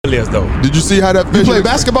list though. Did you see how that? You play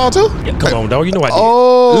basketball too? Yeah, come on, dog. You know I did.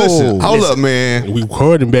 Oh, Listen, hold up, man. We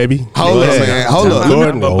recording, baby. Hold up, man. Hold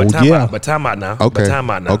up. But time out now. Okay. But time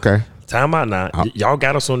out now. Okay. Time out now. Y'all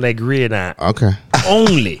got us on that grid now. Okay.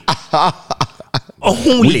 Only.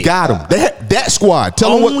 We got him. That squad.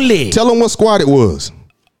 Tell them what squad it was.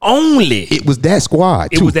 Only. It was that squad.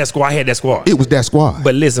 It was that squad. I had that squad. It was that squad.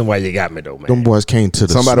 But listen, why you got me though, man. Them boys came to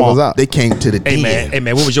the Somebody swamp. was out. They came to the den. Hey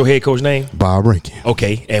man, what was your head coach name? Bob Rankin.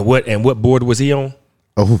 Okay, and what board was he on?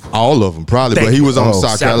 All of them probably, Thank but he you. was on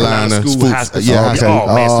South Carolina School, high school. Yeah, Okay.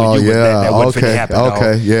 Oh, man, so you was that wasn't finna happen, dog.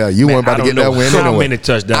 Okay, yeah, you weren't about to get that win How anyway. many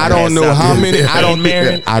touchdowns? I don't know how many. I don't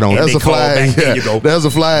think. That's a flag. There you go. That's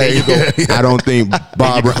a flag. There you go. I don't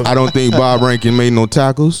think Bob Rankin made no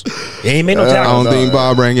tackles. He ain't made no I tackles. don't think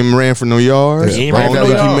Bob Rankin ran for no yards. He ain't I ran don't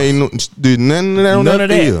for no think he yards. made did none of that on None that of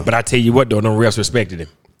that. field. But I tell you what, though, them refs respected him.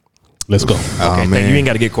 Let's go. Okay, man. you ain't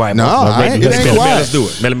got to get quiet. No, it ain't quiet. Let's do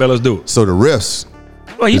it. Let's do it. So the refs.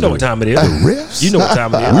 Well, you know what time it is. Refs? You know what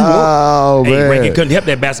time it is. Oh, Hey, man. Rankin couldn't help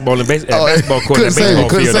that basketball and basketball court and couldn't save him, baseball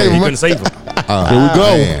couldn't field. save He him. couldn't save him. Here we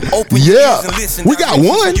go. Yeah, we got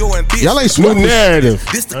one. Y'all ain't New swept us. narrative.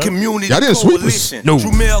 This the community Y'all didn't sweep us. No,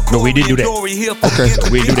 we didn't do that.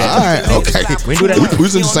 Okay, We didn't do that. All right, okay. We didn't do that. We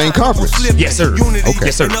was in the same conference. Yes, sir. Okay.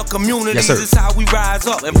 Yes, sir. Yes, sir. This is how we rise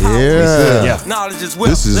up. Yeah. Yeah. Knowledge is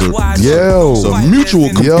wealth. This is Yo. a mutual.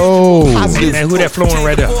 Yo. Hey, man, who that flowing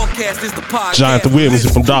right there? Jonathan Williams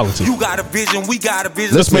is from Darlington. You got a vision, we got a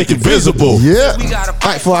vision. Let's make it visible. Yeah. We got a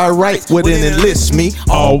Fight for our right wouldn't enlist me.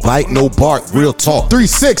 All bite, no bark, real talk.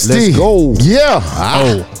 360. Let's go. Yeah.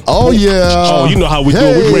 Oh, yeah. Oh, you know how we do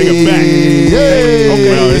it. We bring it back. Hey.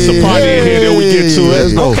 Well, it's a party in here, then we get to it.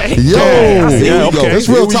 Let's go. Okay. Yo. Yeah, I see. Yeah, okay. It's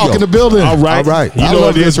real Here we talk go. in the building. All right. All right. You I know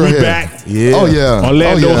love what it is. this right We here. back. Yeah. Oh, yeah.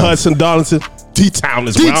 Orlando, Oh, yeah. Hudson, Darlington. T-Town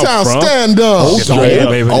is where I'm T-Town, from. stand up. Old That's dog. where we at,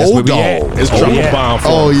 baby. That's where Old we at. dog. It's Oh, Trouble yeah. Bound for.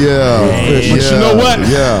 Oh, yeah. But you know what?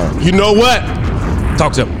 Yeah. You know what?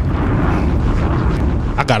 Talk to him.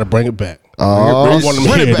 I got to bring it back. Oh, I want them to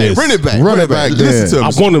Run hear it back. this. Run it back. Run it back, Listen to I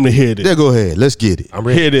me. want them to hear this. Yeah, go ahead. Let's get it. I'm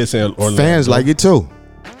ready. Hear this in Orlando. Fans like it too.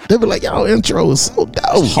 they be like, y'all intro is so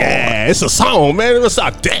dope. Yeah, it's a song, man. It's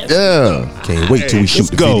a dance. Yeah. Can't wait till we shoot Let's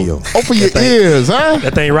the go. video. Open your ears, huh?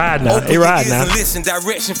 That thing riding now. It riding now. Listen,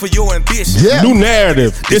 direction for your ambition. Yeah. New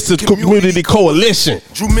narrative. It's the community coalition.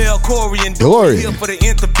 Drumel, Corey, and Corey. Dory here for the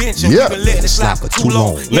intervention. Yeah. We've been letting it slide for too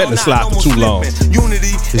long. Letting it slide for too long.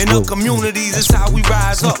 Unity in the communities is how we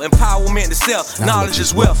rise up. Empowerment to self. Knowledge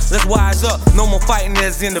is wealth. Let's wise up. No more fighting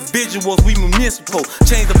as individuals. We municipal.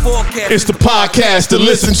 Change the forecast. It's the podcast to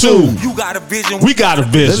listen to. You got a vision. We got a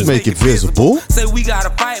Let's vision. make it visible. Say we gotta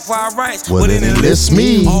fight for our rights. Well, then enlist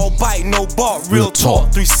me. All bite, no bark. Real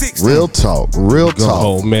talk. 360. Real talk. Real talk.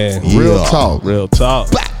 Oh, man. Real Yeah. talk. Real talk.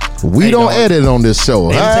 We Hey, don't dog. edit on this show.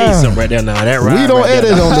 Let me tell you huh? something right there now. That We ride don't right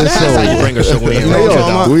there. edit on this That's how you show. bring a show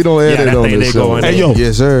in. We don't Yeah, edit that on thing this they going show. in. Hey, yo.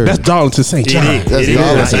 Yes, sir. That's Darlington St. It John. is. That's It is.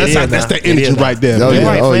 Darlington. It is That's now. that It energy is now. right there, Oh, man. yeah.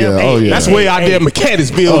 Right, Oh, fam. yeah. Oh, Hey, yeah. That's way out there in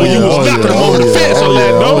Mechanicsville when you yeah. was Oh, knocking yeah. them on Oh, the yeah. fence, Oh, yeah.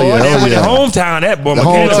 Orlando. Oh, yeah. That was your hometown, that boy. The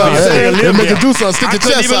hometown. McKenna Hey, lived they make there. you do something. Stick I your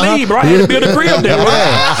couldn't chest even out, huh? leave, bro. I had to build a crib there, bro.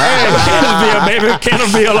 Hey, Cannonsville, baby.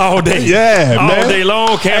 Cannonsville all day. Yeah, all man. day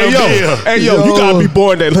long, Hey, Cannonsville. yo, you gotta be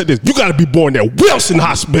born at you gotta be born at Wilson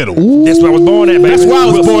Hospital. That's where I was born at, baby. That's why I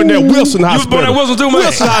was born at Wilson Hospital. You was born at Wilson too, man.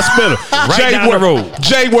 Wilson Hospital. Right down the road.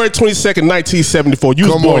 January 22nd, 1974. You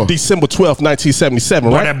was Come born on. December 12th, 1977,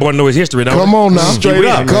 Boy, right? that boy know his history, don't Come he? on now. Straight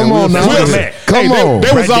up. Come on now. Wilson. Wilson. Come Hey, on. They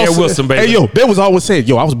Right was there, also, Wilson, baby. Hey, yo, they was always saying,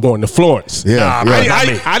 yo, I was born in Florence. Yeah. Nah, yeah.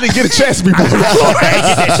 right. I didn't get a chance to be born in I Florence. ain't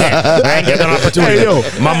get that chance. I ain't get that opportunity. Hey, yo.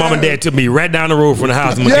 My mom and dad took me right down the road from the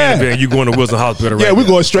house in Mechanicsville, and you going to Wilson Hospital right Yeah, we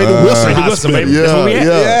there. going straight to Wilson Straight to Wilson, Hospital. baby. That's where we at.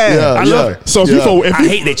 Yeah. I love it. So if Yeah. you I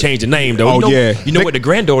hate they changed the name, though. Oh, you know, yeah. You know what? The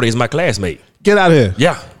granddaughter is my classmate. get out of here.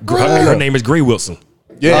 Yeah. Her name is Gray Wilson.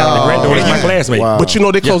 Yeah. The granddaughter is my classmate. Wow. But you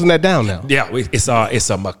know they're closing that down now. Yeah, it's a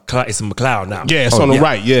McLeod now. Yeah, it's on the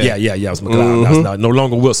right, yeah. Yeah. It's McLeod. Now, it's no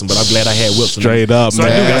longer Wilson, but I'm glad I had Wilson. Straight up, So I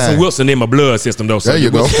do man. got some Wilson in my blood system, though. So There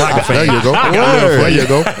you go. Wilson Tiger fan. There you go. I got love for There you. you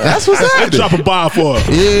go. That's what's Let's happening. drop a bomb for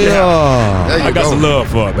her. Yeah. There you I got go. some love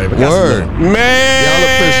for it, baby. I got some Word. love.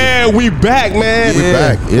 Man, we back, man. We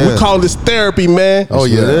back, yeah. We call this therapy, man. Oh,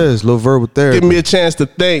 yeah. It is. Little verbal therapy. Give me a chance to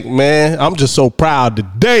think, man. I'm just so proud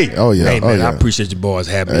today. Oh, yeah. Hey, Oh, man, yeah. I appreciate you boys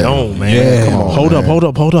having me on, man. Yeah, Come on, hold man.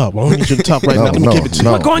 up. I don't need you to talk right now. Let me give it to you.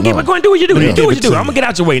 no. Go and do what you do. Yeah. Do what you Give it do. to I'm gonna get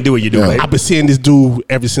out your way and do what you do, Yeah. baby. I've been seeing this dude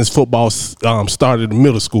ever since football started in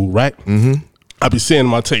middle school, right? Mm-hmm. I've been seeing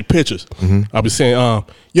him. I take pictures. I've been saying,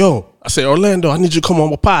 yo, I said, Orlando, I need you to come on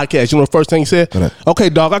my podcast. You know the first thing he said? Okay,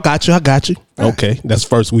 dog, I got you. Okay, that's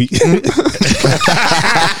first week.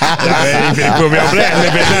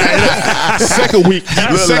 Second week,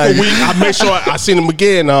 I made sure I seen him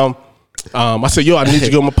again. I said, yo, I need you to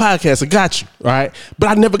go on my podcast. I got you, right? But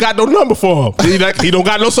I never got no number for him. He don't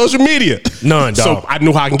got no social media. None, dog. So I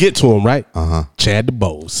knew how I can get to him, right? Chad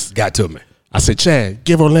DeBose. Got to me. I said, Chad,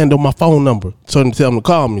 give Orlando my phone number. Told him to tell him to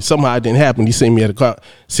call me. Somehow it didn't happen. He seen me at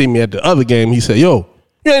the other game. He said, yo,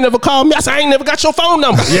 you ain't never called me. I said, I ain't never got your phone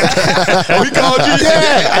number. Oh, he called you?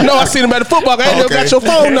 Yeah. I know I seen him at the football game. I ain't never got your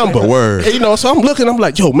phone number. Word. And, so I'm looking. I'm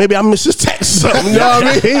like, yo, maybe I missed his text or something. You know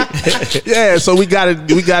what I mean? Yeah, so we got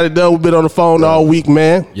it done. We've been on the phone all week,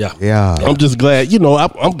 man. Yeah. I'm just glad.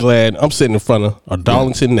 I'm glad I'm sitting in front of a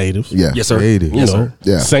Darlington native. Yeah. Yes, sir. Native. Yes, sir.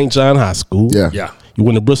 Yeah. St. John High School. Yeah. You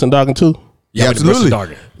went to Bristol-Dargan too? Yeah,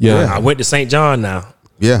 absolutely. Yeah. I went to St. John now.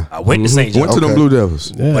 Yeah. I went to St. John. Went to them Blue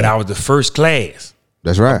Devils. Yeah. But I was the first class.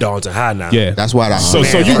 That's right. Darlington High now. Yeah. That's why So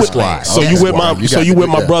you with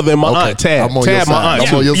my brother and my aunt Tad. I'm on your Tad, my side. aunt.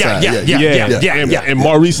 I'm on your side. Yeah. And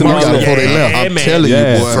Maurice and all got it before that. they left. I'm telling you,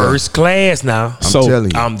 boy. First class now. I'm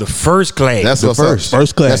telling you. I'm the first class. That's The what's up.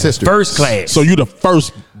 first class. That's history. First class. So you the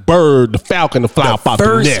first bird, the falcon to fly up out the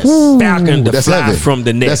first nest. falcon to That's fly heavy. from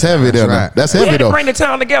the nest. That's heavy there. right. That's We heavy had to though. bring the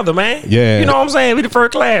town together, man. Yeah. You know what I'm saying? We the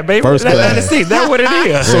first class, baby. First That's class. 96. That's what it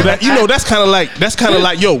is. So that that's kind of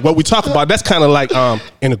like yo, what we talk about. That's kind of like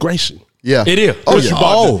integration. Yeah. It is. Oh, You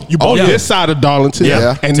yeah. bought yeah. this side of Darlington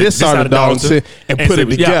Yeah. and this side of Darlington and put it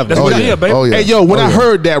together. That's what it is, baby. Oh, yeah. Hey, yo, when Oh, I yeah.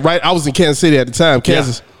 heard that, right, I was in Kansas City at the time,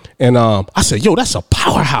 Kansas, and I said, yo, that's a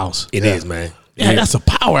powerhouse. It is, man. Yeah, that's a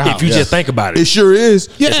powerhouse. If you just think about It it. sure is.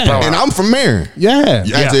 Yeah. And I'm from Marion. Yeah.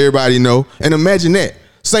 As everybody know. And imagine that.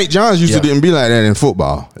 St. John's used to didn't be like that in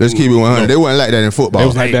football. Let's keep it 100. They wasn't like that in football. They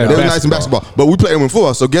was like that in They was nice in basketball. But we played them in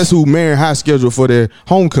football. So guess who Marion High scheduled for their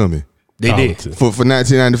homecoming? They did. For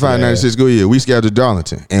 1995-96 school year. We scheduled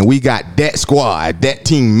Darlington. And we got that squad, that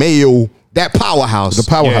team Mayo, that powerhouse. The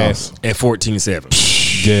powerhouse. At 14-7.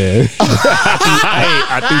 Yeah.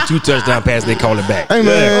 I threw 2 touchdown passes. They called it back. Hey,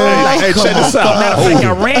 man. Hey, check this out. Matter of fact,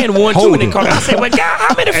 I ran 1 2 and they called it. I said, well, God,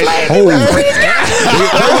 how many flags?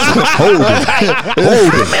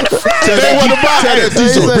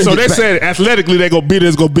 So they said athletically they gonna beat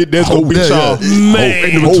us, gonna beat y'all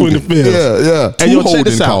in between the fields. Yeah. And yo, check holding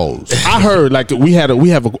this out. calls. I heard like we have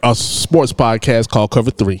a sports podcast called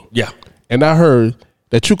Cover 3. Yeah. And I heard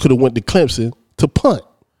that you could have went to Clemson to punt.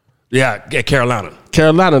 Yeah, at Carolina.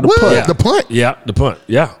 Carolina to What? punt. Yeah. The punt? Yeah, the punt.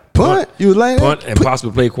 Yeah. Punt? You was like that? Punt and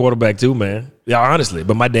possibly play quarterback too, man. Yeah, honestly.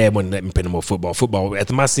 But my dad wouldn't let me play no more football. Football,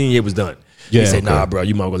 after my senior year was done, Yeah, he said, okay. nah, bro,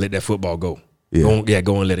 you might as well let that football go. Yeah.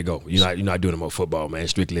 Go and let it go. You're not doing no more football, man.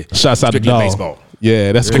 Strictly Shouts out to strictly Dog. baseball.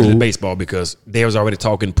 Yeah, that's Strictly cool. baseball because they was already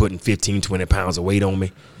talking putting 15, 20 pounds of weight on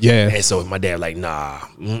me. Yeah. And so my dad like, nah.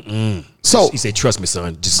 So He said, trust me,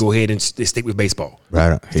 son. Just go ahead and stick with baseball.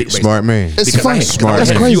 Right. Stick with Smart man. It's Because I funny. had- Smart That's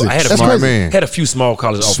man. crazy. I had a That's smart crazy. man. Had a few small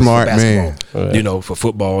college offers Smart for basketball. man. For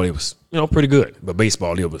football, it was, pretty good. But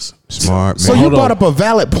baseball, it was. Smart man. So you brought up a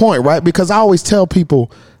valid point, right? Because I always tell people,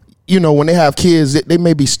 when they have kids, they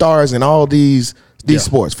may be stars in all these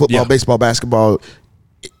sports, football, Yeah. baseball, basketball.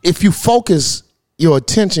 If you focus your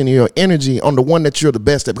attention, your energy on the one that you're the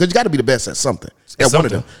best at, because you got to be the best at something. At one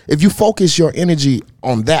of them. If you focus your energy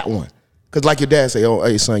on that one, because like your dad say, oh,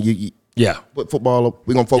 hey son, you Yeah. put football,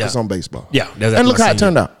 we're gonna focus Yeah. on baseball. Yeah. And look how it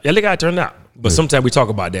turned out. Yeah, look how it turned out. But sometimes we talk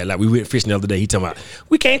about that. Like we went fishing the other day. He talking about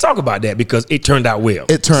we can't talk about that because it turned out well.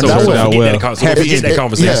 It turned out well. Forget that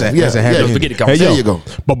conversation. Yeah. Forget the Hey, conversation. there you go.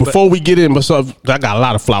 But before we get in, I got a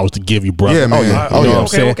lot of flowers to give you, brother. Yeah, man. Oh, yeah. You know what I'm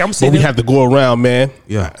Okay, saying? okay, I'm But seeing we it. have to go around, man.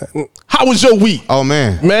 Yeah. How was your week? Oh,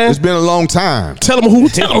 man. Man. It's been a long time. Tell them who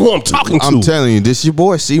I'm talking to. I'm telling you, this your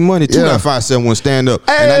boy, C Money, 2957 stand up.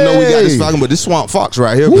 And I know we got this fucking, but this Swamp Fox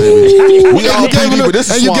right here, baby. We all gave him PD, but this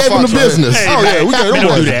is and you Swamp gave him Fox the right here. business. Oh, yeah, we got Don't them do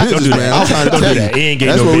boys that. Don't business, do that. man. I'm trying to Don't do tell you. that. He ain't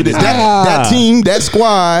getting That's no what we did. business. That team, that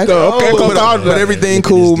squad. Okay, but everything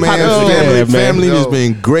cool, man. Yeah, man. Family has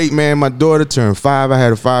been great, man. My daughter turned 5. I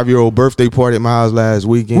had a 5-year-old birthday party at my house last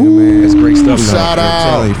weekend, man. That's great stuff. Shout I'm out.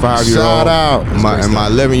 telling you, 5-year-old. Shout out. And my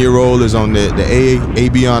 11-year-old is on the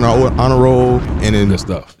AB honor roll, and then Good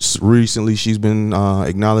stuff. recently she's been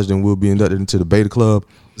acknowledged and will be inducted into the Beta Club.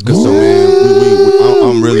 It's good. So man,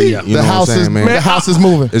 I'm really, you know The what I'm house is saying, man. the house is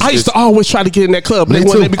moving. It's- I used to always try to get in that club. But Me they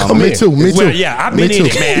wouldn't too. let me come Me in. too. Me too. Well, yeah, I've Me been in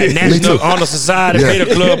too. it, man. Me National too. Honor Society, Yeah.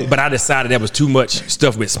 Fatal Club, but I decided that was too much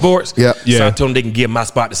stuff with sports. Yeah. So Yeah. I told them they can give my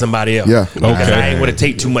spot to somebody else. Yeah. Because Okay. I ain't want to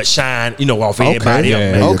take too much shine, off everybody Yeah.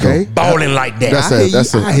 else, man. Okay. Balling like that.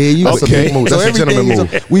 I hear you. That's a big move. So That's a gentleman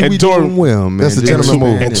everything move. we And doing Jordan- well, man. That's a gentleman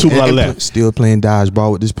move. And to my left. Still playing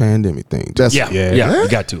dodgeball with this pandemic thing. That's yeah, Yeah. yeah, you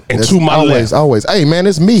got to. And That's to my always, left. always. Hey, man,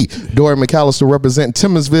 it's me, Dorian McAllister, representing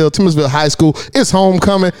Timminsville High School. It's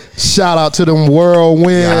homecoming. Shout out to them whirlwinds.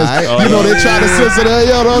 Yeah, You know, they try to censor that.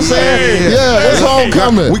 You know what I'm saying? Yeah, it's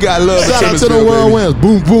homecoming. We got love Shout for out to the Timminsville, whirlwinds.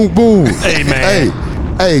 Boom, boom, boom. Hey, man.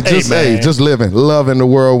 Just living, loving the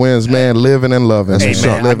whirlwinds, man. Living and loving. Hey, So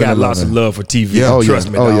man, I living got and lots of loving. love for TV. Yeah, oh, Trust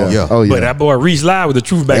yeah. me, Oh, dog. yeah. Oh, yeah. But that boy Reese Live with the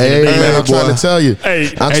truth back Hey, in the day, man, I'm trying boy. to tell you.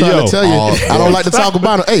 Hey, I'm hey, trying yo. to tell you. I don't like to talk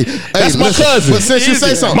about him. Hey, That's my listen, cousin. But since you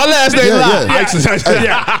say something, My last name Yeah, Live. yeah. I used to say that.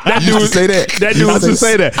 Yeah, that You dude used to say that. That You dude used to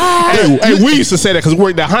say that. Hey, we used to say that because we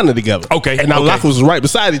worked at Honda together. Okay, And our okay. lockers was right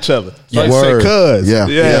beside each other. So I used to Word. say cuz.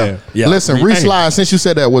 Yeah. Yeah. Listen, Reese Hey. Live, since you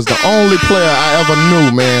said that, was the only player I ever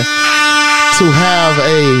knew, man, to have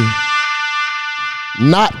a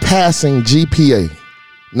not passing GPA.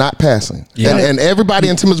 Not passing. Yeah. And everybody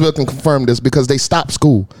in Timminsville can confirm this because they stopped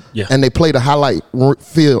school Yeah. and they played a highlight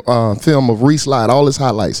film of Reese Live, all his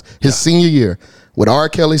highlights, his senior year, with R.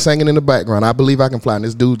 Kelly singing in the background. I Believe I Can Fly. And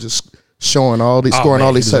this dude just showing all these, scoring man,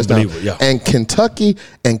 all these he was touchdowns. unbelievable, yeah. And Kentucky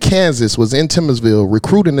and Kansas was in Timminsville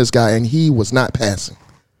recruiting this guy, and he was not passing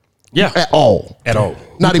Yeah. at all. At all.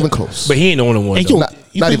 Not even close. But he ain't the only one. Hey, though. yo, Not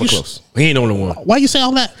you think even you close. He ain't the only one. Why you say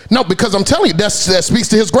all that? No, because I'm telling you, that speaks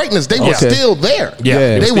to his greatness. They were Okay. still there.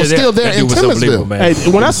 Yeah. They were still there That in dude was unbelievable, Timminsville. man.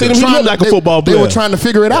 Hey, when I seen him, he looked like a football They player. were trying to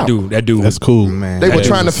figure it out. That dude. That's cool, Man. They were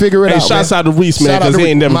trying to figure it Hey, out. shouts man. out to Reese, man, Shout out because to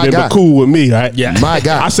he ain't never my been guy. but cool with me, right? Yeah. My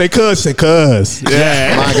guy. I say cuz.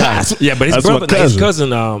 Yeah. My guy. Yeah, but his That's my brother, his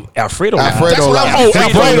cousin, Alfredo. Alfredo That's what Live. I'm- Oh,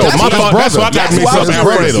 Alfredo. That's My his fault. That's brother. why I got That's mixed why up. his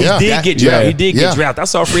Alfredo. brother. Yeah. He did get drafted. He did get drafted. I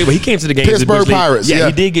saw Alfredo, but he came to the game. Pittsburgh Pirates, Yeah, yeah.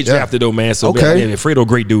 he did get Yeah. drafted though, man. So Okay. yeah, Alfredo,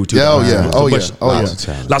 great dude too. Yeah, oh, yeah. Man. Oh, yeah. But Oh,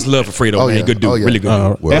 yeah. Lots of love for Fredo, Oh, man. yeah. Good dude. Oh, yeah. Really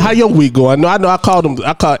good dude. And how your week going? I know I called him.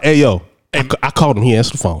 Hey, yo. I called him. He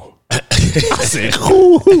answered the phone. I said,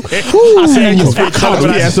 cool. I said, yo, I called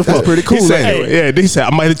him. He answered the phone. That's pretty cool, He said, ain't it? yeah, then he said, I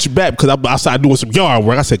might hit you back because I'm outside doing some yard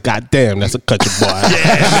work. I said, God damn, that's a cut your boy. Yeah,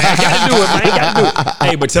 man. Gotta do it, man. Gotta do it.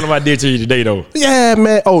 Hey, but tell him I did to you today, though. Yeah,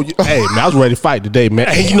 man. Oh, hey, man, I was ready to fight today, man.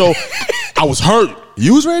 And you know, I was hurt.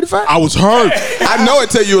 You was ready to fight? I was hurt. I know it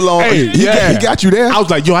take you a long. Hey, he got you there. I was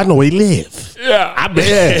like, yo, I know where he live. Yeah.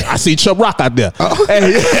 I see Chubb Rock out there.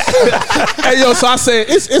 Hey, hey, yo, so I said,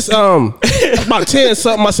 it's about 10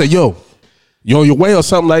 something. I said, yo, you on your way or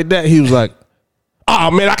something like that? He was like, oh,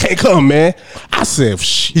 man, I can't come, man. I said,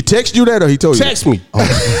 shh. He texted you that or he told you? Text me.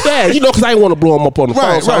 Yeah, you know, because I didn't want to blow him up on the phone.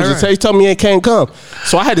 Right, So I was right, just he told me he can't come.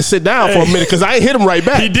 So I had to sit down for a minute because I ain't hit him right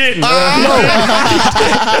back. He didn't.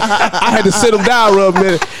 I had to sit him down for a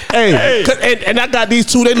minute. Hey, and I got these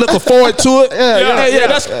two. They looking forward to it. Yeah.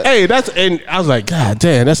 That's and I was like, God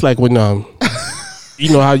damn, that's like when you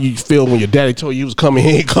know how you feel when your daddy told you was coming,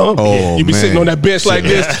 he ain't come. Oh, You be man. sitting on that bench like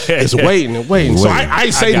this, it's waiting and waiting. So I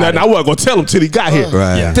ain't say got nothing. it. I wasn't gonna tell him till he got here.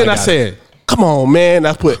 Right. Yeah, Then I I got said, come on, man.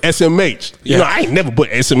 I put SMH. You know, I ain't never put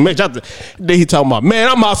SMH. Then he talking about, man,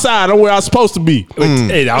 I'm outside. I'm where I'm supposed to be.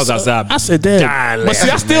 Hey, I was outside. I said, damn. dying But see,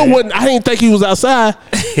 I laughing, still man. wouldn't. I didn't think he was outside.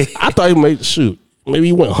 I thought he made shoot. Maybe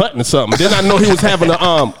he went hunting or something. Then I know he was having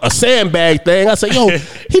a sandbag thing. I said, yo,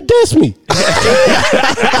 he dissed me.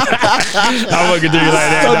 I wasn't gonna do you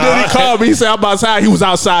like that. So then he dog. called me. He said, I'm outside. He was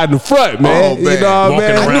outside in the front, man. Oh, man. You know what I Walking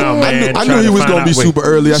mean? around, man. I trying knew he to was find gonna be out where- super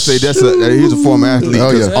early. I say he's a former athlete.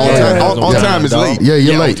 Oh, 'cause yeah. On time is dog. late. Yeah,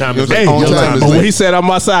 you're Yeah, late. on time is Hey, late. on time is But when late. he said I'm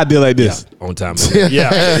outside, I did like this. On time. Yeah.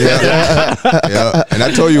 Yeah, and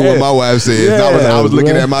I told you what my wife said. I was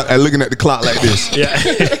looking man. at looking at the clock like this. Yeah.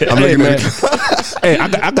 I'm Hey, looking man. at the clock. Hey,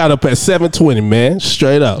 I got up at 7:20, man.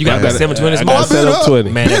 Straight up. You got up at 7:20 this I got morning?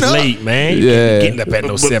 7:20. Man, that's Been up. late, man. Yeah. Getting up at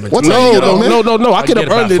no 7. What time you get up, man? No. I get up get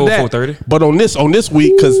about early than 4:30. that. But on this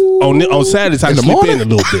week, because on Saturdays I In can the sleep morning? in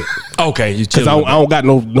a little bit. Okay, you Because chilling. I don't got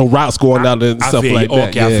no routes going out there and I stuff feel like you. that.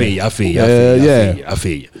 Okay, I feel you. I feel you. I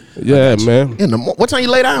feel you. Yeah, man. What time you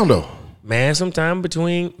lay down though? Man, sometime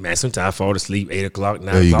I fall asleep 8 o'clock,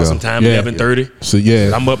 9 There you o'clock, go. sometime Yeah. 11:30. So,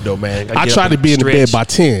 yeah. I'm up though, man. I get try up to be in the bed stretch. by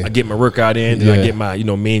 10. I get my workout in, then I Yeah. get my,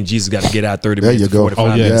 me and Jesus got to get out 30 There minutes you to go. 45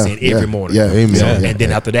 Oh, yeah. minutes in Yeah. every morning. Yeah. Amen. So, Yeah. and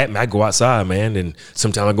then after that, man, I go outside, man, and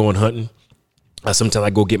sometimes I go on hunting. Sometimes I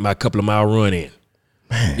go get my couple of mile run in.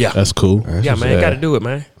 Yeah, That's cool. yeah, man, got to do it,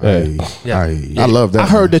 man. Hey, Yeah. hey. I love that. I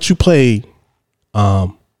heard that you played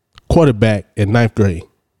quarterback in 9th grade.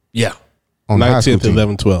 Yeah. on the high school 19th, team.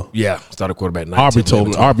 11, 12. Yeah, started quarterback. 19, Aubrey told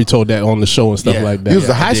me. 11, Aubrey told that on the show and stuff Yeah. like that. He was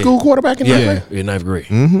the I high did. school quarterback in ninth Yeah, grade? in ninth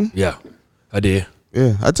grade. Yeah, I did.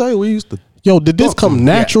 Yeah, I tell you, we used to. Yo, did this come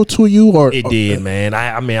natural to you or It did, man.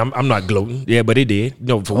 I mean, I'm not gloating. Yeah, but it did. You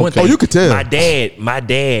know, for one thing. Oh, you could tell. My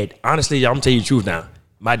dad. Honestly, I'm gonna tell you the truth now.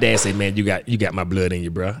 My dad said, "Man, you got my blood in you,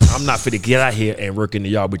 bro. I'm not fit to get out here and work in the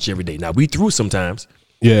yard with you every day." Now we threw sometimes.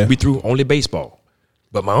 Yeah. we threw only baseball,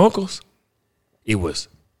 but my uncles, it was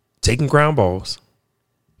taking ground balls,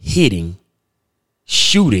 hitting,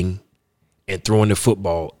 shooting, and throwing the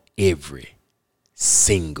football every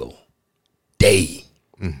single day.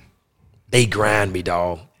 They grind me,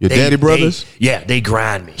 dog. Your daddy brothers? They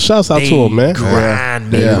grind me. Shouts out They to 'em, man. Grind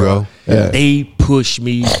me, Yeah, bro. bro. They push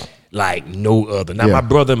me like no other. Now my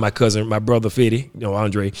brother, my brother Fitty,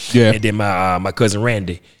 Andre, Yeah. and then my cousin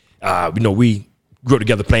Randy. We grew up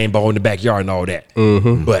together playing ball in the backyard and all that.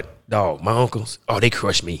 Mm-hmm. But dog, my uncles, they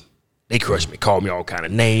crushed me. They crushed me, called me all kind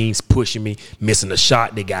of names, pushing me, missing a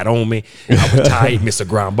shot. They got on me. I was tired, missed a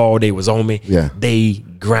ground ball. They was on me. Yeah. They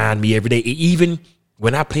grind me every day. Even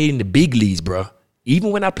when I played in the big leagues, bro.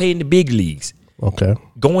 Even when I played in the big leagues, okay?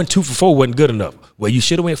 going 2 for 4 wasn't good enough. Well, you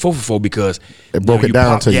should have went 4 for 4 because It broke it you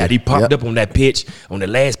down popped, to you. Yeah, he popped Yep. up on that pitch. On the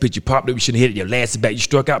last pitch, you popped up. You shouldn't hit it. Your last at bat, you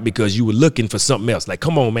struck out because you were looking for something else. Like,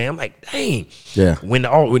 come on, man. I'm like, dang. Yeah. Went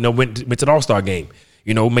to the All-Star game.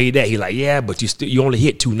 Made that. He like, yeah, but you only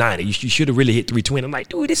hit 290. You should have really hit 320. I'm like,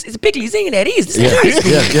 dude, this is big leagues. Ain't that easy?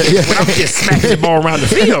 But I'm just smacking the ball around the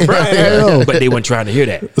field, bro. Yeah. But they weren't trying to hear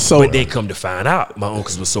that. So- but they come to find out, my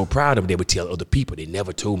uncles were so proud of me. They would tell other people. They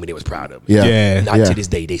never told me they was proud of me. Yeah. Yeah. Not Yeah. to this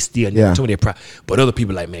day. They still Yeah. never told me they're proud. But other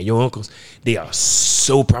people like, man, your uncles, they are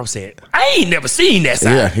so proud. I'm saying, I ain't never seen that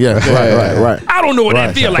side. Yeah. Right. I don't know what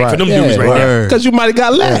that feel like for them dudes right now. Because you might have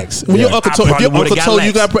got lax. When your uncle I told, if your probably uncle would've told got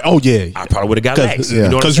you got, lax. oh yeah, I probably would have got lax. Yeah. You know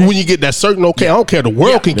what I'm because saying? when you get that certain okay, I don't care. The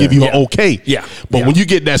world can give you an okay. Yeah. But Yeah. when you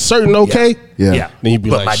get that certain okay, Yeah. But then you be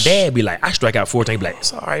like, my dad be like, I strike out 4 times. Be like,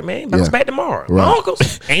 it's all right, man. Bounce Yeah. back tomorrow. Right. My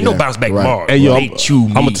uncles ain't no bounce back Right. tomorrow. Hey yo, They chew me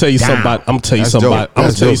I'm gonna tell you down. somebody. I'm gonna tell you That's somebody. dope. I'm gonna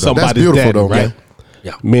That's tell you dope, though. That's somebody's beautiful, daddy, though, right? man.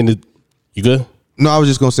 Yeah. Man, you good? No, I was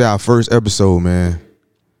just gonna say our first episode, man.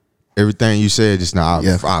 Everything you said just now,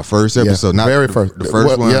 our first episode, not Very the, first. the first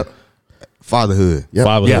What- one. yep. Fatherhood. Yep.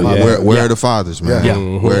 Fatherhood, Yeah. yeah. Where are the fathers, man? Yeah.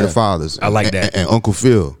 Where are the fathers? I like that. And Uncle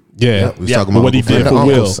Phil. Yeah. We was Yeah. talking about What he Uncle did Phil. for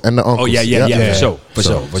Will. And the uncles. Oh, yeah, Yep. for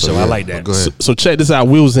sure. For sure. I like that. Go ahead. So check this out.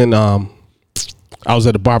 We was in I was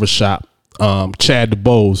at a barbershop. Chad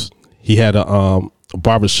DeBose, he had a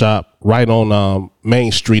barbershop right on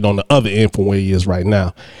Main Street on the other end from where he is right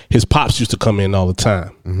now. His pops used to come in all the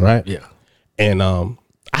time, right? Yeah. And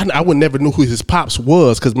I would never knew who his pops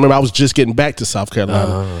was because remember I was just getting back to South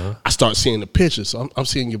Carolina. I start seeing the pictures. So I'm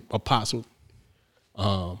seeing your pops with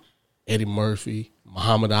Eddie Murphy,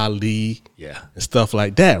 Muhammad Ali, Yeah. and stuff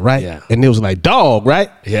like that, right? Yeah. And it was like Dog, right?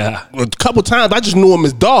 Yeah. A couple times I just knew him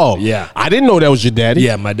as Dog. Yeah. I didn't know that was your daddy.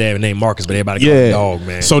 Yeah, my dad named Marcus, but everybody call him Yeah. Dog,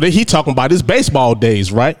 man. So then he talking about his baseball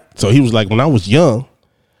days, right? So he was like, when I was young,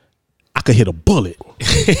 I could hit a bullet.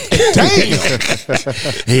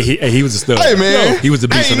 he was a stud. Hey man, he was the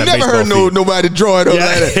beast I on ain't that never baseball heard field. nobody draw it up Yeah.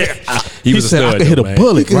 like that. He was a said stud, I could hit though, a man.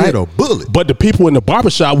 bullet, He right? hit a bullet. But the people in the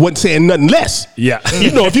barbershop wasn't saying nothing less. Yeah.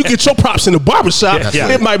 You know, if you get your props in the barbershop, Yeah.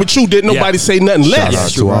 it might be true. Didn't nobody say nothing less. Yeah,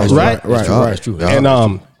 Shout true, out to right? Right. That's true.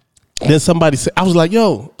 And then somebody said, I was like,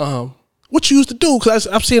 yo, what you used to do? Because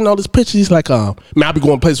I'm seeing all this pictures. He's like, man, I be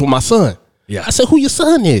going places with my son. Yeah. I said, who your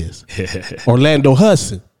son is? Orlando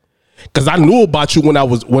Hudson. Because I knew about you when I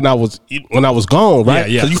was gone, right?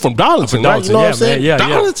 Yeah. Because you from Darlington, I'm right? from You know what I'm Darlington, saying? man. Yeah, yeah.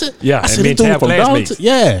 Darlington. Yeah, I and said, me this and dude Tab from classmates. Darlington.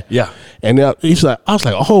 Yeah. Yeah. And he's like, I was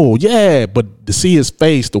like, oh yeah, but to see his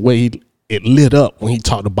face, the way it lit up when he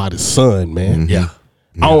talked about his son, man. Yeah.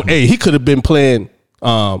 Hey, he could have been playing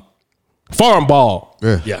farm ball.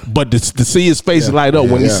 Yeah. But to see his face light up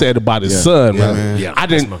when he said about his son, man. man. Yeah. I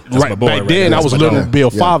didn't That's my boy back right then. there. I was That's my learning to dog. be a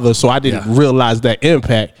father, so I didn't Yeah. realize that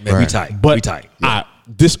impact. Man, we Right. tight. But we tight.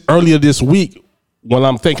 this earlier this week, when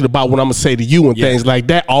I'm thinking about what I'm gonna say to you and Yeah. things like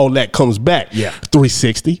that, all that comes back. Yeah.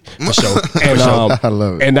 360 For sure. and I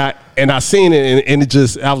love it. and I seen it and it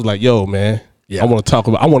just I was like, yo, man. Yeah. I want to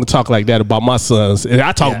talk like that about my sons, and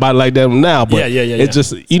I talk Yeah. about it like that now. But Yeah. it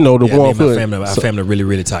just the Yeah, me warm and my feeling. family, our So- family really,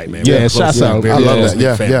 really tight, man. Yeah, Very shouts close, out. very I love close that. knit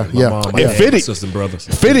Yeah, family. yeah, My yeah. mom, my And dad, my Fitty, sisters and brothers.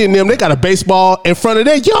 Fitty and them, they got a baseball in front of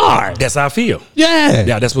their yard. That's how I feel. Yeah,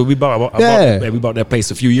 Yeah, that's what we bought. We bought that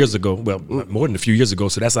place a few years ago. Well, more than a few years ago.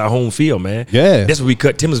 So that's our home field, man. Yeah. That's where we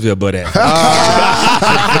cut Timmersville butt at. For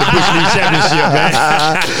the Bush League Championship,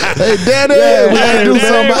 man. Hey, Daddy, we gotta do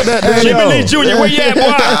something about that. Daddy. Jimmy Lee Jr., where you at,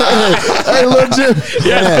 boy? Hey, little Jim.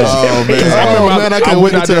 Yeah. Oh man, I can't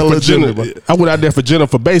wait to tell little Jimmy. I went out there for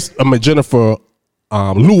Jennifer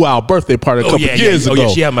luau birthday party a couple years ago. Oh,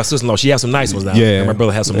 yeah, she had my sister-in-law. She had some nice ones out. Yeah, And my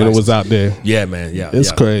brother had some and nice it was ones. out there. Yeah, man. Yeah, It's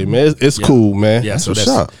yeah. crazy, man. It's cool, man. Yeah, so what's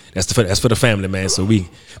that's up. that's for the family, man. So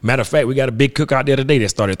matter of fact, we got a big cookout there today that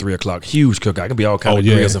started at 3:00. Huge cookout. It can be all kind of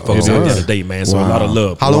yeah. grills and folks Oh, out there yeah. today, man. So a lot of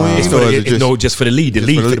love. Halloween, It's for or the, is it no, just for the lead. The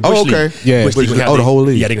lead for for the- the Bush oh, okay. League. Yeah. Bush League gonna have the whole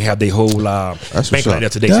league. Yeah, they're gonna have their whole what's banquet up. out there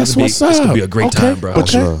today. That's so what's it's gonna be up. a great time, bro.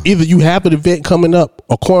 Okay. Either you have an event coming up,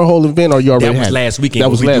 a cornhole event, or you already That was had it? last weekend. That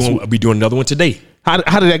was last week. We doing another one today. How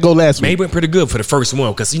did that go last Man, week? it went pretty good for the first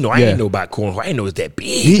one because I Yeah. ain't know about cornhole. I didn't know it's that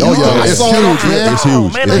big. Oh, yeah. It's I saw it huge, on man. there. It's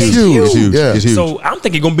huge. man, It's it's huge. huge. It's huge. Yeah. It's huge. So I'm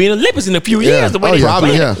thinking gonna be in the Olympics in a few Yeah. years. The way Oh, they yeah.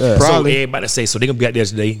 playing. Probably, yeah. So Probably. everybody say so they're gonna be out there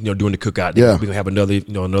today, doing the cookout. Yeah. We're gonna have another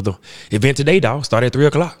event today, dog. Start at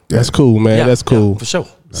 3:00. That's cool, man. Yeah, That's cool. yeah, for sure.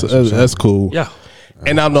 So that's cool. Yeah.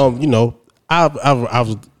 And I know, I've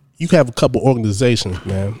you have a couple organizations,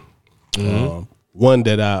 man. One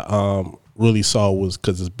that I really saw was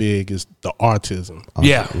because it's big is the autism.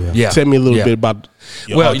 Yeah. Tell me a little bit about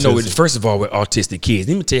your Well, autism. first of all, with autistic kids,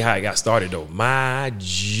 let me tell you how I got started though. My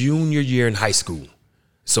junior year in high school.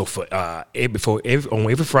 So for every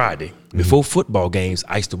Friday before football games,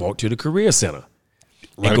 I used to walk to the career center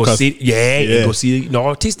Right and go across- see and go see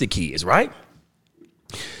autistic kids, right?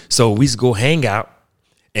 So we used to go hang out,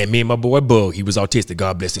 and me and my boy Bug, he was autistic.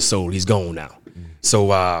 God bless his soul, he's gone now.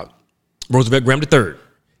 So Roosevelt Graham III.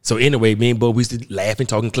 So anyway, me and Bub, we used to laugh and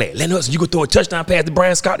talk in class. Lennon Hudson, you gonna throw a touchdown pass to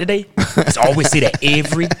Brian Scott today? I always say that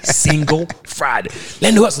every single Friday.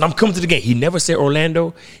 Lennon Hudson, I'm coming to the game. He never said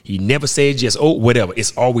Orlando. He never said just whatever.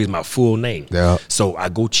 It's always my full name. Yeah. So I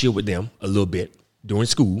go chill with them a little bit during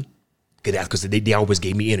school. Because they always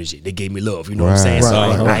gave me energy. They gave me love. You know what I'm saying? So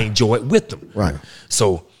I enjoy it with them. Right.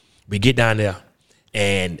 So we get down there,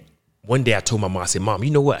 and one day I told my mom, I said, Mom,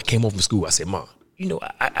 you know what? I came home from school. I said, Mom, you know,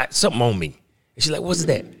 I something on me. And she's like, what's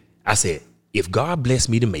that? I said, if God blessed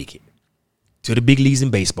me to make it to the big leagues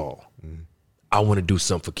in baseball, I want to do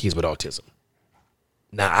something for kids with autism.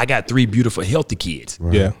 Now, I got 3 beautiful, healthy kids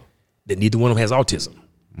Yeah. that neither one of them has autism.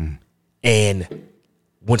 And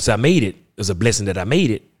once I made it, it was a blessing that I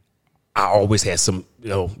made it. I always had some,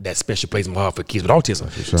 that special place in my heart for kids with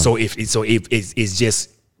autism. sure. So if it's just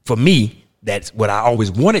for me, that's what I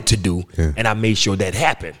always wanted to do, and I made sure that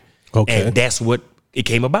happened. Okay. And that's what it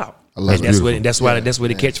came about. love And it. that's where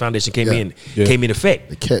the Catch Foundation came in Yeah. came in effect.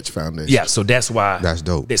 The Catch Foundation. Yeah, so that's why That's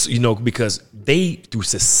dope. because they through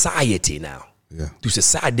society now. Yeah. Through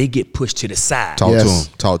society, they get pushed to the side Talk Yes. to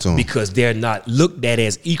him. Talk to him. because they're not looked at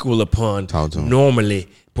as equal upon Talk to 'em. normally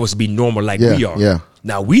supposed to be normal like Yeah, we are. yeah.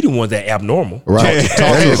 Now we the ones that abnormal. Right.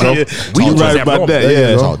 There you go. We You the ones right that about abnormal. that. There you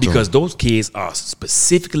Yeah. go. Talk to him. Because those kids are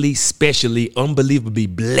specifically, specially, unbelievably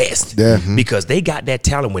blessed. Yeah. Because they got that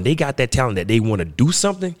talent. When they got that talent that they want to do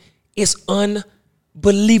something, it's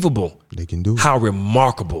unbelievable. They can do it. How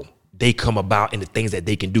remarkable they come about and the things that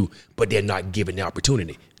they can do, but they're not given the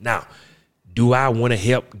opportunity. Now, do I want to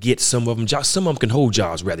help get some of them jobs? Some of them can hold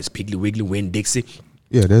jobs, whether it's Piggly Wiggly, Winn-Dixie.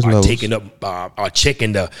 Yeah, there's Or levels. taking up, or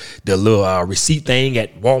checking the little receipt thing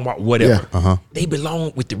at Walmart, whatever. Yeah, They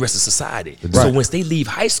belong with the rest of society. So Right. once they leave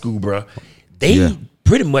high school, bro, they Yeah.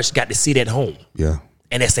 pretty much got to sit at home. Yeah.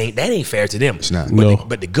 And that ain't fair to them. It's not. But, No.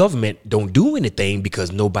 but the government don't do anything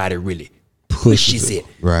because nobody really pushes it.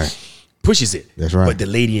 Right. Pushes it. That's right. But the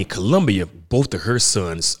lady in Colombia, both of her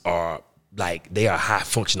sons are they are high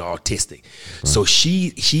functional autistic. So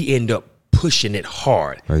she ended up pushing it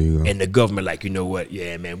hard. There you go. And the government, like, you know what?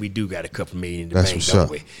 Yeah, man, we do got a couple million in the That's bank, what's don't up.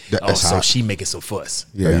 we? That's so hot. she making some fuss.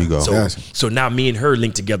 There you go. So now me and her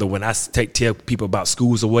link together. When I tell people about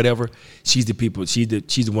schools or whatever, she's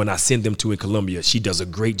the one I send them to in Colombia. She does a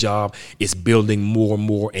great job. It's building more and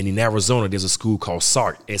more. And in Arizona, there's a school called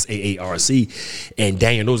SAARC, SAARC. And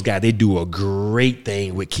Daniel, those guys, they do a great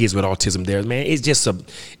thing with kids with autism there, man. It's just a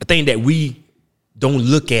thing that we don't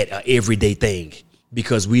look at an everyday thing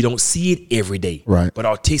because we don't see it every day. Right. But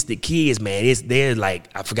autistic kids, man, they're like,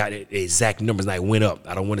 I forgot the exact numbers, and I went up.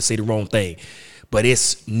 I don't want to say the wrong thing. But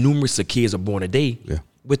it's numerous of kids are born a day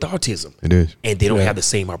with autism. It is. And they don't have the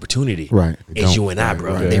same opportunity Right. They as don't. you and I, Right,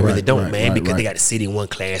 bro. right, They really right, don't, right, man, right, because they right. got to sit in one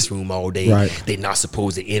classroom all day. Right. They're not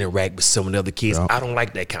supposed to interact with some of the other kids. I don't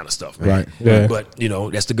like that kind of stuff, man. Right. Yeah. But,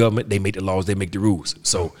 that's the government. They make the laws. They make the rules.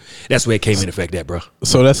 So that's where it came in effect, that, bro.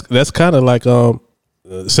 So that's kind of like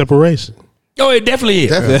separation. Oh, it definitely is.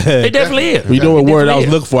 Definitely. It definitely is. You know what It word I definitely was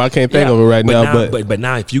is. looking for? I can't think of it right now. But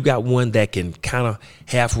now, if you got one that can kind of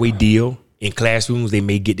halfway deal in classrooms, they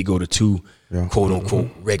may get to go to 2 quote unquote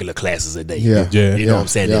regular classes a day. Yeah. Yeah. You know what I'm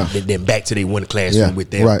saying? Yeah. Then back to their one classroom Yeah.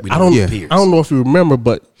 with their Right. with I don't. their peers. I don't know if you remember,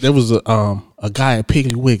 but there was a guy at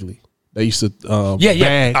Piggly Wiggly that used to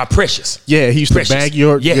bag. Precious. Yeah, he used Precious. to bag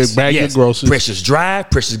your groceries. Precious Drive.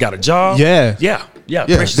 Precious got a job. Yeah. Yeah. Yeah.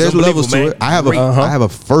 Yeah, Pressure's there's levels to unbelievable, it. man. I have a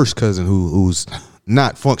first cousin who's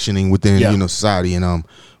not functioning within society, and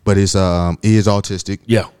but he is autistic.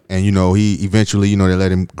 Yeah. And he eventually they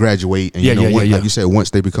let him graduate, and like you said, once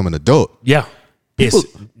they become an adult, Yeah.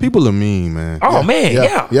 people are mean, man. Oh man,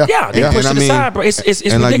 yeah. They push it aside, bro. It's and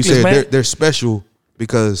ridiculous, like you said, man. they're special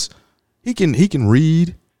because he can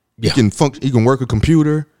read, Yeah. he can function, he can work a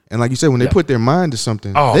computer. And like you said, when they put their mind to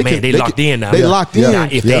something, they locked in now. They locked in. Now,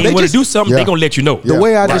 if they ain't want to do something, they gonna let you know. The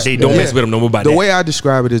way I they don't mess with them no more about that. The way I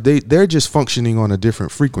describe it is they're just functioning on a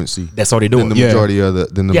different frequency. That's all they doing. Than the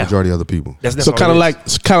majority of the people. That's So kind of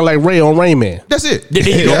like Ray on Rain Man. That's it. There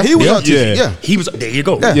you go. He was autistic. Yeah. He was. There you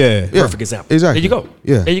go. Yeah. Perfect example. Exactly. There you go.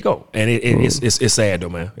 Yeah. There you go. And it's sad though,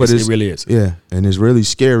 man. But it really is. Yeah, and it's really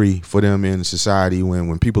scary for them in society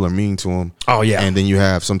when people are mean to them. Oh, yeah. And then you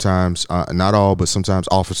have sometimes, not all, but sometimes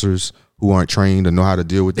officers who aren't trained or know how to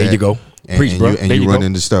deal with that. There you go. And, Preach, bro. And There you you run go.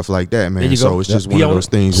 into stuff like that, man. There you So go. it's just Yep. one of He those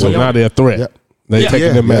on- things. So where- now they're a threat. Yeah. They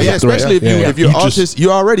taking them as a threat. especially if Yeah. if you're You autistic, just-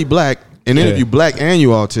 you're already black, and then Yeah. if you're black and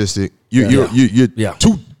you're autistic, you're Yeah.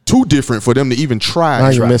 too different for them to even try. Now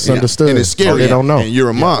you're misunderstood. and it's scary. They don't know. and you're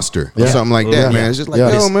a monster or Yeah. something like that, man. It's just like,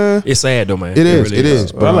 Yeah. yo, man. It's sad though, man. It is. really It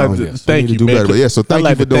is. But I like to we thank need you, to do man. better. But yeah, so I thank like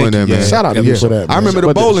you for to thank doing that, you, man. yeah. Shout out to you for that. I man. remember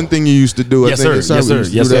the bowling thing you used to do. Yes, I think sir. it's something Yes, sir. you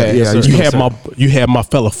used to Yes, do that. sir. Yeah, Yes, I sir. used You to- had you had my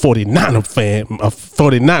fella 49er fan, a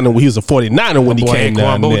 49er when he was a 49er when he boy came Anquan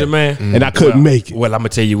down Bolden, there, man. and I couldn't make it. Well, I'm gonna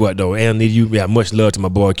tell you what though, and you got much love to my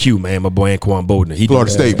boy Q, man. My boy Anquan Bolden. He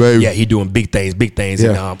Florida doing- State, baby. Yeah, he doing big things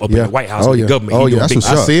in, Yeah. up in the White House Oh, with yeah. the government. Oh, He yeah. doing That's big what's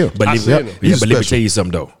up. things. I see him. But I let see me, him. yeah, He's but let me special. tell you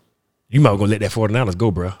something though. You might gonna let that 49ers go,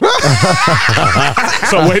 bro.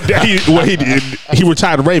 So what he did, he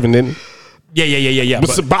retired the Raven, didn't he? Yeah. But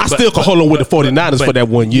I still can hold on with the 49ers for that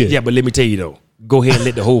 1 year. Yeah, but let me tell you though. Go ahead and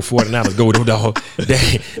let the whole 49ers go, dog.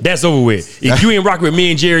 That's over with. If you ain't rocking with me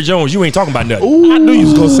and Jerry Jones, you ain't talking about nothing. I knew you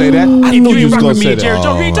was gonna say that. I If knew you you ain't was rocking gonna with me say and Jerry that.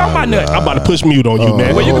 Jones, you ain't talking about nothing. I'm about to push mute on you,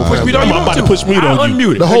 man. Well, you can push me on. I'm about to push mute on you.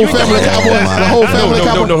 Unmute it. The whole You ain't family talking about- Cowboys. The whole family No,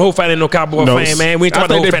 Cowboys. the whole family no Cowboy No, fan, man. We ain't I talking about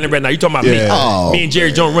the whole think they- family right now. You talking about me. Yeah. Me and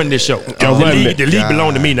Jerry Jones run this show. Y'all running it. The league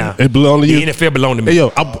belong to me now. It belong to you? The NFL belong to me. Hey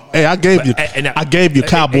yo, I gave you And I gave you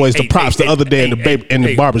Cowboys the props the other day in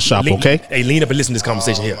the barbershop, okay? Hey, lean up and listen to this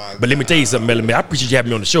conversation here. But let me tell you something, Melanie. I appreciate you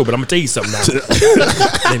having me on the show, but I'm gonna tell you something now.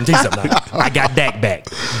 Let me tell you something now. I got Dak back.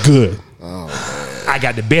 Good. I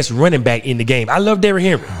got the best running back in the game. I love Derrick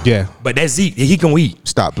Henry. Yeah. But that Zeke, he can eat.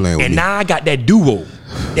 Stop playing with And me. now I got that duo,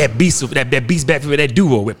 that beast backfield, that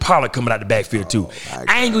duo with Pollard coming out the backfield too.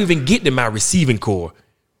 I ain't gonna even get to my receiving core.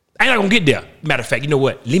 I ain't not gonna get there. Matter of fact, you know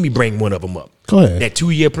what? Let me bring one of them up. Go ahead. That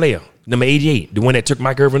 2-year player, number 88, the one that took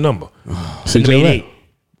Mike Irvin number. CJ Number Lamb. 88.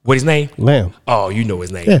 What his name? Lamb. Oh, you know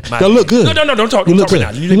his name. Yeah. My- Y'all look good. No, don't talk. You Don't look talk right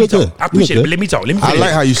now. good. You You let me look talk. good. I appreciate You it, look but let me talk. Let me I finish.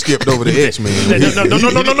 like how you skipped over the X, man. No. I like how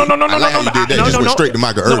you did that. Just went straight to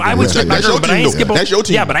Michael Irvin. No, I went straight to That's Michael your Irvin, but I team, ain't though. skip over. That's your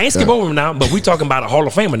team. Yeah, but I ain't skip over him now. But we talking about a Hall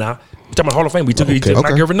of Famer now. We talking about Hall of Fame. We took Okay.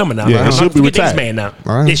 Michael Irvin number now. Yeah, I'm he not should be forget the retired. X-Man now.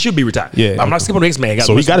 All right. It should be retired. Yeah. But I'm not skipping on the X-Man. Got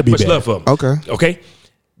So he gotta be much back. love for him. Okay.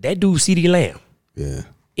 That dude, CeeDee Lamb, Yeah.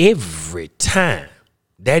 every time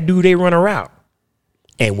that dude they run a route,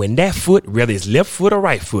 and when that foot, whether it's left foot or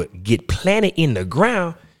right foot, get planted in the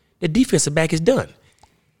ground, the defensive back is done.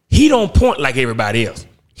 He don't point like everybody else.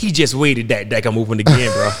 He just waited Dak, I'm moving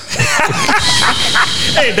again, bro.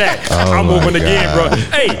 Hey, Dak, I'm moving again, bro.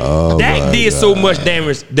 Hey, Dak did so much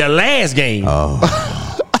damage the last game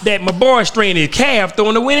that my boy strained his calf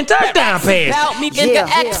throwing the winning touchdown pass. About me in the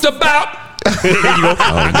X. It's about. There you go.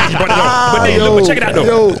 I got you brought it on. But then, look, but check it out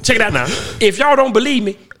though. Check it out now. If y'all don't believe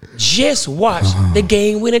me, just watch the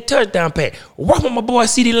game-winning touchdown pass. Watch what my boy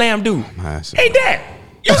CeeDee Lamb do. Hey, Dad,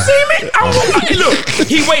 you see me? Hey, look,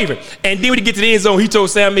 he waving. And then when he get to the end zone, he told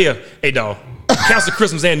Sam Hill, "Hey, dog, cancel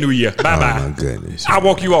Christmas and New Year. Bye-bye. Oh, my goodness. I'll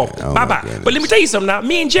walk you off. Oh, my Bye-bye." goodness. But let me tell you something now.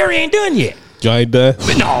 Me and Jerry ain't done yet. Y'all ain't done.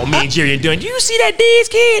 But no, me and Jerry ain't done. Do you see that Diggs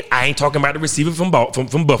kid? I ain't talking about the receiver from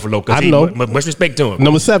Buffalo. I know. Much respect to him.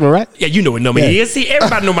 Number 7, right? Yeah, you know what number he is. See,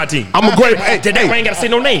 everybody know my team. I'm a great. Hey, That I ain't got to say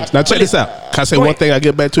no names. now check But this listen, out. Can I say go one ahead. thing? I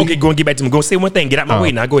get back to Okay, you. go and get back to him. Go say one thing. Get out my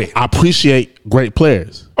way now. Go ahead. I appreciate great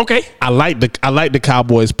players. Okay. I like the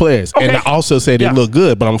Cowboys players, and Okay. I also say they Yeah. look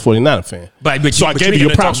good. But I'm a 49er fan. So I gave you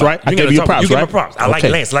your props, right? I gave you your props, You give him right? props. I like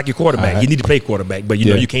Okay. Lance. I like your quarterback. All right. You need to play quarterback, but you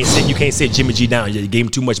know Yeah. you can't sit Jimmy G down. You gave him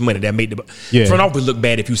too much money. That made the Yeah. front office look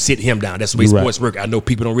bad if you sit him down. That's the way You're right. sports work. I know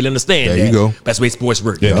people don't really understand There that. you go. That's the way sports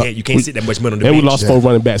work. Yeah. You can't sit that much money on the And we bench. lost 4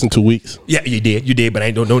 running backs in 2 weeks. Yeah, you did, but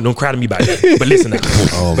don't cry to me about that. But listen now.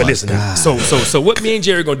 Now. So what me and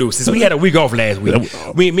Jerry gonna do? Since we had a week off last week,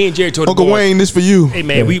 me and Jerry told the Uncle boy, Wayne, this for you. hey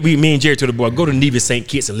man, me and Jerry told the boy, go to Nevis St.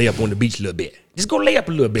 Kitts and lay up on the beach a little bit. Just go lay up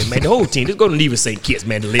a little bit, man. The whole team, just go to Nevis St. Kitts,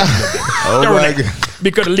 man, to lay up a little bit. Oh, my God.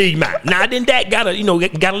 Because the league man. Now then Dak got a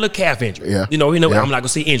little calf injury. Yeah. I'm not gonna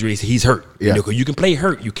say injury. He's hurt. Yeah. Because you can play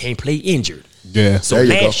hurt, you can't play injured. Yeah. So There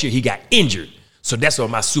you last year he got injured. So that's why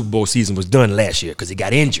my Super Bowl season was done last year because he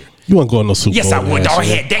got injured. You weren't going no Super Bowl. Yes, I would. last Dog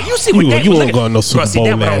year. had that. You see what that You was weren't going no Super Bro, see, Bowl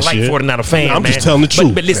that what I don't last like year. 49er fan, I'm man. just telling the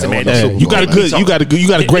truth. But listen, man. Yeah, You got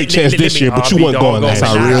a good chance this year, but you weren't going last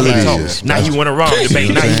That's how year. real it talk. is. Now you want to rob the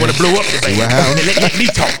bank. Now you want to blow up the bank. what happened? Let me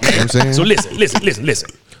talk, man. You know what I'm saying? So listen.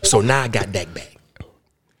 So now I got Dak back.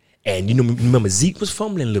 And remember Zeke was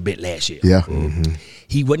fumbling a little bit last year. Yeah.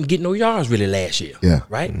 He wasn't getting no yards really last year. Yeah.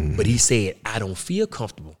 Right? But he said, I don't feel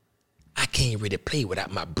comfortable. I can't really play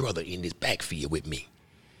without my brother in this backfield with me.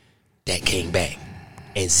 That came back.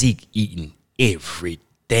 And Zeke eating every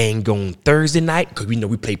dang on Thursday night, because we know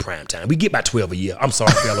we play prime time. We get about 12 a year. I'm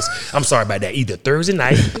sorry, fellas. I'm sorry about that. Either Thursday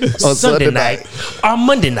night, Sunday Sunday night, or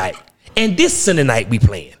Monday night. And this Sunday night we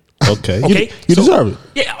playing. Okay. Okay, You deserve it.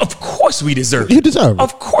 Yeah, of course we deserve it. You deserve it.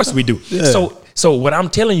 Of course we do. Yeah. So what I'm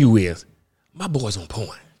telling you is, my boy's on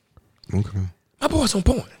point. Okay. My boy's on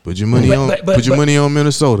point. Put your money But- on. Put your money on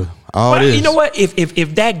Minnesota. All But this. you know what?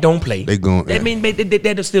 If Dak don't play, They gon- that mean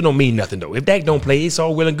that still don't mean nothing though. If Dak don't play, it's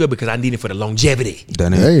all well and good because I need him for the longevity.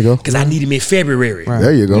 Done it. There you go. Because I need him in February.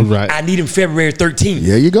 There you go. Right. I need him February 13th.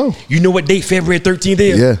 There you go. You know what date February 13th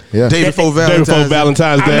is? Yeah. Day before Day before Valentine's.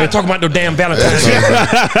 Valentine's I'm Day. not talking about no damn Valentine's Day.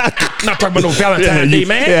 I'm not talking about no Valentine's Day,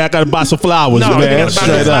 man. Yeah, I gotta buy some flowers, No, man. they gotta buy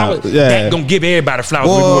no Straight flowers. up. Yeah. Dak gonna give everybody flowers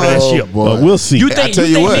when we go to that ship. boy. But we'll see. You I think tell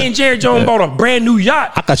you what. me and Jerry Jones bought a brand new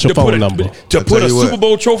yacht? I got your to put phone a- number. To I put tell a you what. Super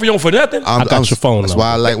Bowl trophy on for nothing? I got your phone That's number.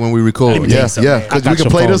 why I like when we record. Let me tell Yeah, you something, yeah. man. Because I we got can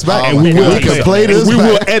your play phone. this back. And we will can play this We back.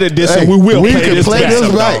 will edit this and Hey, we will we play can this play back.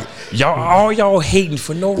 this back. Y'all hating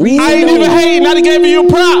for no reason. I ain't even hating. I done gave you your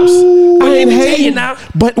props. I ain't me tell you hating. now.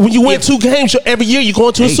 But when you win 2 games every year, you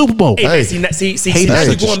going to a Super Bowl. Hey, Hey. see, now Hate you is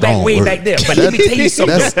such a going back strong way word. back there. But let me tell you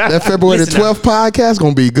something. That February the Listen now. 12th podcast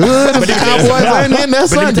gonna be good. If the Cowboys ain't in that But let me tell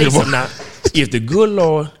Sunday. you something now. If the good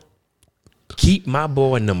Lord keep my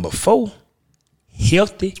boy number 4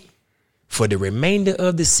 healthy for the remainder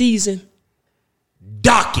of the season,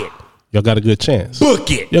 dock it, Y'all got a good chance. book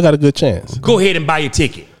it. Y'all got a good chance. Go ahead and buy your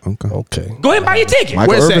ticket. Okay. Okay. Go ahead and buy your ticket.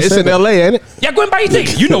 Michael Where's that? Irvin It's said in LA, ain't it? Yeah, go ahead and buy your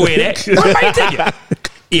ticket. You know where that. Go ahead and buy your ticket.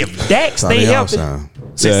 If Dak stay they all healthy, sound.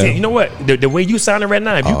 see, you know what? The way you sounding right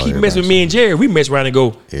now, if you Oh, keep messing everybody with me and Jerry, we mess around and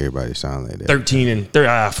go Everybody sound like that. 13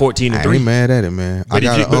 and 14 and I 3. ain't mad at it, man. I But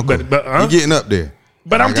got if an you- uncle. but, huh? He getting up there.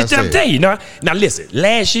 But Like I'm just I trying to tell said. you. Now listen,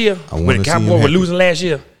 last year, I when wanna the see him Cowboys were happy. losing last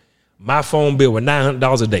year, my phone bill was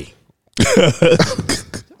 $900 a day.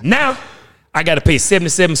 Now, I got to pay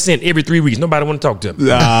 77 cents every 3 weeks. Nobody want to talk to me.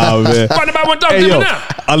 Nah, man. Why nobody want to talk Hey, to yo, me now?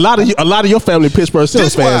 a lot of your family Pittsburgh Steelers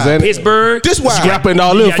This fans, why. ain't it? Pittsburgh. This why. Scrapping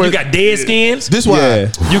all you in got, for you got Deadskins. This why.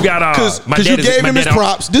 Yeah. You got my Because you dad is- gave my him his dad-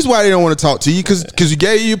 props. This is why they don't want to talk to you. Because you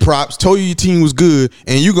gave you your props, told you your team was good,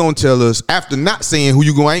 and you gonna tell us after not saying who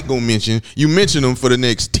you ain't gonna mention. You mention them for the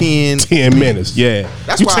next 10. 10 minutes. Yeah.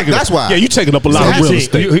 That's You why- taking that's up, why. Yeah, you taking up a lot Who of you real team?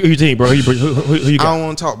 estate. Who you team, bro? Who you I got? don't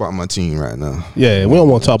want to talk about my team right now. Yeah, we don't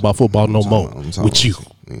want to talk about football no more I'm talking with you.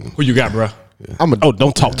 Who you got, bro? I'm a Oh,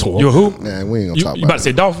 don't talk to him. You a who? man. We ain't gonna You, talk you about about to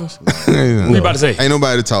say Dolphins? Who you about to say? Ain't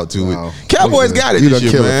nobody to talk to. No. Cowboys got it He this done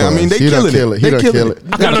year, kill it man. for I mean, us. they He done killing kill it. it. He They done killing kill it. it.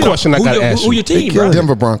 I got a question I Who got to your- ask Who you. your team, bro?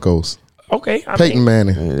 Denver Broncos. Okay, I Peyton mean,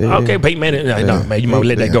 Manning. Okay, Peyton Manning. No, man, you might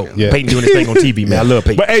let that go. Yeah. Peyton doing his thing on TV, man. I love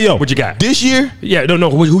Peyton. But, hey, yo. what you got? This year, Yeah, no.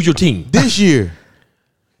 Who's your team? this year,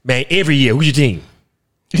 Man, every year, who's your team?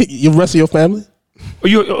 The rest of your family? Oh,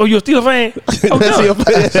 you a Steelers fan? Oh, Rest of your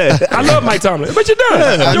done. family. I love Mike Tomlin, but you're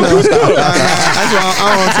done. I Your know. goose good. That's why I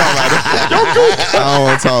don't want to talk about that. I don't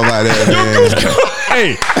want to talk about that,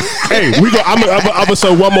 man. Hey, we go. I'm gonna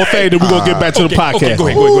say one more thing, then we're gonna get back to the podcast. Okay, go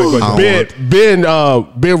ahead. Ben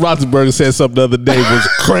Roethlisberger said something the other day was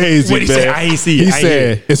crazy. What'd he man. say? I ain't see it. He I ain't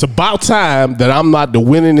said hear it's about time that I'm not the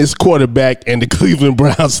winningest quarterback in the Cleveland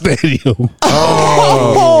Browns stadium.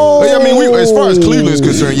 I mean, as far as Cleveland's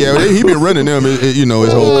concerned, yeah, he been running them, his whole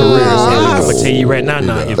career. I'm So. gonna tell you right now,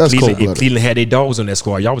 if That's Cleveland, cold-blooded. if Cleveland had their dogs on that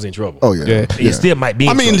squad, y'all was in trouble. Oh yeah. Yeah. It still might be.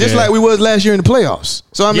 I mean, just like we was last year in the playoffs.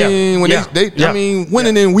 So I Yeah. mean, when Yeah. they Yeah. I mean,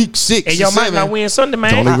 winning in week 6, and y'all might 7, not win Sunday,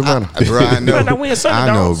 man. Don't even run. Bro, I You know. might not win Sunday, I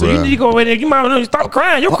dog. know, So bro. you need to go in there. You might want to stop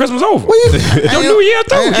crying. Your Christmas over. Your Your New Year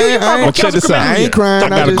too. You might I go ain't- check this cancel out. I ain't crying. I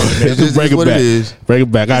gotta just- go. it's just Bring it what back. it is. Bring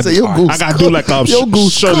it back. I say your goose gotta do like Your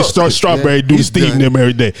goose Shirley cooked. Strawberry do to He's Steve and done. them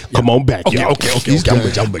every day. Come on back, Okay, yo. okay. I'm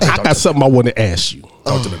with you. I got something I want to ask you.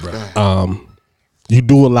 Talk to me, bro. You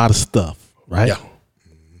do a lot of stuff, right?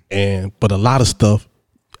 Yeah. But a lot of stuff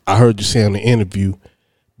I heard you say in the interview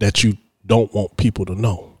that you don't want people to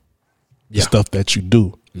know. The Yeah. stuff that you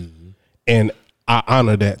do. And I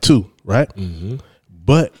honor that too, right?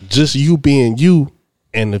 But just you being you,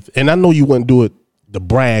 and I know you wouldn't do it to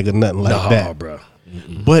brag or nothing like that, bro.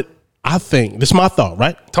 But I think this is my thought,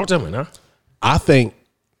 right? Talk to me now. I think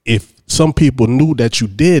if some people knew that you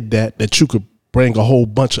did that you could bring a whole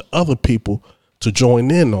bunch of other people to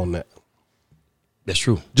join in on that. That's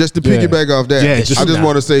true. Just to piggyback off that, Yeah, I just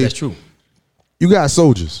want to say, that's true. you got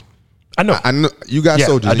soldiers. I know. I know you got Yeah,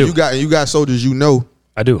 soldiers. I do. You got soldiers. You know,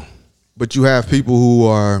 I do. but you have people who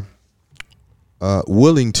are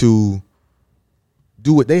willing to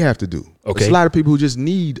do what they have to do. Okay. There's a lot of people who just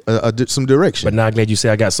need some direction. But now I'm glad you say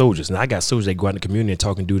I got soldiers. Now I got soldiers that go out in the community and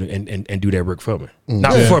talk and do and do that work for me.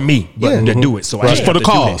 Not for me, but to do it. So I Right. ain't For have the to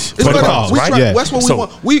do cause. that. For the the cause, We right? try- Yeah. That's what we So-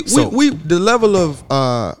 want. We the level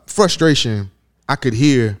of frustration I could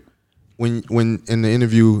hear when in the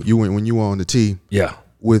interview when you were on the T Yeah.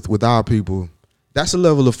 with our people. That's a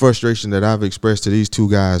level of frustration that I've expressed to these two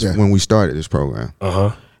guys when we started this program.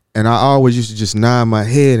 And I always used to just nod my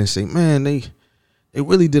head and say, man, they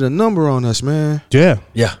really did a number on us, man. Yeah.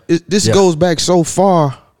 Yeah. This Yeah. goes back so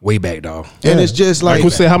far, Way back, dog. and it's just Like like, we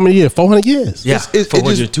said, how many years? 400 years. Yeah. it just-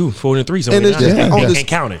 402, 403, something and like it's just that. on And the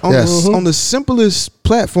counting. on the simplest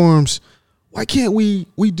platforms. Why can't we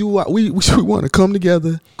do what we want to come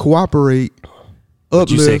together, cooperate, But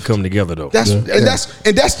you uplift? said come together, though. That's and that's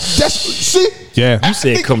see. Yeah. You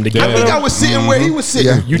said come together. I think I was sitting where he was sitting.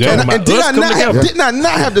 Yeah. You And talking I- about and did us I come not together? did I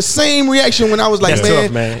not have the same reaction when I was like, That's man,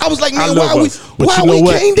 tough, man. I was like, I man, love why us. we But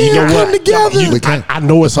can't You there know come what? together? I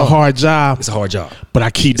know it's a hard job, It's a hard job. but I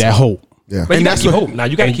keep that hope. Yeah. But you And got that's to keep what- hope. Now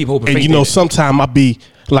you got to keep hope. And you know, sometimes I be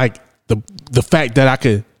like the fact that I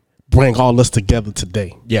could bring all us together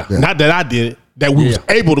today. Yeah. Yeah. Not that I did it, that we was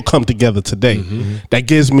Yeah. able to come together today. That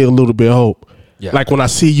gives me a little bit of hope. Yeah. Like when I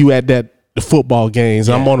see you at the football games,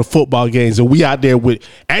 and I'm Yeah. on the football games, and we out there with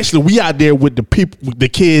the people, the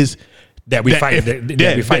kids that we fight.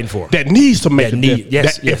 That we fighting for. that needs to make That a need- difference.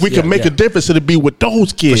 yes, That yes, if we yeah, can make yeah. a difference, it'll be with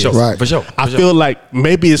those kids. For sure. Right. For sure. I For sure. feel like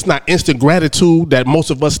maybe it's not instant gratitude that most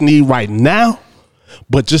of us need right now,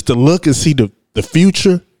 but just to look and see the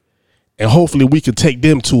future, and hopefully we can take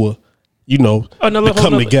them to Another to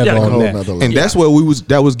come whole together nother- on Whole that. nother level. And that's what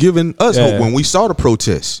that was giving us Yeah. hope when we saw the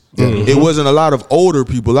protests. It wasn't a lot of older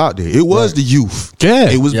people out there. It was the youth. Yeah.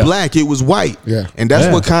 It was Yeah. black. It was white. Yeah. And that's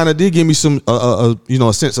Yeah. what kind of did give me some a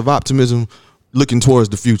sense of optimism looking towards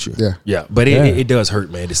the future. Yeah. Yeah, but Yeah. it does hurt,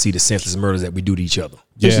 man, to see the senseless murders that we do to each other.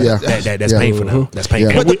 Yeah. Yeah. That's Yeah. painful now. That's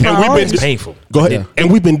painful. Yeah. And we've been It's painful. Go ahead. Yeah.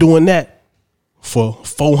 And we've been doing that for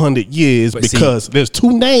 400 years But see- because there's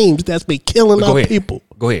two names that's been killing Go our ahead. people: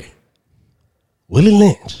 Go ahead. Willie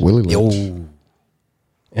Lynch Willie Lynch. Yo,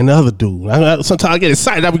 and the other dude. Sometimes I get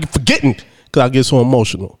excited. I be forgetting because I get so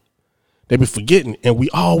emotional. They be forgetting, and we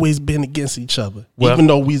always been against each other, Well- even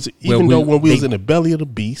though when we was they- in the belly of the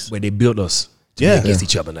beast. where they built us to Yeah. be against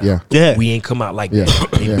each other now. Yeah. Yeah. We ain't come out like Yeah. that.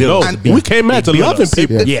 They Yeah. built No, us to be. we came out they to built loving us.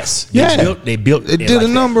 people. Yes. Yeah. They built It it did a like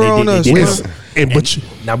number that. on us, did man. us. And- but you-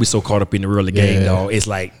 now we so caught up in the world of the game, Yeah. dog. It's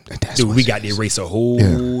like, dude, we got to erase a whole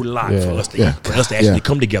lot for us to Yeah. actually Yeah.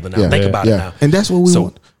 come together now. Yeah. Think Yeah. about Yeah. it now. And that's what we so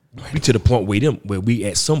want. we to the point where we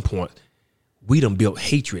at some point we done built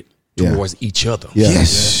hatred Yeah. towards each other. Yeah.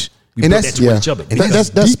 Yes. We And built that's that towards each other.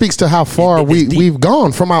 That speaks to how far It's deep. we've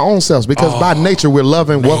gone from our own selves because by nature we're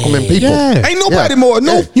loving, welcoming people. Yeah. Ain't nobody Yeah. more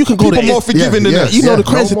You can go people to more forgiving than yeah. us. You know Yeah. the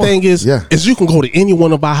crazy No more. thing is Yeah. you can go to any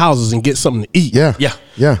one of our houses and get something to eat. Yeah. Yeah.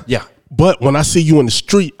 Yeah. Yeah. But when I see you in the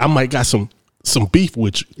street, I might got some beef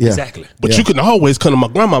with you. Yeah. Exactly. But Yeah. you can always come to my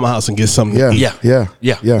grandma's house and get something Yeah. to eat. Yeah. Yeah.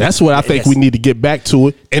 Yeah. Yeah. That's what I think Yes. we need to get back to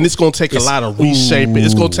it, and it's going to take a It's- lot of reshaping.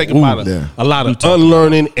 It's going to take yeah. a lot of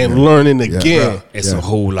unlearning and learning again. It's a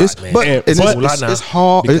whole lot, It's, man. but And- it's, but- a whole lot now. it's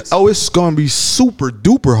hard. Because- It's going to be super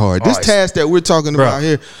duper hard. This it's- task that we're talking Bruh. about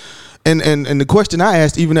here, and the question I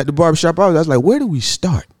asked even at the barbershop, I was like, where do we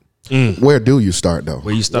start? Where do you start though?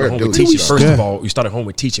 Well, you start Where home do with you teaching. start? First Yeah. of all, you started home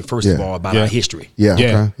with teaching. First of Yeah. all, about Yeah. our history. Yeah. Yeah.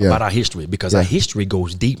 Okay. Yeah. About our history, because our history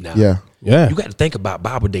goes deep now. Yeah. Yeah. You got to think about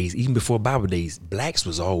Bible days. Even before Bible days, blacks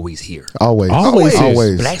was always here. Always. Always.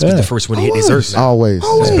 Always. Blacks was the first one to hit this earth. Now. Always. It was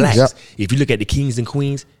Always. blacks. Yep. If you look at the kings and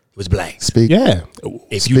queens, it was blacks. Speak. Yeah.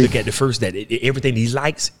 If you look at the first everything, these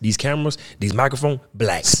lights, these cameras, these microphones,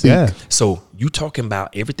 blacks. Yeah. So you talking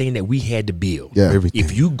about everything that we had to build. Yeah. Everything.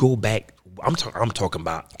 If you go back, I'm talking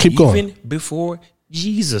about Keep even going. before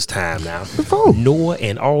Jesus' time now. Before. Noah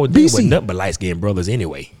and all they BC. were nothing but light skinned brothers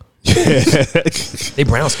anyway. They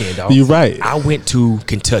brown skinned, dog. You're right. I went to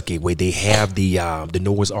Kentucky where they have the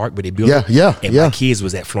Noah's Ark where they built Yeah, it. yeah, And yeah. my kids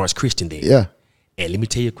was at Florence Christian then. Yeah. And let me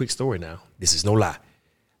tell you a quick story now. This is no lie.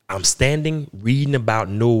 I'm standing reading about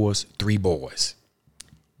Noah's 3 boys.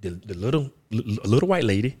 The little white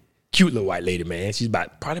lady, cute little white lady, man. She's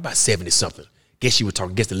probably about 70 something. Guess she was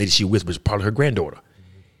talking. Guess the lady she whispered was probably her granddaughter.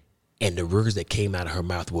 And the words that came out of her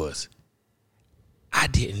mouth was, "I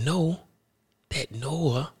didn't know that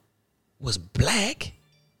Noah was black."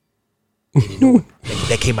 You know,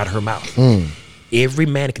 that came out of her mouth. Every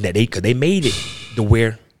mannequin that because they made it to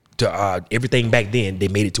where everything back then they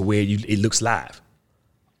made it to where it looks live.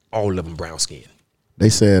 All of them brown skin. They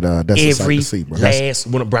said that's a sight Every to see, bro. last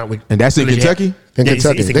one of brown. And that's in Kentucky? In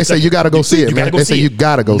Kentucky. They say you got to go see it, man. They say you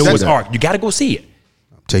got to go see Noah's it. Ark. You got to go see it.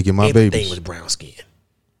 I'm taking my Everything babies. was brown skin.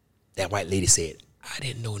 That white lady said, "I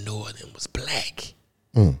didn't know Noah then was black."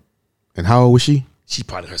 And how old was she? She's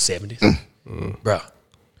probably in her 70s. Bro,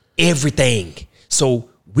 everything. So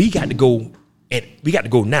we got to go, and we got to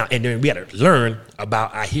go now, and then we got to learn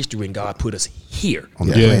about our history when God put us here On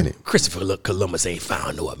the planet. Christopher Columbus ain't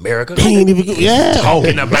found no America. He ain't even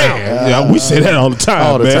Talking about. Yeah, we say that all the time.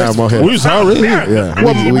 All the man. time on here. We was already here. Yeah.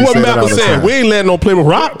 What, We what say that all Malcolm the said? time. We ain't letting no Plymouth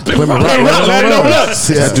Rock. Plymouth Rock landing on us.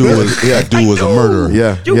 That dude was a murderer.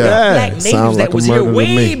 Yeah. You got black natives Sounds like that was a here murder to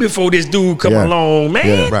way me. before this dude come along, man.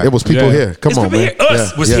 Yeah. Right. It was people Yeah. here. Come It's on, people man. here.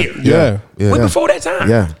 Us was here. Yeah. Way before that time.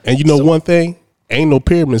 Yeah. And you know one thing? Ain't no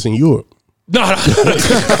pyramids in Europe. No. Ain't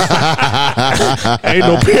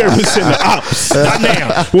no pyramids in the Alps. Not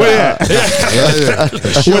now. Where at? When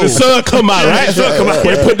the sun come out, right? Sun come out.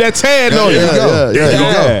 They put that tan on you.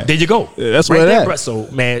 Yeah. There you go. that's right where there, that. bro.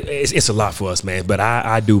 So, man, it's a lot for us, man. But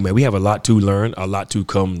I do, man. We have a lot to learn, a lot to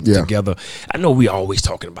come together. I know we always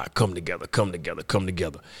talking about come together.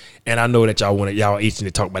 And I know that y'all itching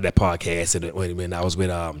to talk about that podcast. And when I was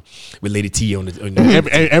with Lady T on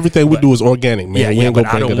the Everything we do is organic, man. We yeah, ain't but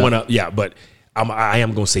gonna I break don't it want up. to. Yeah, but I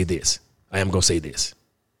am gonna say this.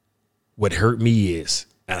 What hurt me is,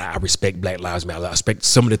 and I respect Black Lives Matter. I respect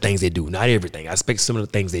some of the things they do, not everything. I respect some of the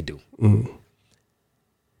things they do.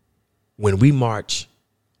 When we march,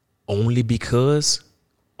 only because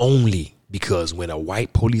when a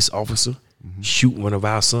white police officer shoot one of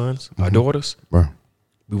our sons, our daughters, Bro.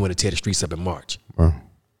 we want to tear the streets up and march. Bro.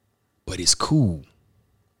 But it's cool,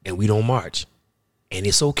 and we don't march, and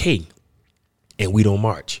it's okay, and we don't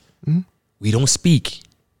march. We don't speak,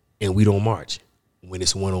 and we don't march when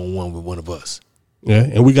it's one-on-one with one of us. Yeah,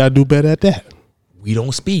 and we gotta do better at that. We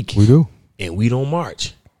don't speak, We do. and we don't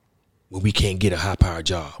march when we can't get a high-powered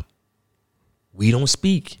job. We don't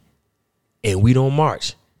speak, and we don't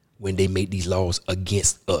march when they make these laws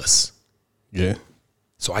against us. Yeah.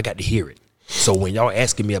 So I got to hear it. So when y'all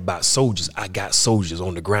asking me about soldiers, I got soldiers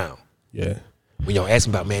on the ground. Yeah. When y'all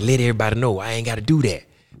asking about, man, let everybody know, I ain't got to do that.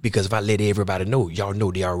 Because if I let everybody know, y'all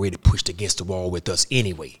know they already pushed against the wall with us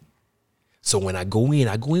anyway. So when I go in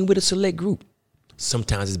with a select group.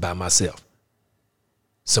 Sometimes it's by myself.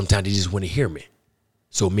 Sometimes they just want to hear me.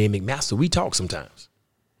 So me and McMaster, we talk sometimes.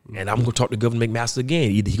 And I'm going to talk to Governor McMaster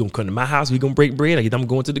again. Either he going to come to my house, we going to break bread, or either I'm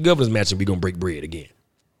going to the governor's mansion, we going to break bread again.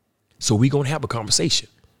 So we going to have a conversation.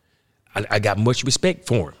 I got much respect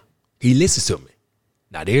for him. He listens to me.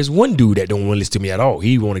 Now there's one dude that don't want to listen to me at all.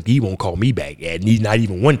 He won't call me back, and he's not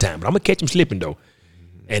even one time. But I'm gonna catch him slipping though,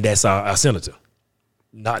 and that's our senator,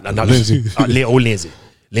 not Lindsey. Lindsey.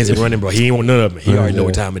 Lindsey running, bro. He ain't want none of them. He already know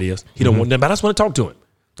what time it is. He don't want nothing. But I just want to talk to him.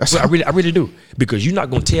 I really do, because you're not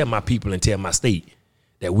gonna tell my people and tell my state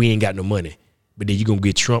that we ain't got no money, but then you gonna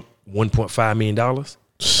get Trump $1.5 million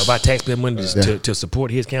of our taxpayer money to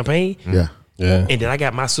support his campaign. Yeah. Yeah. And then I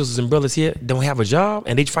got my sisters and brothers here don't have a job,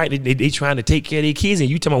 and they trying to take care of their kids, and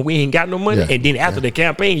you tell me we ain't got no money. Yeah. And then after the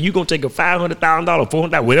campaign, you gonna take a $500,000,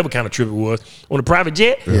 $400,000, whatever kind of trip it was, on a private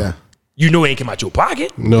jet. Yeah. You know it ain't come out your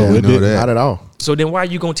pocket. No, Yeah, it know didn't. that. Not at all. So then why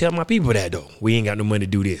you gonna tell my people that though? We ain't got no money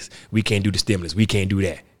to do this. We can't do the stimulus. We can't do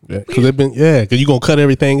that. Because you gonna cut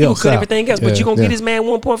everything You gonna else. cut out. everything else, but you gonna get this man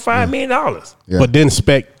 $1.5 million. Yeah. But then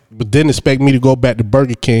expect me to go back to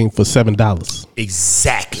Burger King for $7.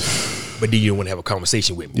 Exactly. But then you don't want to have a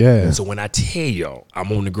conversation with me. Yeah. So when I tell y'all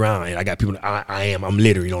I'm on the ground and I got people, I'm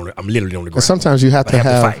literally on the ground. And sometimes you have But to I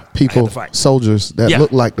have fight. I have people, to fight. soldiers that Yeah.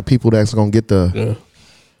 look like the people that's gonna get the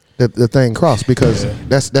thing crossed, because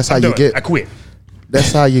that's how I'm you done. get. I quit.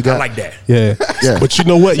 That's how you got. I like that. Yeah. Yeah. But you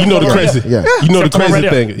know what? You know the crazy. Yeah. You know the Come on crazy right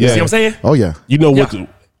there. thing. You Yeah. see what I'm saying? Oh yeah. You know what?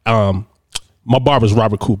 Yeah. My barber's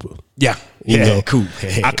Robert Cooper. Yeah. You Yeah. know, Cool.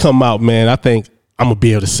 I come out, man. I think I'm gonna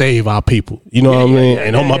be able to save our people. You know what I mean? yeah,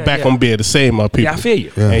 and on my yeah, back, yeah. I'm gonna be able to save my people. Yeah, I feel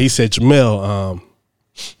you. And he said, Jamel,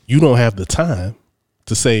 you don't have the time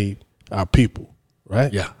to save our people,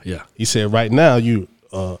 right? Yeah. Yeah. He said, right now you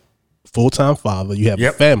a full-time father. You have a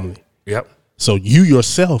Yep. family. Yep. So you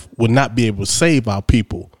yourself would not be able to save our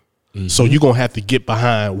people. So you're gonna have to get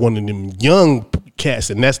behind one of them young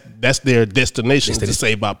cats, and that's their destination to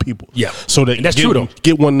save our people. Yeah. So that And that's true, though.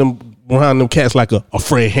 get one of around them cats like a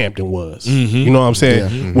Fred Hampton was. You know what I'm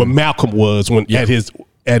saying? What Malcolm was when at his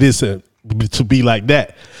to be like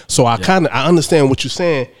that. So I understand what you're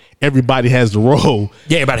saying. Everybody has the role.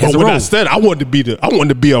 Yeah, everybody has the role. role. I said I wanted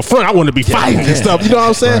to be up front. I wanted to be fighting and stuff. You know what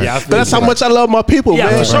I'm saying? Yeah, but that's how much I love my people,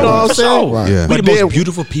 man. for sure, You know what I'm saying? Right. Yeah. We But the then- most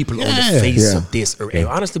beautiful people on the face of this earth. And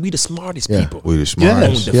honestly, we the smartest people We the on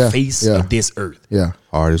smartest. the face of this earth. Yeah.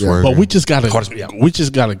 Hardest Yeah. work. But we just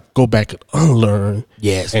gotta go back and unlearn.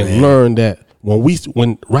 Yes, and man. learn that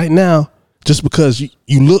when right now, just because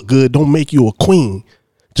you look good don't make you a queen.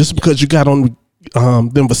 Just because you got on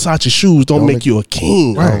them Versace shoes don't make you a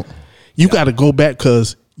king. Right. You got to go back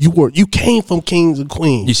because you came from kings and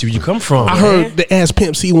queens. You see where you come from. I man. heard the ask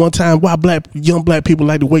Pimp C one time why young black people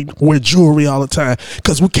like to wear jewelry all the time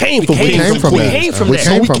because we came from came kings and from queens. that. We came from We that.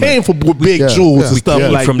 came So we from came it. from big Yeah. jewels Yeah. and stuff We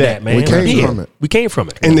came like from that. man. We came from it. We came from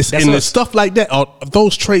it. And That's the us. stuff like that,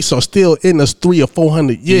 those traits are still in us 300 or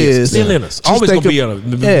 400 years. Still in us. Just Always think gonna be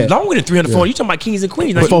of- longer than 300, 400. You talking about kings and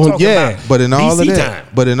queens? Now you 400, talking yeah. about But in all BC of that,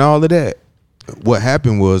 time. what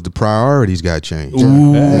happened was the priorities got changed.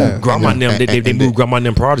 Grandma and them, they moved grandma and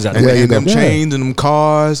them products out And, there. Yeah, and them yeah. chains and them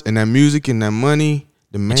cars and that music and that money.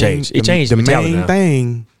 The main, changed. It changed The mentality main now.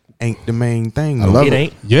 thing ain't the main thing. I no love It more.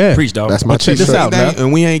 ain't. Yeah. Preach, dog. That's my But check this t-shirt. out, Thing, man.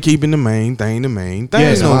 and we ain't keeping the main thing.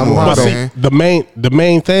 Yeah, no I'm more, about but to- man. see, the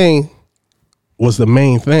main thing was the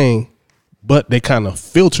main thing, but they kind of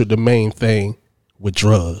filtered the main thing with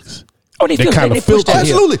drugs. Oh, they kind of pushed filtered. that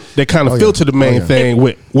here. Absolutely. They kind of Oh, yeah. filtered the main Oh, yeah. thing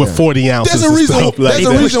with 40 ounces. There's a and reason. stuff like There's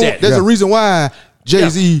that. a reason. that. There's Yeah. a reason why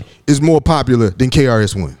Jay-Z is more popular than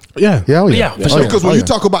KRS-One. Yeah, Yeah, oh yeah. Yeah, for Oh, sure. yeah. Because when Oh, you yeah.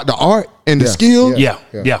 talk about the art and the Yeah. skill, Yeah,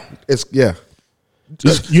 yeah. It's yeah.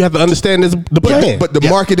 You have to understand the plan. but the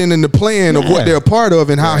marketing and the plan of Yeah. what they're a part of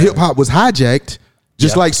and how hip hop was hijacked,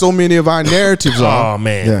 just like so many of our narratives are. Oh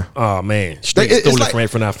man. Yeah. Oh man. They- Straight it's stole like- it right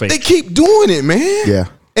from our face. They keep doing it, man. Yeah.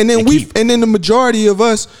 And then They keep- and then the majority of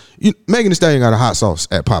us, Megan Thee Stallion got a hot sauce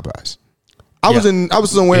at Popeyes. I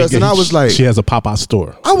was somewhere else and I was like, she has a Popeye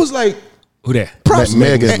store. I was like, Who that? props,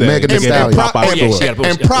 Megan and- Thee and- Stallion. and prop- Popeye and- store. Yeah,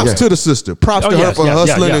 and props yeah. to the sister. Props Oh, to her yes, for yeah,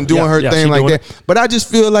 hustling yeah, and doing yeah, her yeah, thing she like doing that. But I just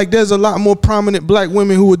feel like there's a lot more prominent black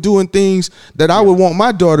women who are doing things that I would want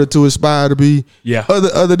my daughter to aspire to be. Yeah.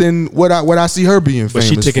 Other than what I see her being But famous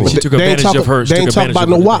she took for. it. She took They ain't advantage of her. They ain't talking about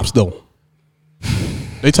no wops though.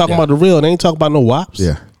 They talking about the real. They ain't talking about no wops.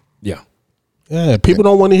 Yeah. Yeah. Yeah, people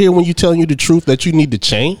don't want to hear when you telling you the truth that you need to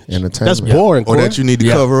change. Entertainment. That's boring. Or that you need to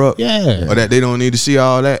Yeah. cover up. Yeah. Or that they don't need to see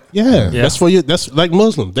all that. Yeah, Yeah. that's for you. That's like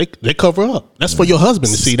Muslim. They cover up. That's for your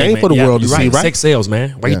husband to see. They ain't for the world to you're see, right? Sex sales,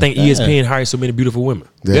 man. Why you Yeah. think ESPN hires so many beautiful women?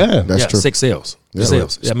 Yeah. That's true. Sex sales. Yeah.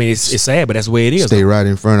 Sales. I mean, it's sad, but that's the way it is. Stay right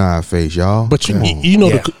in front of our face, y'all. But you know Yeah. you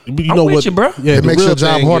I'm know with what, you, bro. Yeah, It the makes real your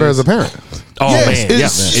job thing harder is- as a parent. Oh Yes, man, yeah,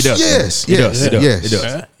 it's- it does. yes, it does. yes, It does. yes. It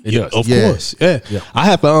does. It does. Of Yes. course, yeah. I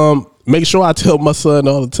have to make sure I tell my son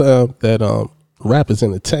all the time that rap is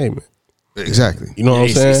entertainment. Exactly. You know what I'm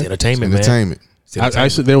It's saying? entertainment, man. Entertainment. It's entertainment.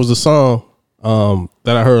 Actually, there was a song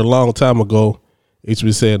that I heard a long time ago. It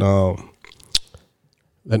said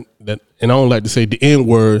that, and I don't like to say the N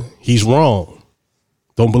word. He's wrong.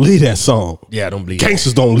 Don't believe that song. Yeah, I don't believe that.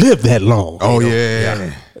 Gangsters don't live that long. Oh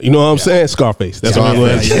yeah. You know what I'm saying? Scarface. That's what I'm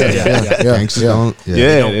yeah, saying. yeah, yeah, yeah. Gangsters don't. Yeah,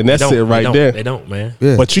 They don't- and that's they it don't- right they there. They don't, man.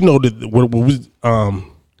 Yeah. But you know that when we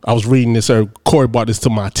I was reading this. Corey brought this to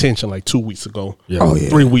my attention like 2 weeks ago. Yeah. Oh, yeah.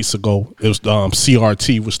 3 weeks ago. It was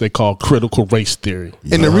CRT, which they call critical race theory.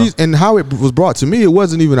 And the reason and how it was brought to me, it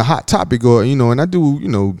wasn't even a hot topic, or and I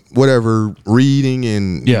do whatever reading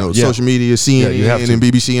and Yeah, yeah. social media, CNN you have to. and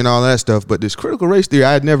BBC and all that stuff. But this critical race theory,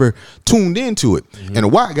 I had never tuned into it. Mm-hmm. And a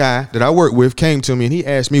white guy that I worked with came to me and he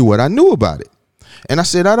asked me what I knew about it. And I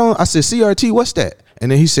said, I said, CRT, what's that?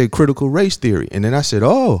 And then he said critical race theory. And then I said,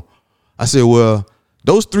 oh, I said, well,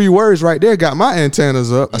 those 3 words right there got my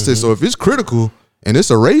antennas up. I said, so if it's critical and it's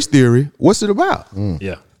a race theory, what's it about?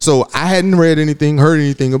 Yeah. So I hadn't read anything, heard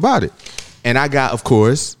anything about it. And I got, of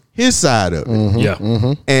course, his side of it.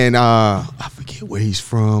 Yeah. And I forget where he's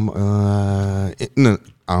from. No,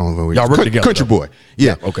 I don't know where Y'all he's work together, Country though. boy.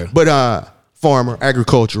 Yeah. Okay. But farmer,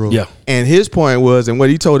 agricultural. Yeah. And his point was, and what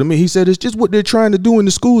he told me, he said, it's just what they're trying to do in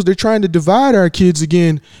the schools. They're trying to divide our kids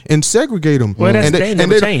again and segregate them. Well, that's- and they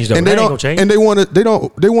never changed, though. And That they ain't don't. gonna change. And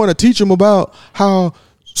they want to teach them about how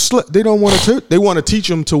they don't want to. They want to teach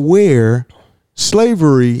them to where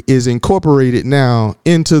slavery is incorporated now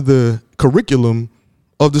into the curriculum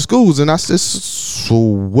of the schools. And I said, so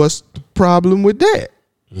what's the problem with that?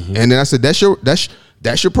 Mm-hmm. And then I said, that's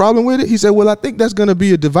your problem with it? He said, well, I think that's going to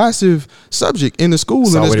be a divisive subject in the school.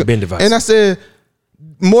 It's and already go- been divisive. And I said,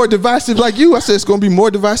 more divisive like you. I said, it's going to be more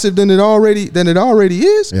divisive than it already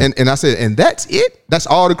is. Yeah. And I said, and that's it? That's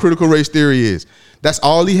all the critical race theory is. That's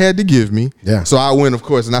all he had to give me. Yeah. So I went, of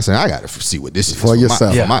course, and I said, I got to see what this is For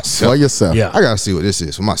yourself. for myself. For yourself. Yeah. I got to see what this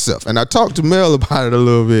is for myself. And I talked to Mel about it a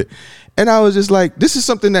little bit, and I was just like, this is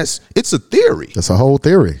something it's a theory. That's a whole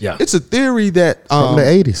theory. Yeah. It's a theory that From the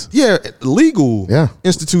 80s. Yeah, legal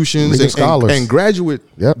institutions Legal scholars. and graduate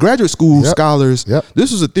Yep. graduate school Yep. scholars. Yep.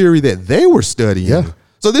 This was a theory that they were studying. Yeah.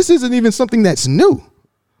 So this isn't even something that's new.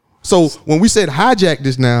 So when we said hijack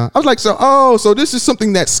this now, I was like, so this is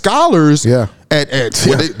something that scholars Yeah. at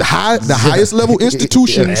the highest level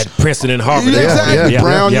institutions. At Princeton and Harvard. Exactly.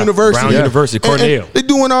 Brown University. Brown University, Cornell. And they're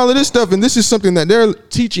doing all of this stuff, and this is something that they're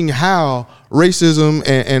teaching how racism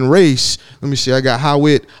and race. Let me see. I got how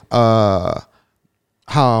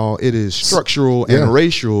it is structural and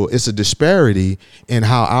racial. It's a disparity in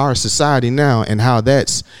how our society now and how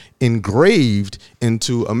that's engraved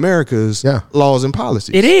into America's laws and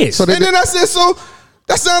policies. It is. So And then I said, so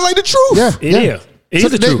that sounds like the truth. Yeah. It is. It So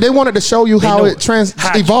is the they, truth. they wanted to show you how know it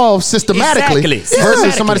how- evolves systematically Exactly. versus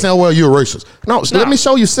Systematically. somebody saying, well, you're a racist. No, let me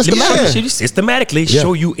show you systematically. Systematically Yeah.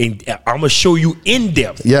 show you I'm gonna show you in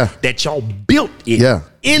depth Yeah. that y'all built it Yeah.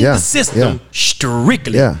 in Yeah. the system Yeah.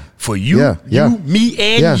 strictly Yeah. for you, Yeah. Yeah. me,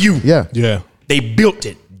 and Yeah. you. Yeah. Yeah. They built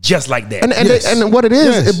it just like that. And Yes. and what it is,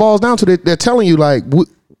 Yes. it boils down to they're telling you like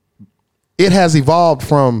it has evolved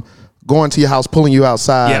from going to your house, pulling you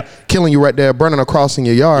outside, Yeah. killing you right there, burning a cross in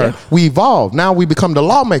your yard. Yeah. We evolved. Now we become the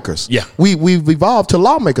lawmakers. Yeah. We've evolved to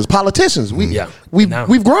lawmakers, politicians. Now-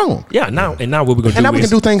 We've grown. yeah, now what we're gonna And do now we is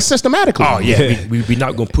can do things systematically. oh yeah, we're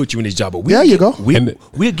not gonna put you in this job, but There you go.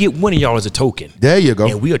 We'll get one of y'all as a token. There you go.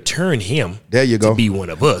 And we'll turn him There you to go. be one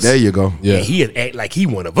of us. There you go. Yeah. And he'll act like he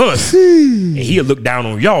one of us. And he'll look down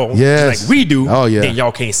on y'all Yes. just like we do. Oh, yeah. Then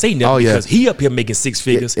y'all can't say nothing Oh, yeah. because he up here making six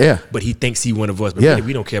figures. Yeah. But he thinks he one of us. But Yeah. really,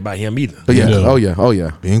 we don't care about him either. Oh yeah. Yeah. Oh yeah. Oh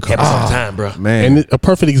yeah. Being Happens all the time, bro. Man. And a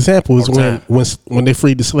perfect example is All the when they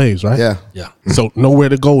freed the slaves, right? Yeah. Yeah. So nowhere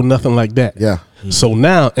to go, nothing like that. Yeah. So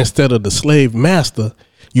now instead of the slave master,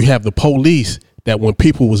 you have the police that when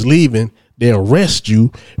people was leaving, they arrest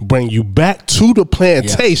you, bring you back to the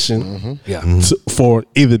plantation Yeah. for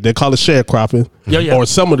either they call it sharecropping, Yeah. or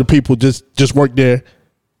some of the people just work there.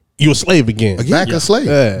 You're a slave again. Back Yeah. a slave.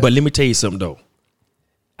 Yeah. But let me tell you something though.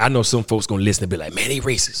 I know some folks gonna listen and be like, man, they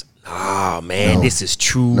racist. Nah, man, this is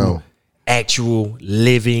true, No. actual,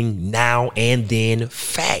 living, now and then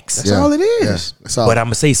facts. That's all it is. Yeah. That's all. But I'm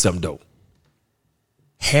gonna say something though.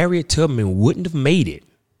 Harriet Tubman wouldn't have made it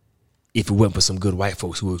if it wasn't for some good white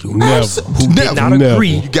folks who Never. did not Never.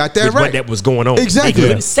 agree. You got that with right. what that was going on. Exactly. They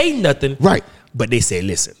couldn't say nothing. Right. But they said,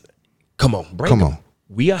 listen, come on, bring Come them. on.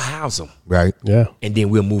 We'll house them, Right. Yeah. and then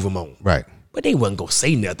we'll move them on. Right. But they wasn't gonna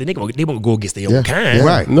say nothing. They won't go against their own Yeah. kind. Yeah.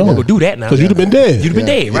 Right. They won't go do that now. 'Cause you'd have been dead. You'd have been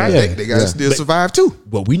dead, right? They got to still survive too.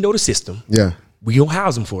 But we know the system. Yeah. We gonna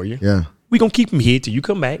house them for you. Yeah. We gonna keep them here till you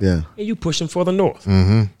come back. Yeah. And you push them for the north.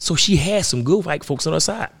 So she has some good white folks on her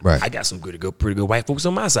side. Right. I got some pretty good white folks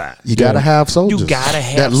on my side. You gotta have soldiers. You gotta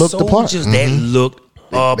have that look the part. soldiers that look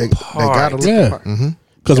apart. They gotta look Yeah. the part.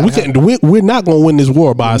 Because we're not going to win this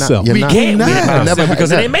war by ourselves. you're We not. can't win it by Never, ourselves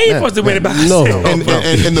because it ain't made for us to win it by No.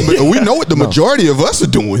 ourselves. And we know what the majority of us are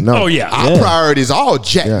doing. No. Oh yeah, Our priorities all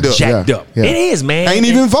jacked Yeah. up. jacked Yeah. up. Yeah. It is, man. Ain't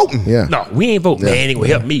even voting. Yeah. No, we ain't voting. Man, it ain't gonna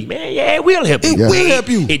help me, man. Yeah, it will help you. It will help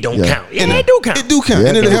you. It don't Yeah. count. Yeah, it do count. It do count. Yeah.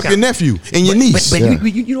 And it'll It help do your count. nephew and your niece. But Yeah.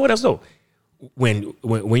 you know what else though?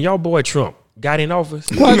 When y'all boy Trump got in office,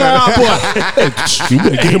 Well, our boy, you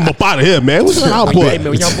better get him up out of here, man. What's our hey, boy? man,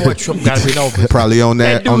 when y'all boy Trump got in office, Probably on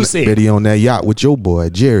that, dude said- maybe on that yacht with your boy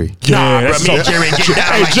Jerry. nah, bro, that's me and so- Jerry ain't getting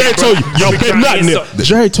down Hey, like Jerry that, told you, bro. y'all We better trying to not get kneel. some-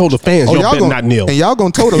 Jerry told the fans, y'all better not kneel. And y'all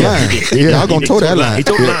gonna toe the line. Y'all gonna toe that line. He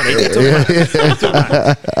told the line. He told the line. He told the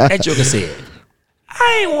line. That joker said,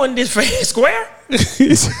 I ain't won this fair and square. Who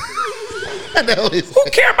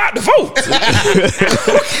care about the vote?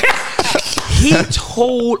 He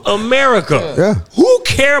told America, Yeah. who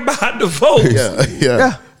care about the vote?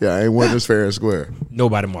 Yeah. I ain't won this fair and square.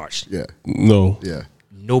 Nobody marched. Yeah. No. Yeah.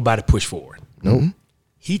 Nobody pushed forward. No.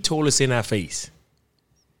 He told us in our face,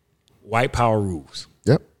 white power rules.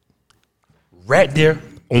 Yep. Right there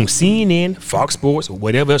on CNN, Fox Sports, or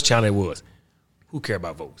whatever else channel it was. Who care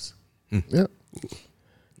about votes? Yep.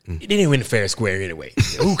 It didn't win the fair and square anyway.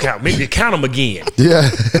 Who count? Maybe count them again. Yeah.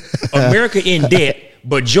 America in debt,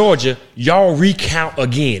 but Georgia, y'all recount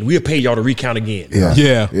again. We'll pay y'all to recount again. Yeah.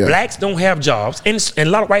 Yeah. Yeah. Blacks don't have jobs, and a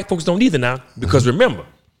lot of white folks don't either now. Because remember,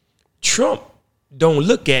 Trump don't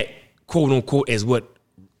look at quote unquote as what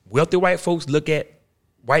wealthy white folks look at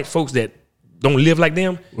white folks that don't live like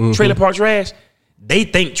them. Trailer park trash. They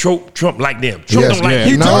think Trump like them. Trump Yes, don't like yeah.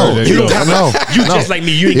 you. No, You you don't don't. know. You No. just like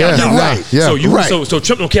me. You ain't Yeah, got nothing. right. Yeah, So you right. so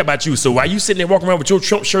Trump don't care about you. So while you sitting there walking around with your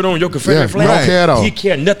Trump shirt on, your Confederate Yeah, flag, don't care at all. he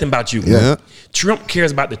care nothing about you. Yeah. Trump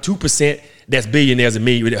cares about the 2% that's billionaires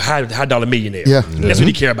and high dollar millionaires. Yeah. That's what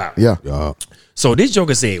he care about. Yeah. So this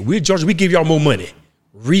joker said, we're Georgia, we give y'all more money.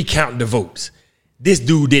 Recount the votes. This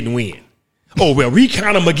dude didn't win. Oh, well,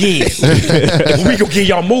 recount them again. We gonna give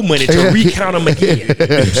y'all more money to recount them again.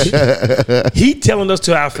 He telling us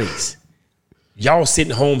to our face, y'all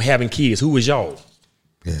sitting home having kids. Who was y'all?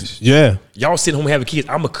 Yes. Yeah. Y'all sitting home having kids.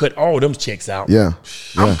 I'm gonna cut all them checks out. Yeah.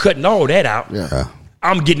 I'm cutting all that out. Yeah.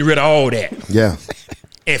 I'm getting rid of all that. Yeah.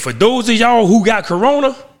 And for those of y'all who got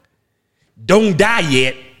corona, don't die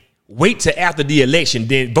yet. Wait till after the election,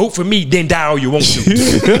 then vote for me, then die all you want to.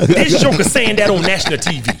 This joker saying that on national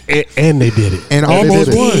TV. And they did it. And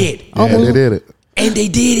almost won. Yeah, they did it. And they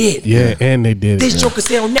did it. Yeah, and they did it. This joker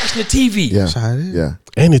said on national TV. Yeah. That's how it is. Yeah.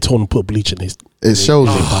 And they told them to put bleach in this. It shows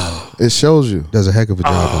you. It shows you. Does a heck of a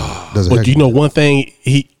job. on it. Does a But heck you of a know job. one thing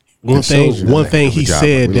he job.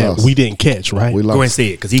 said We that lost. we didn't catch, right? We Go ahead and lost. say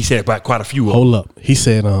it, because he said about quite a few of them. Hold up. He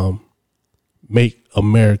said, make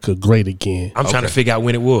America great again. I'm trying to figure out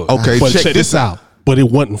when it was. Okay, But check this out. But it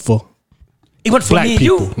wasn't for It wasn't for black me and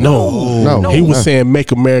people. you. No. He was saying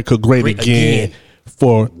make America great, Great again, again.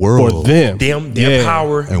 for World. them. Their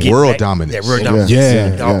power. And get world back. dominance. That world Yeah. dominance.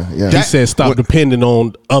 Yeah. Dog. Yeah. He said stop depending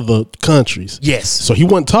on other countries. Yes. So he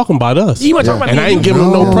wasn't talking about us. He wasn't talking about and me I and ain't you. giving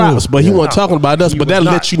him no No. props, but he wasn't No. talking about us. He But was that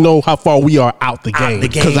not. lets you know how far we are out the game. the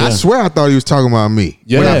game. Because I swear I thought he was talking about me.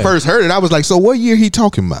 When Yeah. I first heard it, I was like, so what year he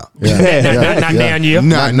talking about? Not now year.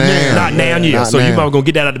 Not now. Not now year. Not So you now. might gonna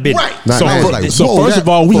get that out of the business. Right. Not So, now. I was like, so whoa, first that- of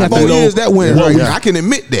all, we for have to 4 know years that went what right. we- I can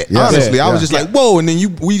admit that. Yeah. Honestly, Yeah. I was just like, whoa. And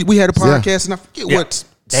then we had a podcast, and I forget Yeah. what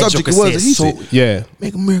That subject it joker was. said And he so- said, Yeah.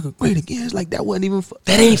 "Make America great again." It's like that wasn't even.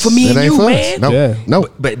 That ain't for me That and ain't you, for us. man. No. Yeah. No.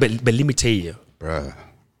 But let me tell you, Bruh.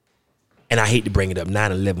 and I hate to bring it up,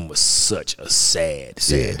 9/11 was such a sad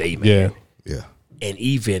day, man. Yeah. Yeah. And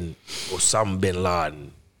even Osama bin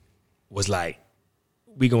Laden was like,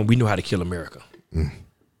 we know how to kill America.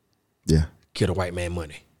 Yeah. Kill the white man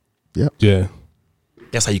money. Yep. Yeah.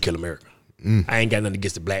 That's how you kill America. I ain't got nothing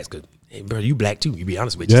against the blacks, because hey, bro, you black too. You be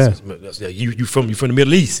honest with Yeah. you from the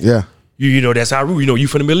Middle East. Yeah. You know that's our rule. You know you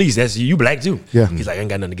from the Middle East. That's you black too. Yeah. He's like, I ain't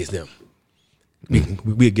got nothing against them.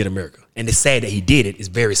 We'll get America. And it's sad that he did it. It's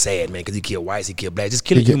very sad, man, because he killed whites, he killed blacks, just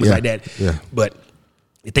killing humans yeah. like that. Yeah. But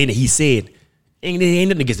the thing that he said ain't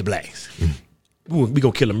nothing against the blacks. We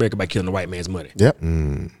gonna kill America by killing the white man's money. Yep.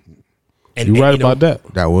 And You're right you know, about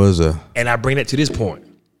that. That was a. And I bring that to this point.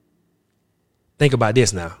 Think about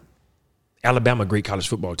this now. Alabama, great college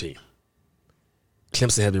football team.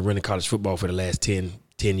 Clemson has been running college football for the last 10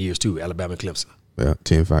 years too, Alabama and Clemson. Yeah,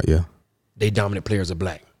 10-5, yeah. They dominant players are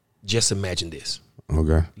black. Just imagine this.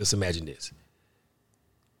 Okay. Let's imagine this.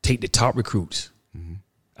 Take the top recruits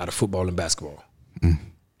out of football and basketball and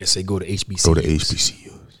say go to HBCUs. Go to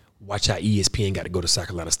HBCUs. Watch how ESPN got to go to South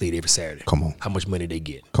Carolina State every Saturday. Come on. How much money they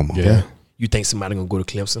get. Come on. Yeah. You think somebody going to go to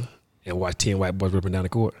Clemson and watch 10 white boys ripping down the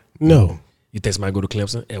court? No. You think somebody go to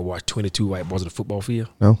Clemson and watch 22 white boys on the football field?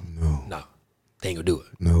 No. No. They ain't going to do it.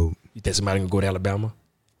 No. You think somebody going to go to Alabama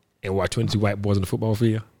and watch 22 white boys on the football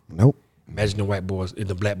field? Nope. Imagine the white boys and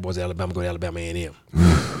the black boys at Alabama go to Alabama A&M.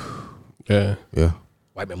 Yeah. Yeah.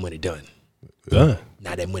 White man money done. Done.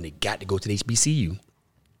 Now that money got to go to the HBCU.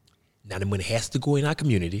 Now the money has to go in our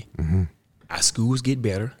community. Our schools get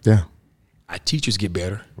better. Yeah. Our teachers get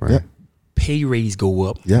better. Right. Yep. Pay raise go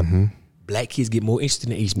up. Yep. Black kids get more interested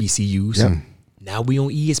in HBCUs. Yep. Now we on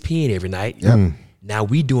ESPN every night. Yep. Now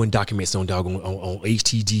we doing documents on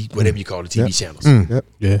HTG, whatever you call the TV channels. Yep.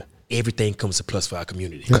 Yeah. Everything comes to plus for our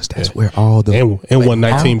community. Because that's where all the. And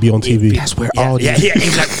 119 be on TV. That's where Yeah, all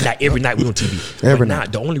the. every night we on TV. Every But now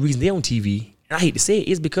night. the only reason they're on TV, and I hate to say it,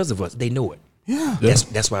 is because of us. They know it. Yeah.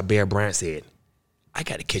 That's why Bear Bryant said, I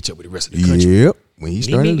got to catch up with the rest of the country. Yep. When he Let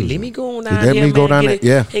started. me go on down Let there, me go man, down get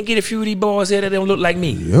there, it- and get a few of these boys here that don't look like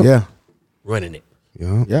me. Yep. Yeah. Running it.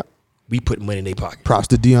 Yep. Yep. We put money in their pocket. Props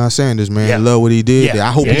to Deion Sanders, man. Yeah. Love what he did. Yeah.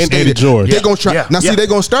 I hope Yeah, he and stayed Eddie it. George. They're gonna try. Yeah. Now, see, Yeah. they're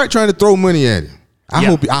gonna start trying to throw money at him.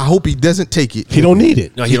 I hope he doesn't take it. He don't need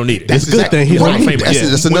it. No, he don't need it. That's a good thing. He Hall don't of need Famer. it.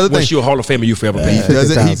 That's another Once thing. you're a Hall of Famer, you forever pay.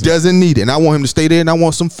 He doesn't need it, and I want him to stay there. And I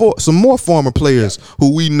want some more former players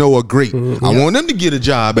who we know are great. I want them to get a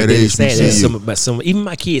job at It's sad that HBCU. some even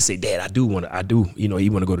my kids say, Dad, I do, you know, he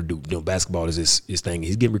want to go to Duke. You know, basketball is his thing.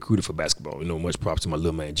 He's getting recruited for basketball. You know, much props to my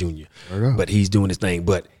little man Junior. But he's doing his thing.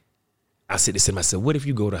 But I said to myself, what if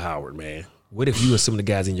you go to Howard, man? What if you and some of the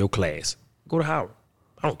guys in your class go to Howard?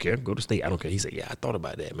 I don't care. Go to State. I don't care. He said, yeah, I thought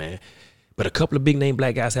about that, man. But a couple of big name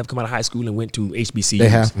black guys have come out of high school and went to HBCUs. They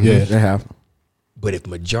have. Yeah. They have. But if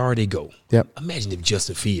majority go, Yep. imagine if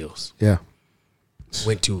Justin Fields Yeah.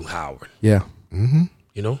 went to Howard. Yeah.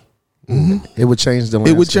 You know, It would change the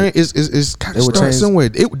landscape. It would change. It's kind of start somewhere.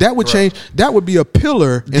 That would change. That would be a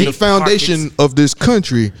pillar in the foundation of this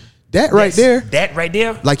country. That right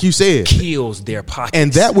there, like you said, kills their pockets,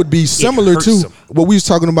 and that would be similar to what we was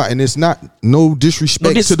talking about. And it's not no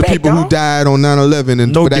disrespect to the people who died on 9/11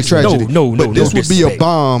 and for that tragedy. But this would be a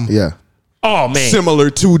bomb. Yeah. Oh man, similar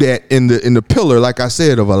to that in the pillar, like I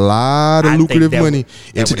said, of a lot of lucrative money.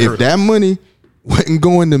 If that money wasn't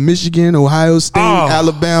going to Michigan, Ohio State,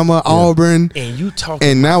 Alabama, Auburn,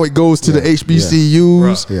 and now it goes to the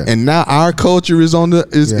HBCUs, and now our culture is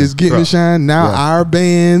is getting to shine. Now our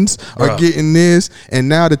bands are getting this, and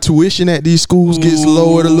now the tuition at these schools gets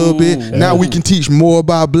lowered a little bit. Now we can teach more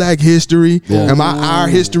about Black history and our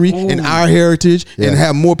history and our heritage, and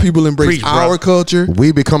have more people embrace our culture.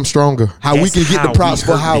 We become stronger. How we can get the props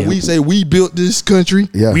for how we say we built this country.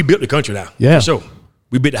 Yeah, we built the country now. Yeah, for sure.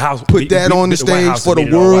 We built the house. Put that on the stage for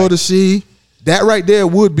the world to see. That right there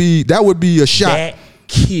would be a shot. That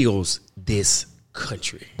kills this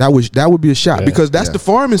country. That would be a shot because that's the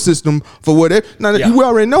farming system for whatever. Now we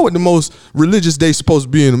already know what the most religious day is supposed to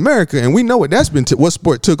be in America, and we know what that's been. What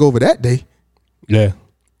sport took over that day? Yeah,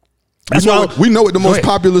 we know what the most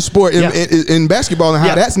popular sport in basketball and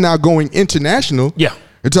how that's now going international. Yeah.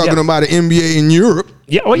 They're talking about an NBA in Europe.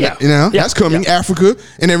 Yeah, oh yeah. You know, that's coming, Africa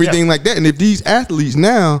and everything like that. And if these athletes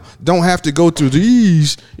now don't have to go through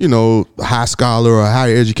these, high scholar or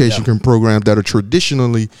higher education programs that are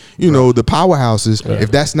traditionally, the powerhouses,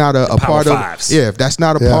 if that's not a part of, if that's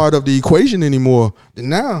not a part of the equation anymore, then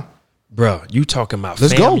now, bro, you talking about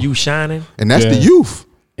you shining, and that's the youth.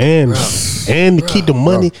 And to keep the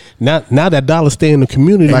money, now that dollar stay in the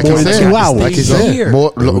community more than 2 hours. Like you said,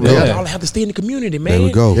 dollar have to stay in the community, man. There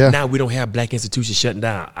we go. Yeah. Now we don't have Black institutions shutting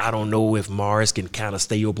down. I don't know if Morris can kind of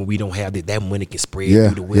stay open. We don't have that money can spread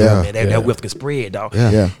through the wealth, man. That wealth can spread, dog.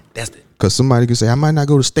 Yeah. That's because somebody can say, I might not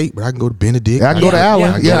go to State, but I can go to Benedict. I can go to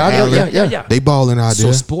Allen. Yeah. They balling out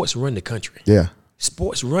there. So sports run the country. Yeah.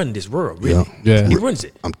 Sports run this world, really. Yeah. It runs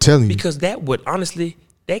it. I'm telling you. Because that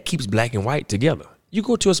keeps black and white together. You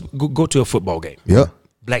go to a football game. Yep.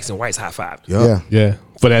 Blacks and whites high five. Yeah.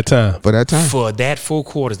 For that time. For that 4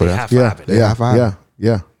 quarters, they high five. They high five.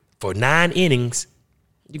 Yeah. For 9 innings,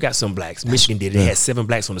 you got some blacks. Michigan did it. They had 7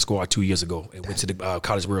 blacks on the squad 2 years ago and went to the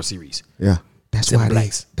College World Series. Yeah. That's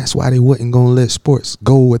why they wasn't gonna let sports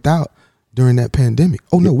go without during that pandemic.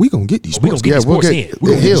 Oh no, we gonna get these sports. We gonna get sports in.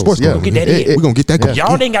 We gonna get sports. We gonna get that in. We gonna get that going.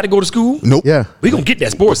 Y'all ain't got to go to school. Nope. Yeah. We gonna get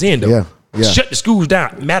that sports in though. Yeah. Shut the schools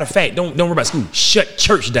down. Matter of fact, don't worry about school. Shut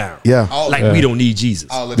church down. Yeah. We don't need Jesus.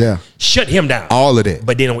 All of that. Yeah. Shut him down. All of that.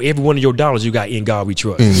 But then on every one of your dollars, you got in God we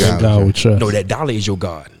trust. God we trust. No, that dollar is your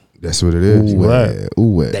God. That's what it is.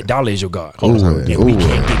 That dollar is your God. And we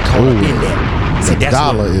can't get caught up in that. See, that's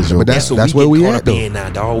dollar is your God. That's where we at though. Now,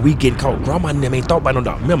 dog. We getting caught. Grandma and them ain't thought about no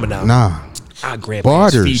dog. Remember now. Nah. Our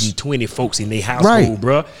grandparents Barters. feeding 20 folks in their household,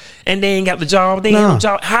 bro. And they ain't got the job. They ain't no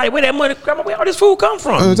job. Where that money, grandma, where all this food come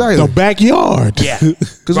from? The backyard. Yeah.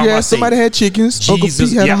 Because we had somebody had chickens. Uncle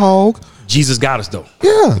Pete had a hog. Jesus got us though.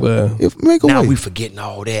 Yeah. Well, make a now way. we forgetting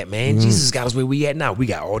all that, man. Jesus got us where we at now. We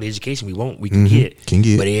got all the education we want. We can get.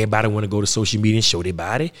 But everybody want to go to social media and show their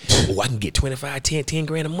body. Oh, I can get 25, 10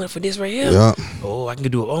 grand a month for this right here. Yeah. Oh, I can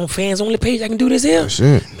do it on fans only page. I can do this here. That's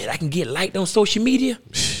it. Man, I can get liked on social media.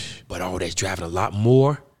 But all that's driving a lot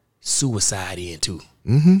more suicide in too.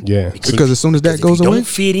 Yeah. Because as soon as that goes away, away, don't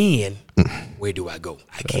fit in. Where do I go?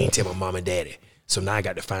 I can't tell my mom and daddy. So now I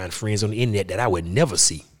got to find friends on the internet that I would never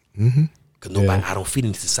see. Because nobody, I don't fit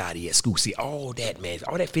into society at school. See, all that, man,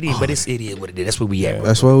 all that fit in, but it is what it is. That's where we at. Bro.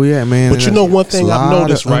 That's where we at, man. But you know one thing I've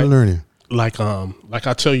noticed, right? Unlearning. Like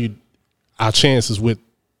I tell you, our chances with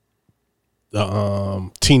the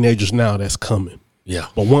teenagers now that's coming. Yeah.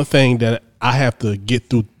 But one thing that I have to get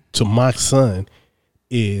through to my son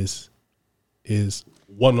is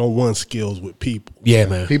one-on-one skills with people. Yeah,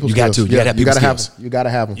 man. People you got to. You gotta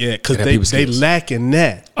have them. Yeah, because they lacking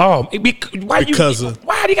that. Oh, why you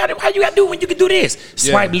got to do it when you can do this?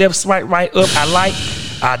 Swipe left, swipe right, up.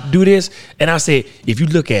 I do this, and I said, if you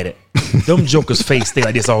look at it, them jokers' face stay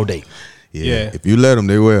like this all day. Yeah. If you let them,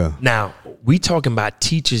 they will. Now we talking about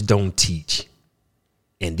teachers don't teach,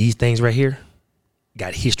 and these things right here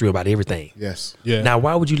got history about everything. Yes. Yeah. Now,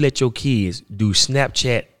 why would you let your kids do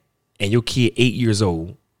Snapchat and your kid 8 years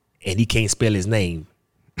old and he can't spell his name,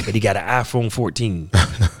 but he got an iPhone 14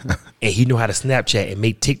 and he know how to Snapchat and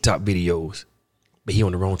make TikTok videos, but he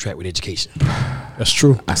on the wrong track with education? That's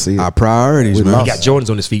true. I see it. Our priorities, man. He got Jordans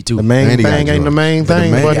on his feet too. The main thing ain't the main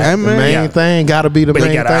thing. The main thing got to be the main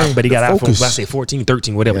thing. But he got iPhone, I say 14,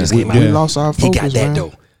 13, whatever this came out. We lost our focus, He got that man.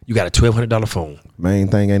 though. You got a $1,200 phone. Main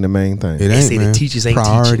thing ain't the main thing. It They ain't, say man. the teachers ain't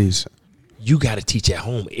priorities. you got to teach at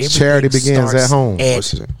home. Everything Charity begins at home.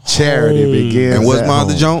 Charity begins. And what's at my home.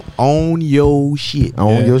 other joint? Own your shit.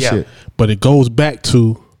 Own your shit. But it goes back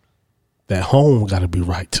to that home got to be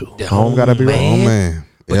right too. The Home gotta be right. Oh man.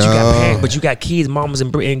 But you got parents, but you got kids, mamas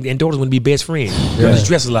and daughters want to be best friends. Girls just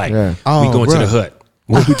dress alike. Yeah. We Oh, going to the bruh. hut.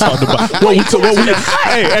 What we talked about? What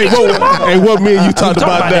me and you talked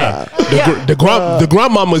about that? The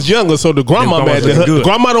grandmama's younger, so the grandmama grandma's looking good.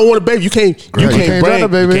 grandma don't want a baby. You can't You can't bring bring a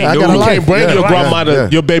baby. can't I do got a it. life. You can't bring Yeah. your grandma Yeah.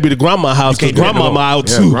 your baby to grandma's house because can't do that no grandmama more. out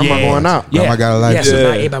Yeah, too. grandma going out. Grandma got a life Yeah, so too. now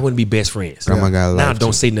everybody want to be best friends. Grandma got a Now life don't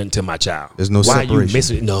too. say nothing to my child. There's no Why you separation.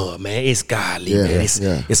 messing? No, man, it's godly, Yeah, man.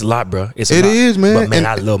 yeah. It's a lot, bro. It's a It lot. is, man. But man, And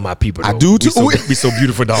I love my people. I though. do, too. We so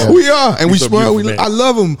beautiful, dog. We are, and we so smile. beautiful, man. I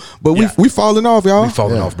love them, but Yeah. we falling off, y'all. We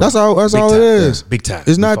falling off, bro. That's all. That's Big all time. it is. Yeah. Big time.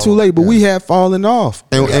 It's We not too falling late, but we have fallen off.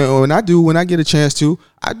 And when I get a chance to,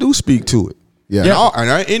 I do speak to it. Yeah.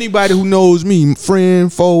 And anybody who knows me,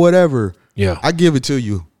 friend, foe, whatever. Yeah. I give it to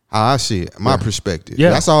you how I see it, my perspective. Yeah.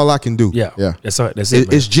 That's all I can do. Yeah, Yeah. That's all. That's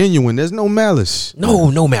it. It's genuine. There's no malice. no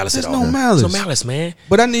malice There's at all. no malice. No malice, man.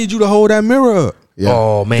 But I need you to hold that mirror up. Yeah.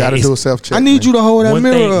 Oh, man, Gotta it's- do a self check. I need you to hold that One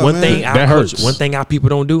mirror thing, up, one man. thing, our That culture, hurts. one thing our people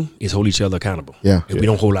don't do is hold each other accountable. Yeah. If we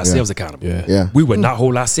don't hold ourselves accountable, Yeah. we would not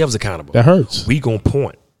hold ourselves accountable. That hurts. We gonna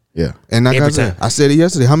point. Yeah. And like Every I said, time. I said it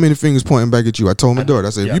yesterday. How many fingers pointing back at you? I told my daughter. I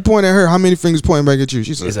said, Yeah. if you point at her, how many fingers pointing back at you?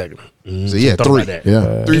 She said, Exactly. So yeah, Thought 3. about that.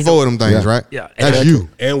 Yeah. 3, 4 of them things, right? Yeah. That's And- you.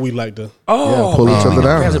 And we like to. Oh, Pull each man. other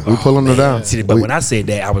down. We pulling her down. See, but when I said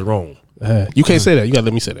that, I was wrong. You can't say that. You gotta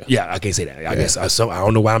let me say that. Yeah, I can't say that. I guess I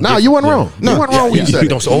don't know why I'm. No, different. you wasn't wrong. Yeah. You wasn't wrong when you said You it.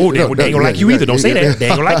 don't say, oh, they ain't gonna like you either. Don't say that. They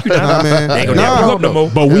ain't gonna like you now. Nah, man. They ain't gonna Nah. dap you up no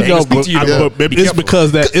more. But we They ain't know. gonna speak to you no more. But Be it's careful.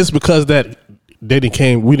 because that they didn't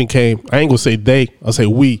came. We didn't came. I ain't gonna say they. I'll say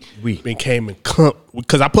we. We. became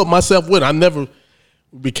because I put myself with. I never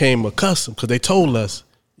became accustomed because they told us,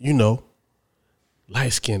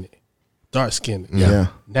 light skinned, dark skinned, Yeah.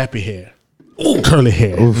 nappy hair, curly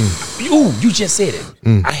hair. Ooh, you just said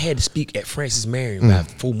it. I had to speak at Francis Marion about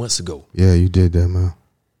 4 months ago, Yeah, you did that, man.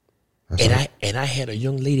 That's right. and I had a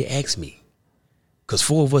young lady ask me, because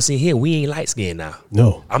 4 of us in here, we ain't light skinned now.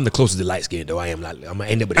 No. I'm the closest to light skinned though. I am not. I'm gonna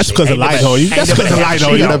end up with. That's because of light on you. That's because of light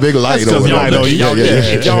on you. Got a big light That's 'cause over of light there. on you. Y'all,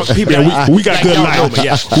 if y'all people, we got good y'all light. know me,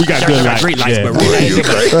 yeah. We got good light. Great lights, Yeah. but really,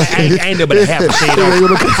 I ain't but a half a shade off.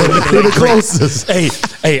 You're the closest.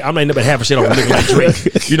 Hey, I'm not but half a shade off looking like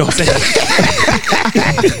Drake. You know what I'm saying?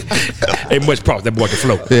 Hey, much props. That boy can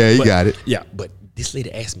flow. Yeah, he But- got it. Yeah, but this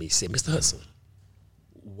lady asked me, said, Mr. Hudson,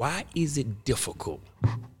 why is it difficult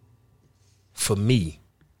for me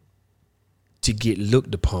to get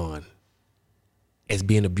looked upon as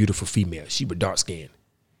being a beautiful female? She was dark skinned.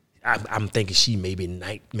 I'm thinking she maybe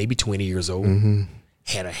 20 years old.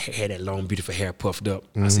 Had that long, beautiful hair puffed up.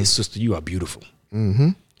 I said, sister, you are beautiful.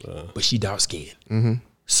 But she dark skinned.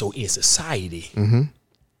 So in society,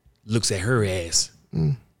 looks at her as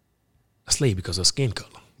a slave because of her skin color.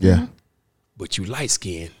 Yeah. But you light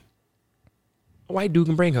skinned, a white dude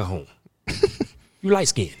can bring her home. You light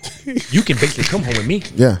skinned. You can basically come home with me.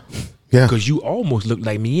 Yeah. Yeah. Because you almost look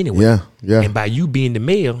like me anyway. Yeah, yeah. And by you being the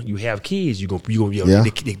male, you have kids. You gonna Yeah.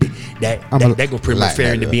 that gonna pretty much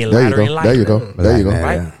fair into being There you lighter go. and lighter. There you go. There you go.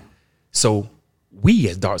 Right. So we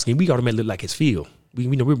as dark skin, we automatically look like his field. We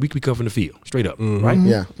know we come from the field straight up, right?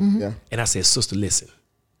 Yeah. Yeah. And I said, sister, listen,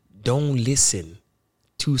 don't listen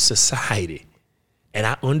to society. And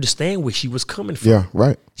I understand where she was coming from. Yeah.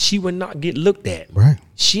 Right. She would not get looked at. Right.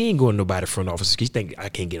 She ain't going to nobody front office. She think I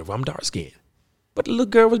can't get her. I'm dark skinned. But the little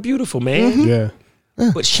girl was beautiful, man. Yeah.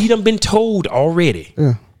 But she done been told already.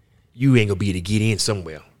 Yeah. You ain't gonna be able to get in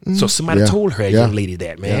somewhere. So somebody Yeah. told her, Yeah. young lady,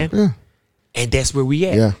 that, man. Yeah. And that's where we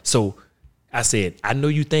at. Yeah. So I said, I know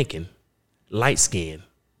you thinking light skin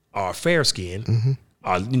or fair skin,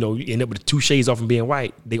 or you end up with 2 shades off from being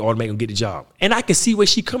white, they automatically gonna get the job. And I can see where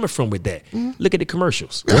she coming from with that. Look at the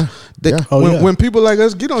commercials. They, Yeah. when people like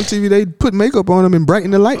us get on TV, they put makeup on them and brighten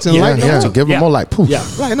the lights and Yeah, lighten them Yeah. up. Give them more like poof. Yeah.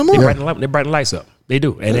 Lighten them They up. brighten lights up. They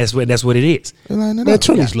do. And that's what it is. They lighten it Man, up.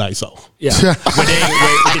 turn these lights off. Yeah. When they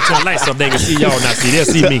turn the lights up, they can see y'all, not see. They'll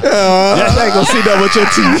see me. I ain't gonna see that with your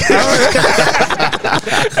teeth.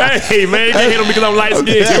 Hey, man, you can't hit them because I'm light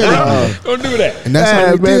skinned, bro. Don't do that. And that's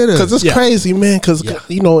how we did it. Because it's Yeah. crazy, man. Because Yeah.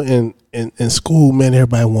 in school, man,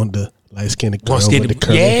 everybody wanted the light skinned girl with the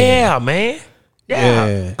curly hair. Yeah, man. Yeah.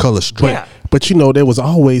 Yeah. Color straight. Yeah. But there was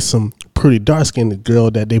always some pretty dark skinned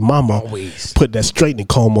girl that their mama Always. put that straightening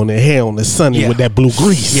comb on their hair on the sun Yeah. with that blue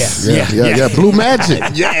grease. Yeah. Blue magic.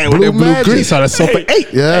 Yeah, with that blue magic. grease on that sofa. Hey,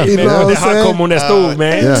 Yeah. You know Man, what that I'm hot saying? comb on that stove,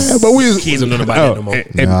 man. Yeah. but we was, Kids don't know about that no more.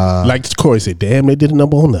 and like Corey said, damn, they did a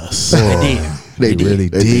number on us. They did. They really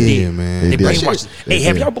did, man. They did. brainwashed. Hey, They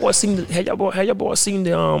have did. y'all boys seen the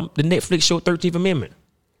Netflix show 13th Amendment?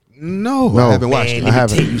 No, No. I haven't watched Man, it. let me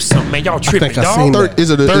haven't. tell you something, man. Y'all tripping, think I dog. seen that. Is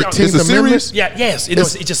it a 13th it's a series? Yeah, yes.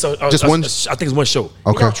 It's just one? I think it's one show.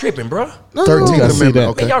 Okay. Y'all tripping, bro. 13th gotta see Amendment. that.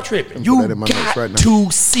 Okay. Man, y'all tripping. Put You that in my notes got right now.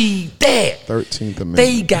 to see that. 13th Amendment.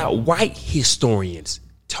 They got white historians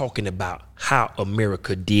talking about how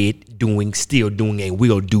America still doing, and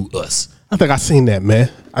will do us. I think I seen that,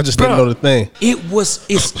 man. I just didn't Bruh, know the thing.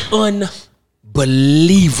 It's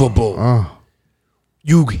unbelievable.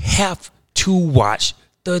 You have to watch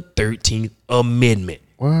the 13th Amendment.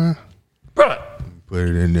 What? Bruh, Put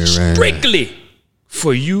it in there, man. strictly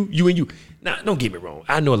for you and you. Now, don't get me wrong.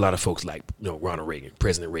 I know a lot of folks like Ronald Reagan,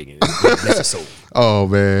 President Reagan. Bless his soul. Oh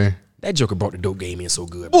man. That joker brought the dope game in so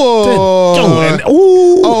good. Whoa.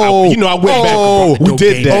 You know, I went back. We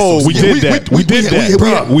did that. We did that. We did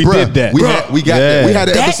that. We did that. We got that. We had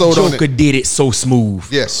an That episode on joker it. did it so smooth.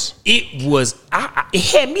 Yes. It was. It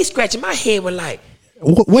had me scratching my head with like,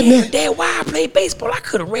 Wasn't damn, that? Dad, why I played baseball? I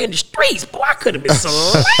could have ran the streets, boy. I could have been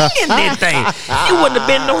slinging that thing. It wouldn't have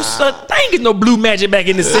been no such thing as no blue magic back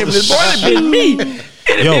in the 70s, boy. It'd have been me.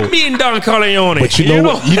 It'd have been me and Don Corleone. But you know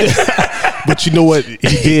what? But you know what he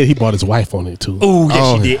did? He brought his wife on it too. Oh,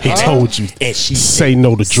 yes, she did. He told you, And she say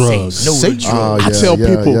no to drugs. Say no Say to drugs. Oh, I yeah, tell yeah,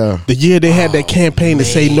 people yeah. the year they had that campaign to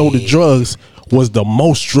say no to drugs was the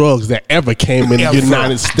most drugs that ever came in the Ever.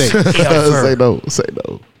 United States. Ever. Say no. Say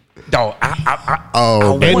no. Dog,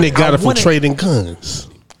 And they got it from trading guns.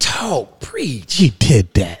 Talk, preach. We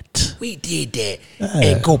did that. We did that.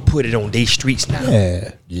 And go put it on their streets now.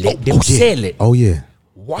 Yeah. Let them sell it. Oh yeah.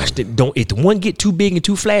 Watch it. Don't if the one get too big and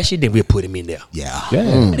too flashy, then we'll put him in there. Yeah.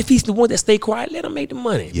 Yeah. But if he's the one that stay quiet, let him make the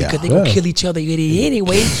money. Yeah. Because they gonna Yeah. kill each other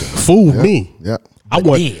anyway. Fooled me. Yeah. I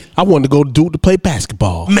then- wanted to go to play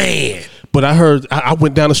basketball. Man. But I heard I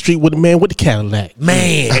went down the street with a man with the Cadillac.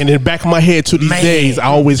 Man. And in the back of my head to these Man. days, I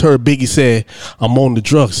always heard Biggie say, I'm on the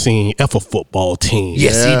drug scene, F a football team.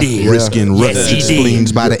 Yes, Yeah. he did. Yeah. Risking Yes, he rusted did.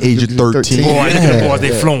 spleens by the age of 13. Boy, look at the boys,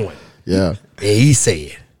 they flowing. Yeah. And he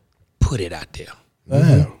said, put it out there.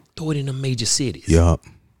 Damn. Throw it in the major cities. Yup.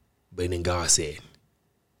 But then God said,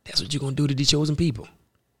 that's what you're going to do to the chosen people.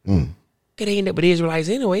 Because they ain't that but Israelites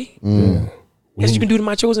anyway. That's what you can do to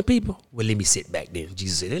my chosen people. Well, let me sit back then.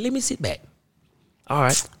 Jesus said, let me sit back. All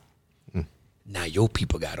right. Now your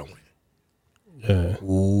people got on it. Yeah.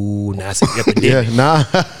 Ooh, now it's an epidemic. Yeah. Nah.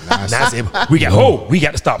 Now it's we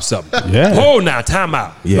got to stop something. Yeah. Now time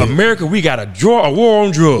out. Yeah. America, we got a war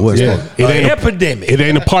on drugs. What's Yeah. that? It ain't a- epidemic. It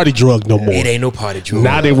ain't a party drug no more. It ain't no party drug.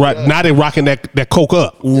 Now they rocking that coke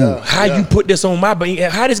up. Ooh, how you put this on my body?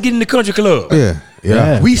 How this get in the country club? Yeah. Yeah.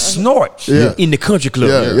 Yeah. We snort Yeah. in the country club.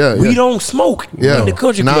 Yeah, We yeah. don't smoke Yeah. in the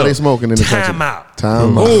country Now club. they smoking in the country. Time out.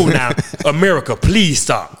 Time out. Oh, now America, please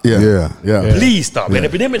stop. Yeah. Yeah. Yeah. Please stop. An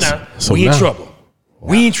epidemic now. So we in now- trouble.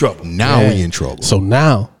 We in trouble. Now Yeah. we in trouble. So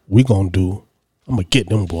now I'm gonna get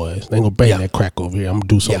them boys. They ain't gonna bring Yeah. that crack over here. I'm gonna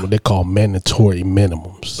do something Yeah. they call mandatory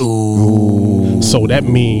minimums. Ooh. So that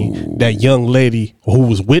mean that young lady who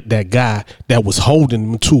was with that guy that was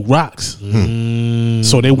holding them 2 rocks,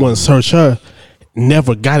 so they wouldn't search her,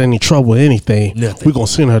 never got any trouble with anything. Nothing. We're gonna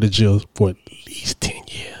send her to jail for at least 10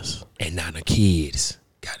 years. And now the kids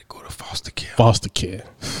got to go to foster care Foster care.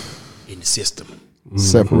 in the system.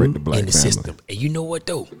 Separate the black in the family. system. And you know what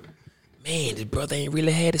though? Man, this brother ain't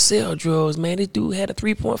really had to sell drugs, man. This dude had a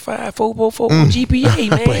 3.5, 4.4 GPA,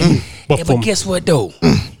 man. but But guess what though?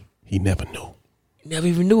 He never knew. Never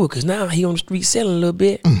even knew it because now he on the street selling a little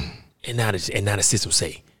bit. And now the system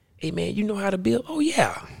say, hey man, you know how to build? Oh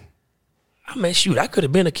yeah. I mean, shoot, I could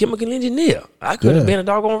have been a chemical engineer. I could have Yeah. been a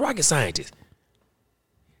doggone rocket scientist.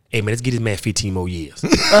 Hey man, let's get this man 15 more years.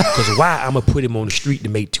 Because why I'm gonna put him on the street to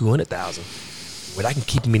make 200,000 when I can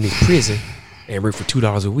keep him in his prison and work for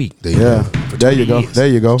 $2 a week. Yeah. There you go. years. There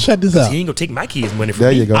you go. Check this out. He ain't gonna take my kids' money from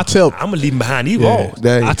There me. you go. I tell I'm gonna leave him behind these Yeah. walls.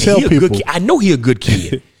 There you I go. tell He a good people. kid. I know he a good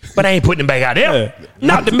kid, but I ain't putting him back out there.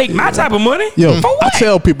 Not to make my type of money. Yo, For what? I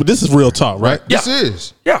tell people this is real talk, right? Yeah. This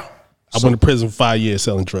is. Yeah. I went to prison for 5 years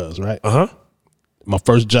selling drugs, right? Uh-huh. My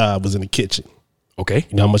first job was in the kitchen. Okay.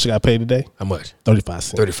 You know how much I got paid today? How much? 35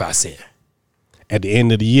 cents. 35 cents. At the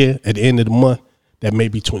end of the year, at the end of the month, that may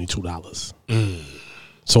be $22.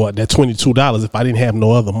 So at that $22, if I didn't have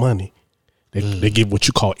no other money, they give what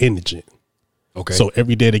you call indigent. Okay. So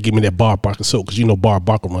every day they give me that Barb Barker soap because you know Barb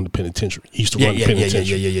Barker run the penitentiary. He used to run the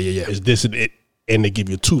penitentiary. Yeah. It's this and it, and they give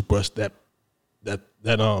you a toothbrush that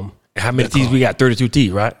How many teeth we got? 32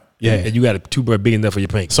 teeth, right? Yeah. And you got a toothbrush big enough for your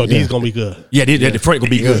paint. So these gonna be good. Yeah, the front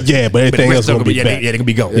gonna be good. Yeah, but everything the else rest gonna be yeah, bad. they gonna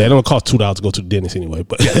be gone. Yeah, it don't cost $2 to go to the dentist anyway.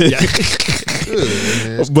 But Yeah.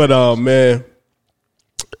 but man,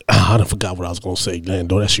 I done forgot what I was gonna say,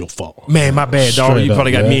 Lando. That's your fault. Man, my bad, dog. Straight You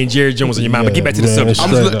probably up, got man. me and Jerry Jones in your mind. But get back to the subject. I'm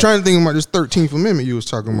just trying to think about this 13th Amendment you was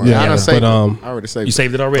talking about. Yeah, I done but, saved it. I already saved You it.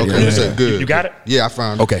 saved it already. Okay, Okay. good. You got it? Yeah, I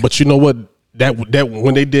found it. Okay. But you know what? That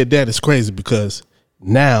when they did that, it's crazy because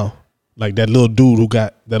now, like that little dude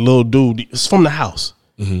is from the house.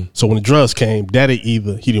 So when the drugs came, daddy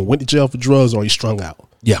either he didn't went to jail for drugs or he strung out.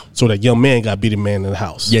 Yeah. So that young man got to be the man in the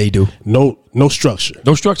house. Yeah, he do. No structure.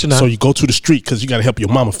 No structure now. So you go to the street because you got to help your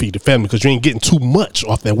mama feed the family because you ain't getting too much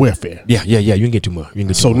off that welfare. Yeah. You didn't get too much. You didn't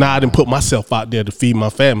get too So much. now I didn't put myself out there to feed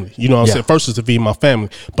my family. You know what I'm Yeah. saying? First is to feed my family,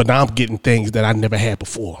 but now I'm getting things that I never had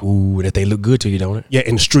before. Ooh, that they look good to you, don't it? Yeah,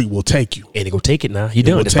 and the street will take you. And they gonna take it now. He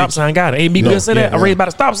done. will The stop take sign got it. Ain't me No, good say that? yeah, I raised by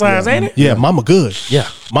the stop signs, ain't it? Yeah, mama good. Yeah.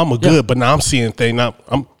 Mama Yeah. good, but now I'm seeing things. Now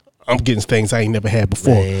I'm getting things I ain't never had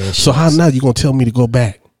before. Man, so how now you gonna tell me to go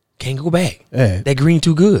back? Can't go back. Yeah. That green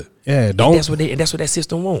too good. Yeah, And don't. that's what that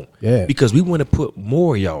system want. Yeah. Because we want to put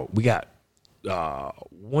more, y'all. We got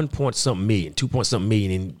 1 point something million, 2 point something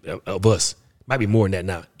million of us. Might be more than that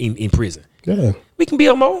now in prison. Yeah. We can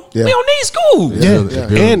build more. Yeah. We don't need schools. Yeah.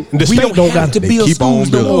 And the We state don't have got to They build keep on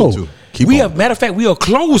schools no building more. too. Keep We on. have, matter of fact, we'll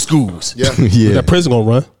close schools. Yeah. Yeah. that prison gonna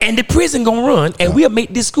run. And the prison gonna run, and we'll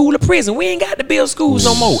make this school a prison. We ain't got to build schools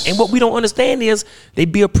no more. And what we don't understand is they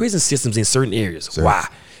build prison systems in certain areas. Why?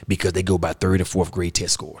 Because they go by 3rd and 4th grade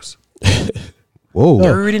test scores. Whoa.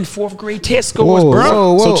 3rd and 4th grade test scores, Whoa,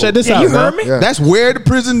 bro. whoa, So check this Yeah, out. you heard now. me? Yeah. That's where the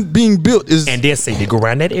prison being built is. And they'll say they go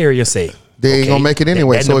around that area, say They ain't gonna make it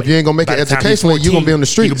anyway. So if you ain't gonna make by it the time he's educationally, you gonna be on the 14,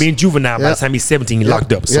 you streets. gonna be in juvenile by Yeah. the time he's 17, Yeah.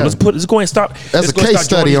 locked up. So Yeah. let's go ahead and start. That's let's a go case start joining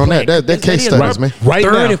study these on that. plans. That case is, studies, bro. man. Right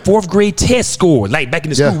 3rd now. and 4th grade test score. Like back in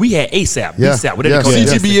the Yeah. school, we had ASAP, Yeah. BSAP, whatever Yeah. they call it.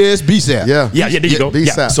 CTBS, BSAP. Yeah. Yeah, there you go.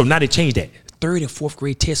 BSAP. Yeah. So now they changed that. 3rd and 4th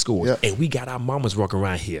grade test scores. Yeah. And we got our mamas walking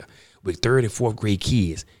around here with 3rd and 4th grade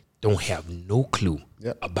kids don't have no clue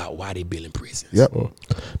Yep. about why they building prisons. Yep.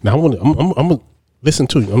 Now I'm gonna listen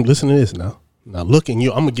to you. I'm listening to this now. Now looking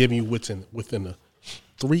you, I'm gonna give you within a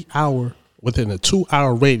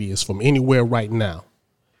 2-hour radius from anywhere right now.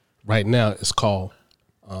 Right now it's called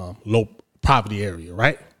low poverty area,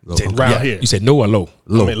 right? Around Yeah. here. You said no or low?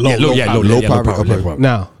 I mean, low, Yeah, low, low yeah, poverty. low, Low yeah, poverty, low okay. poverty.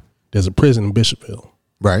 Now there's a prison in Bishopville.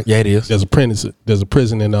 Right. Yeah, it is. There's a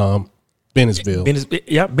prison in Bennettsville.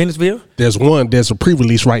 Bennettsville. There's a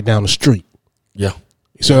pre-release right down the street. Yeah.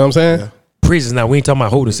 You see what I'm saying? Prisons now. We ain't talking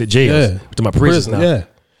about holdings at jails. Yeah. We're talking about prisons now. Yeah.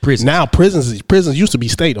 Prisons. Now prisons used to be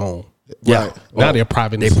state owned. Yeah. Right. Now they're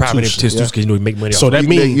private They private institutions. institutions because you know we make money So off that it.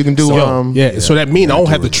 means you can do, So that means I don't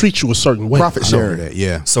have to treat you a certain way. Profit I know sharing. that.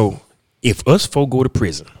 Yeah. So if us folk go to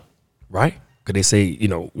prison, right? Because they say,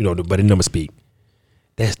 but the number speak.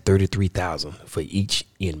 That's 33,000 for each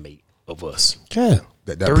inmate of us. Yeah.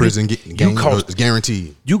 That 30 prison you cost- is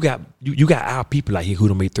guaranteed. You got our people out here who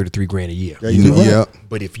don't make 33 grand a year. Yeah, you do. Yeah.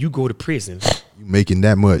 But if you go to prison, You making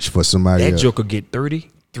that much for somebody that else. joker get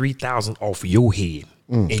 33,000 off of your head,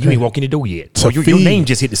 and you ain't walking the door yet. To So your feed. name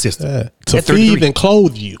just hit the system. To That 33. feed and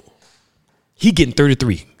clothe you. He getting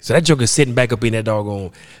 33. So that joker sitting back up in that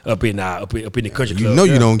doggone up in the country You club. know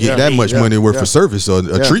you don't get that much money worth for service or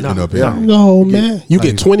a treatment No, up here. yeah. No, man. You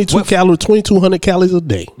get 2,200 calories a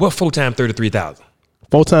day. What full time 33,000?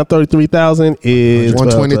 4 times 33,000 is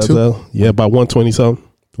 122. Yeah, about 120 something.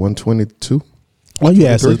 122. Why you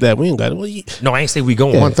ask us that? We ain't got it. No, I ain't say we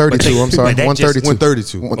going. 132. I'm sorry. But that just-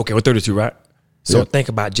 132. 132. Okay, 132, right? So Yeah. think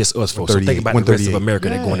about just us folks. So think 138, about the rest of 138. America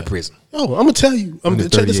that going to prison. Oh, I'm gonna tell you.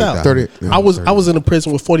 Check this out. 30. I was in a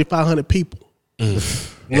prison with 4,500 people. You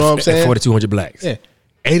know what I'm saying? 4,200 blacks. Yeah,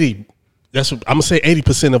 80. That's what I'm gonna say.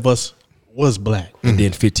 80% of us was black. And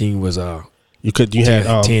then 15 was You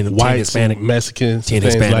had 10 whites, Hispanic, and Mexicans, 10 and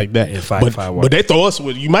things Hispanic, like that. and five white. but they throw us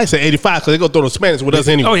with. You might say 85 because they gonna throw the Spanish with us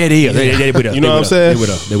anyway. Oh yeah, they is. They with us. You know They what I'm with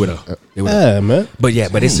us. saying? They with us. Yeah, man. But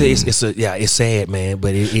it's sad, man.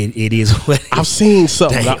 But it is what it I've is. seen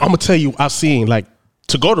something. Damn. I'm gonna tell you. I've seen like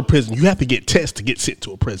to go to prison. You have to get tests to get sent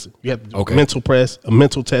to a prison. You have to do Okay. a mental test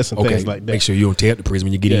and Okay, things like that. make sure you don't tear up the prison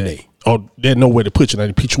when you get in there. Oh, there's nowhere to put you. Now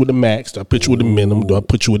they put you with the max. Do I put you with the minimum? Do I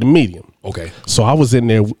put you with the medium? Okay. So I was in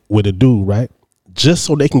there with a dude, right? Just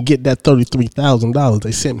so they can get that $33,000,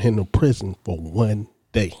 they sent him to prison for 1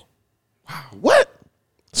 day. What?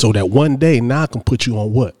 So that 1 day now I can put you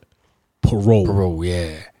on what? Parole. Parole,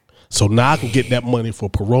 yeah. So now I can get that money for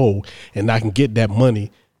parole, and I can get that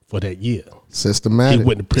money for that year. He Systematic.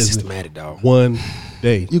 went to prison Systematic, dog. 1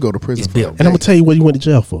 day. You go to prison It's for built. a And I'm gonna day. tell you what he went to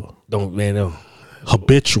jail for. Don't man. No.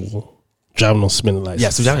 Habitual driving on suspended license. Yeah.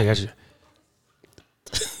 So I got you.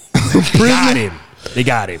 Got him. They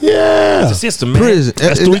got it. Yeah. It's a system, man. Prison.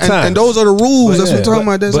 That's 3 times. And those are the rules. That's what we're talking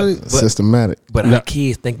about. That's Systematic. But our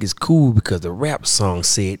kids think it's cool because the rap song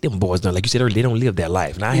said them boys don't, like you said earlier, they don't live that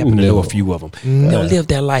life. And I happen to know a few of them. They don't live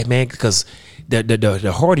that life, man, because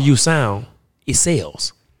the harder you sound, it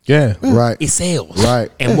sells. Yeah. Right. It sells. Right.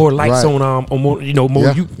 And more likes Right. on more, more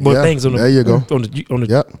Yeah. more Yeah. things on the There you go. on the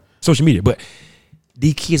Yep. social media. But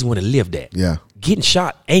these kids want to live that. Yeah. Getting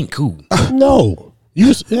shot ain't cool. No.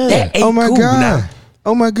 That ain't oh my cool God. now.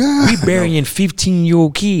 Oh my God. We burying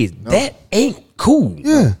 15-year-old kids. That ain't cool.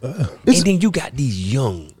 Yeah. And then you got these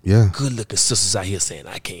young, Yeah. good-looking sisters out here saying,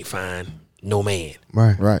 I can't find no man.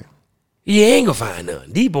 Right. Right. You ain't gonna find none.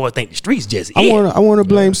 These boys think the streets just I it. want to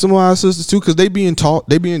blame some of our sisters too, because they being taught,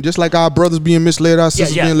 they being just like our brothers being misled, our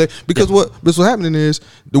sisters yeah. being led. Because what's happening is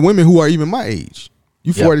the women who are even my age,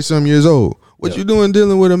 you 40-some years old, what you doing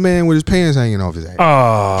dealing with a man with his pants hanging off his ass?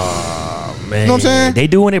 Oh man, You know what I'm saying? They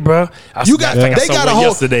doing it, bro. You got they got a whole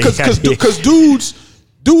yesterday. because dudes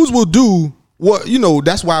will do what, you know.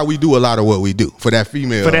 That's why we do a lot of what we do for that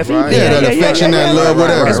female, For that female. right? Yeah, that affection, that love,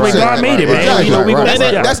 whatever. That's the way God made it, man. Exactly. You know, we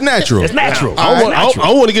gonna- That's natural. It's natural. All right. I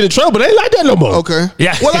don't want to get in trouble. They ain't like that no more. Okay.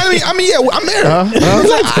 Yeah. Well, I'm married.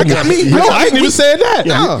 I ain't even saying that.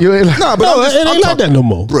 No, You ain't like- no, but No, I'm just, it ain't I'm like talking- that no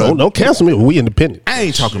more. Bruh. Don't cancel me. We independent. I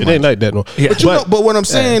ain't talking It about ain't like that no. Yeah. But what I'm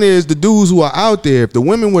saying is the dudes who are out there, if the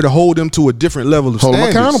women were to hold them to a different level of Hold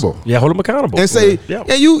them standards accountable. Yeah, hold them accountable and say, yeah.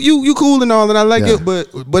 you cool and all, and I like Yeah. it,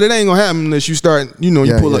 but it ain't gonna happen unless you start, you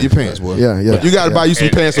Yeah, pull up yeah. your pants, boy. Yeah, yeah. You got to buy you some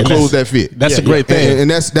pants and clothes that fit. That's a great thing. And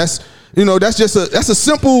that's just a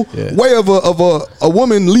simple way of a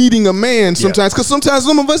woman leading a man sometimes, because sometimes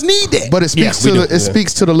some of us need that. But it speaks we to do.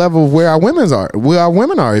 speaks to the level of where our women are. Where our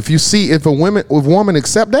women are. If a woman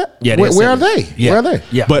accept that, Yeah, they where are accept they? it. Yeah. Where are they?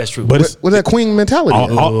 Yeah, But that's true. but it's, With that queen mentality.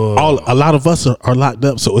 a lot of us are locked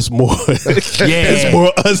up, so it's more. It's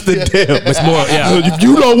more us than them. It's more, yeah. So if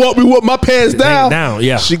you don't want me with my pants down,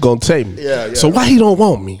 yeah. she gonna take me. Yeah, yeah. So why he don't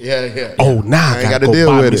want me? Yeah. Oh, now I ain't gotta gotta go deal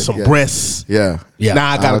buy with me it. some Yeah. breasts. Yeah. Yeah.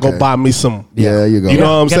 Now I gotta go Okay. buy me some. Yeah, there you go. You know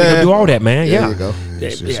what I'm Gotta saying? do all that, man. Yeah, you go.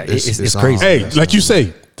 It's crazy. Hey, like you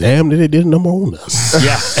say, damn, they did number on us.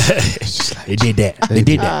 Yeah, they did that. They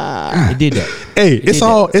did that. They did that. Hey, They it's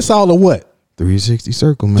did all a what? 360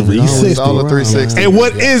 circle, man. 360. It's all a 360. And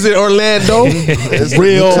what is it, Orlando? It's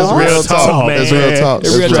real talk, man. It's real talk.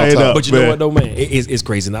 It's real It's straight talk. up, But you know man. what though, man? It's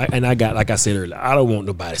crazy. And I got, like I said earlier, I don't want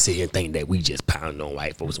nobody to sit here and think that we just pounding on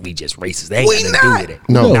white folks. We just racist. They ain't got nothing to do with it.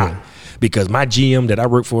 No. Nah. Because my GM that I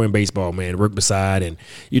work for in baseball, man, work beside, and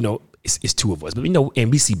it's two of us. But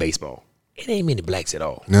NBC baseball, it ain't many blacks at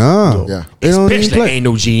all. No. Yeah. They don't even Especially play. ain't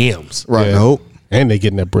no GMs. Right. Nope. And they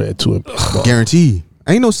getting that bread to it. Guaranteed.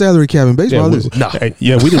 Ain't no salary cap in baseball. we, listen. No.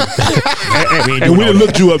 yeah, we did. And we done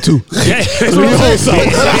looked you up too. Yeah, that's what I'm saying.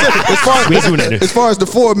 We ain't doing that. As far as the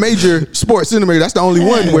four major sports cinema, that's the only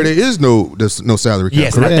one where there's no salary cap.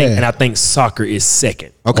 Yes, correct? and I think soccer is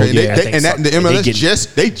second. Okay, I think and soccer- the MLS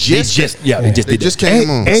they just they just came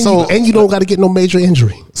on. And you don't got to get no major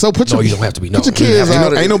injury. So put No, your you don't have to be. No, put your you kids have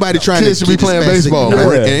to- out. Ain't nobody trying Kids to should be playing baseball, man.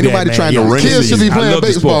 And ain't nobody man, trying yeah. to run Kids the should be league. I playing love the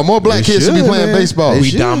baseball. sport. More black They kids should be should, playing man. baseball. They We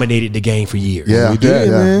should. dominated the game for years. Yeah, We did,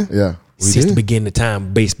 yeah, man. yeah. Since the did. beginning of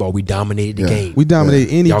time, baseball, we dominated the Yeah. game. We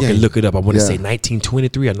dominated any Y'all game. can look it up. I want to Yeah. say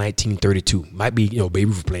 1923 or 1932. Might be, Babe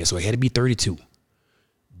Ruth was playing, so it had to be 32.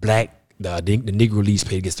 The Negro Leagues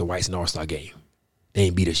played against the whites in the All-Star game. They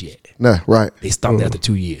ain't beat us yet. Nah, right. They stopped after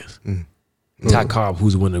 2 years. Ty Cobb,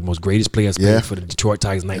 who's one of the most greatest players Yeah. played for the Detroit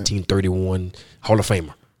Tigers, 1931 Hall of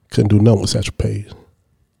Famer. Couldn't do nothing with Satchel Paige.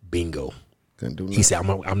 Bingo. Couldn't do He said,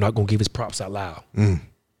 I'm not going to give his props out loud.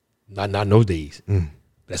 Not in those days.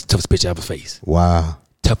 That's the toughest pitch I ever faced. Wow.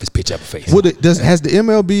 Toughest pitch I ever faced. Has the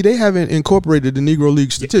MLB? They haven't incorporated the Negro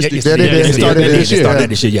League statistics. they did. They started They started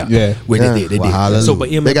this this year. Yeah. Well, Yeah. they did. They Wow, did. hallelujah. So, but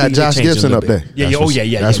MLB, They got Josh changed it a Gibson little up bit. there. Yeah, That's what's-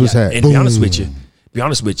 yeah. that's what's happening. And to be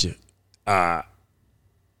honest with you,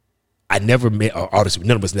 I never met, obviously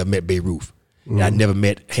none of us never met Babe Ruth. And I never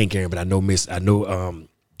met Hank Aaron, but I know his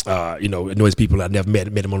people. I never met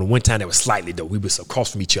him on the one time that was slightly though. We was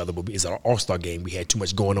across from each other, but it's our All-Star game. We had too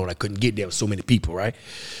much going on. I couldn't get there with so many people, right?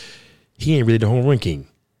 He ain't really the home run king.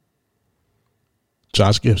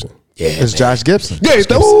 Josh Gibson. Yeah, It's man. Josh Gibson. Yeah,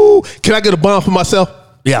 ooh, can I get a bomb for myself?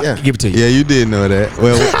 Yeah, Yeah. give it to you. Yeah, you did know that.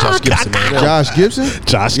 Well, Josh Gibson, man. Josh Gibson.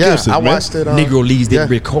 Josh Yeah, Gibson. I man. watched it. Negro Leagues didn't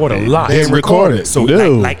record a lot. They didn't record it. So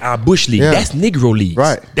No. like our Bush League, Yeah. that's Negro Leagues.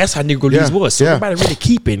 Right. That's how Negro Leagues Yeah. was. So Yeah. nobody really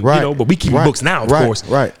keeping, Right. but we keeping Right. books now, of Right. course.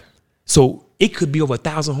 Right. So it could be over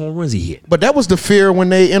 1,000 home runs he hit. But that was the fear when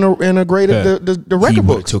they integrated Yeah. the He record would've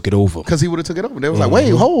books. took it over. Because he would have took it over. They was like,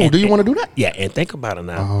 wait, hold, do you want to do that? Yeah, and think about it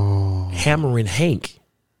now. Hammerin' Hank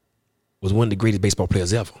was one of the greatest baseball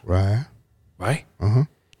players ever, Right. right?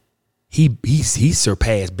 he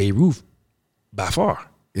surpassed Babe Ruth by far.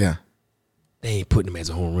 Yeah. They ain't putting him as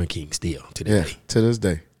a home run king still to this day. To this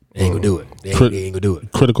day. They ain't gonna do it. They ain't gonna do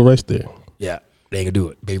it. Critical race there. Yeah, they ain't gonna do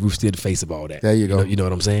it. Babe Ruth still the face of all that. There you go. You know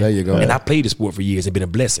what I'm saying? There you go. And I played the sport for years and been a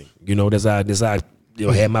blessing. You know, that's how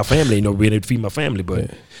had my family, being able to feed my family.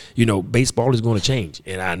 But, baseball is going to change.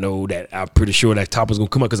 And I know that I'm pretty sure that top is going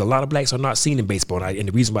to come up because a lot of blacks are not seen in baseball. And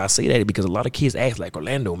the reason why I say that is because a lot of kids ask like,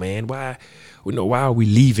 Orlando, man, why are we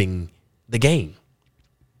leaving the game?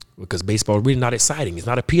 Because baseball is really not exciting. It's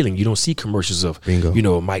not appealing. You don't see commercials of,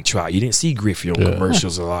 Mike Trout. You didn't see Griffey on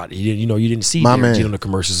commercials a lot. You didn't see Derek Jeter on the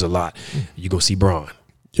commercials a lot. You go see Braun.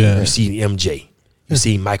 Yeah. You see MJ. You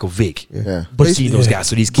see Michael Vick. Yeah. But you see those guys.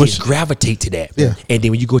 So these kids gravitate to that. Yeah. And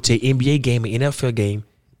then when you go to an NBA game, an NFL game,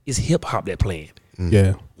 it's hip hop that playing.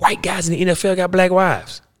 Yeah. White guys in the NFL got black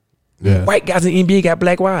wives. Yeah. White guys in the NBA got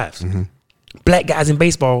black wives. Mm-hmm. Black guys in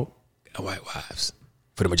baseball got white wives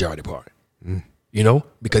for the majority part.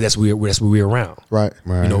 Because that's where we're around. Right.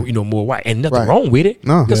 More white. And nothing wrong with it.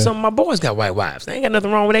 No. Because some of my boys got white wives. They ain't got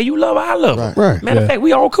nothing wrong with that. You love her, I love her. Right. Matter of fact,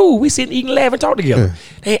 we all cool. We sit and eat and laugh and talk together.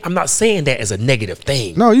 Hey, I'm not saying that as a negative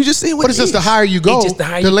thing. No, you just see what But it's just the higher you go,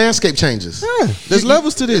 the landscape changes. Yeah, there's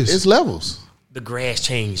levels to this. It's levels. The grass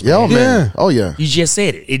changed, Yeah, man. man. Yeah. Oh, yeah. You just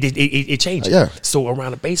said it. It changed. Yeah. So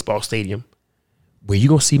around a baseball stadium, where you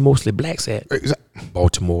gonna see mostly blacks at,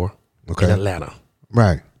 Baltimore and Atlanta.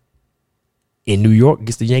 Right. In New York,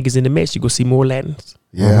 against the Yankees and the Mets, you go see more Latins.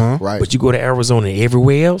 Yeah, right. But you go to Arizona and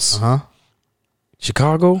everywhere else,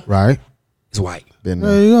 Chicago, Right. it's white. Been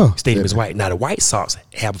There you go. Stadium is white. Now the White Sox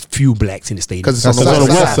have a few blacks in the stadium. Because it's on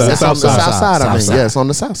the west side. It's on the south side. I mean, yeah, it's on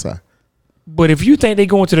the south side. But if you think they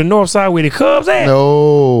going to the north side where the Cubs at,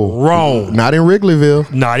 No, wrong. not in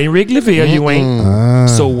Wrigleyville. Not in Wrigleyville, you ain't.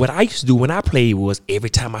 So what I used to do when I played was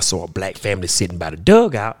every time I saw a black family sitting by the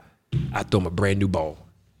dugout, I throw them a brand new ball.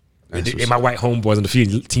 And my white homeboys on the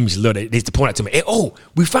field teams love that. They used to point out to me, hey,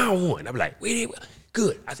 we found one. I'm like, wait,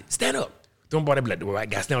 good. I said, stand up. Don't bother, like the white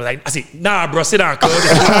guy stand up. Like, I said, nah, bro, sit down, cuz.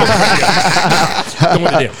 Don't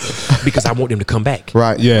want them because I want them to come back.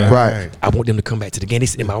 Right. Yeah. Right. I want them to come back to the game. They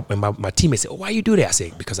said, my teammates said, why you do that? I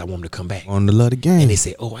said, because I want them to come back. On the love of the game. And they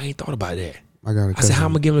said, I ain't thought about that. I said, how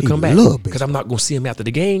am I gonna give them to come back? Because I'm not gonna see them after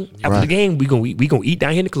the game. After the game, we gonna eat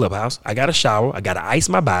down here in the clubhouse. I got to shower. I got to ice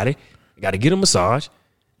my body. I got to get a massage.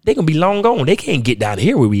 They gonna be long gone. They can't get down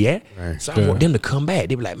here where we at. Right. So I want them to come back.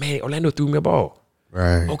 They be like, man, Orlando threw me a ball.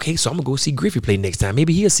 Right. Okay, so I'm gonna go see Griffey play next time.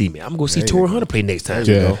 Maybe he'll see me. I'm gonna go see Torrey Hunter play next time.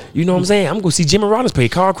 Yeah. You know what I'm saying? I'm gonna go see Jimmy Rollins play,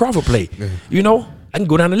 Carl Crawford play. Yeah. I can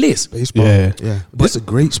go down the list. Baseball. Yeah. But it's a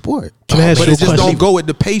great sport. Can I ask but you it just don't go at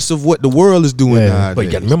the pace of what the world is doing nowadays. But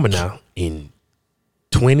you gotta remember now, in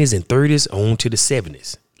 20s and 30s on to the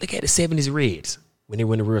 70s. Look at the 70s Reds when they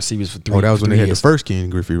won the World Series for 3 years. Oh, that was when they had the first Ken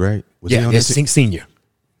Griffey, right? Was senior.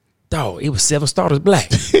 Dog, it was 7 starters black.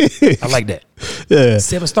 I like that. Yeah.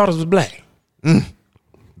 7 starters was black.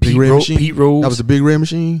 Big Red Machine. Pete Rose. That was the Big Red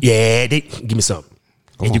Machine? Yeah, give me something.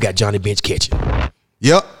 And you got Johnny Bench catching.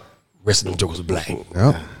 Yep. Rest of them jokers was black.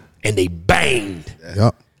 Yep. And they banged.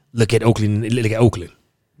 Yep. Look at Oakland.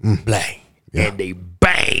 Black. Yeah. And they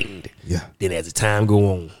banged. Yeah. Then as the time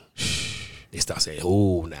go on, they start saying,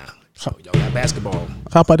 oh, now. Y'all got basketball.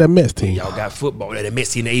 How about that Mets team? Y'all got football. That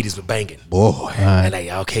Mets team in the 80s was banging. Boy. And like,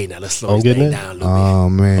 okay, now let's slow this thing down a little bit. Oh,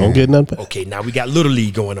 man. Don't get nothing. Okay, now we got Little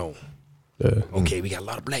League going on. Yeah. Okay, we got a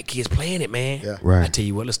lot of black kids playing it, man. Yeah. Right. I tell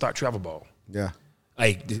you what, let's start travel ball. Yeah.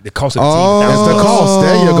 Like the cost of the team. That's the cost.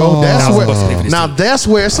 There you go. That's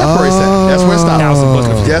where it separates at. That's where it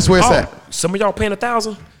stops. That's where it's at. Some of y'all paying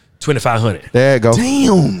 $1,000, $2,500. There you go.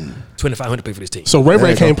 Damn. $2,500 to pay for this team. So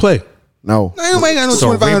Ray can't play. No. Ain't got no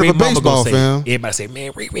 $2,500 for baseball, fam. Everybody say,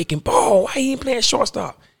 man, Ray can ball. Why he ain't playing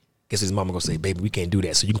shortstop? Guess his mama gonna say, baby, we can't do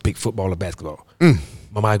that. So you can pick football or basketball.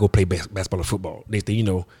 Mama, I go play basketball or football. Next thing you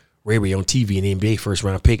know, Ray on TV in the NBA first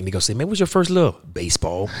round pick, and they gonna say, man, what's your first love?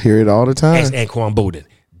 Baseball. Hear it all the time. Ask Anquan Bolden.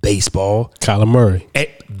 Baseball. Kyler Murray.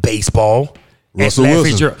 Baseball. Russell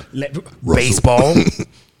Wilson. Baseball.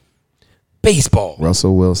 Baseball.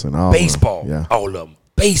 Russell Wilson. Baseball. Yeah. All of them.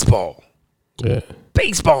 Baseball. Yeah.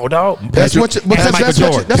 Baseball, dog. That's what you grow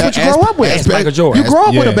up with. That's Michael Jordan. You grow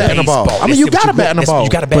up with a bat and a ball. I mean, you got a bat and a ball. You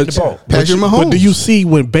got a bat and a ball. Patrick Mahomes. But do you see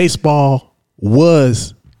when baseball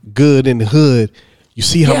was good in the hood, you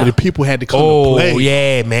see how many people had to come to play? Oh,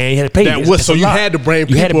 yeah, man. You had to pay. So you had to bring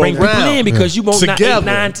people in because you won't together.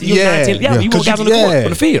 9, 10, 11. You won't guys on the court, on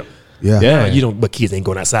the field. Yeah. You don't. But kids ain't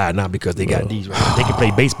going outside now because they got these. Right? They can play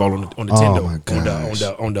baseball on the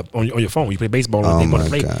Nintendo, on your phone. You play baseball on they want to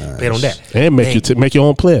play it on that. And make your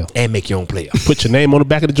own player. And make your own player. Put your name on the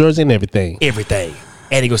back of the jersey and everything. Everything.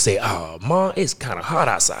 And he gonna say, "Oh, Mom, it's kind of hot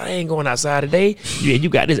outside. I ain't going outside today. You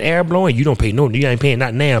got this air blowing. You don't pay no. You ain't paying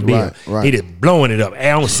not now bill. Right. They just blowing it up.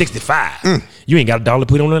 Air on 65. You ain't got $1 to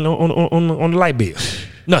put on the light bill.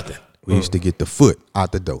 Nothing. We used to get the foot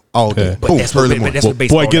out the door all day. But Boom, that's early what morning.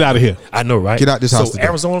 baseball. Boy, get out of here. I know, right? Get out this house So today.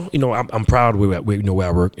 Arizona, I'm proud where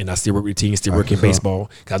I work, and I still work with the team, still working baseball.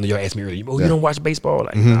 Cause I know y'all asked me earlier, you don't watch baseball?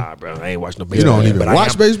 Like, nah, bro, I ain't watching no baseball. don't even But I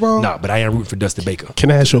watch baseball? Nah, but I am rooting for Dusty Baker. Can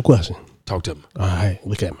I ask you a question? Talk to him. All right,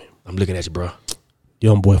 look at me. I'm looking at you, bro.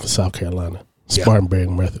 Young boy from South Carolina, Yeah. Spartanburg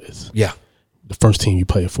Methodist. Yeah. The first team you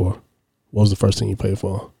played for. What was the first team you played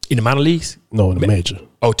for? In the minor leagues? No, in the major.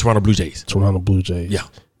 Oh, Toronto Blue Jays. Toronto Blue Jays. Yeah.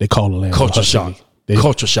 They call Orlando Culture Hustle. shock. They-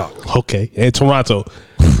 Culture shock. Okay, and Toronto.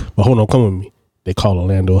 But hold on, come with me. They call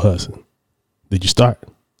Orlando Hudson. Did you start?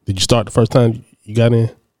 Did you start the first time you got in?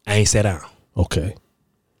 I ain't sat down. Okay.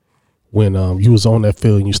 When you was on that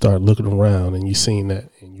field and you started looking around and you seen that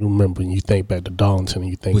and you remember and you think back to Darlington and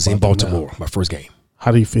you think Was in about them now. Baltimore, my first game.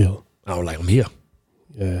 How do you feel? I was like, I'm here.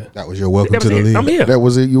 Yeah. That was your welcome That to was the it. league. I'm here. That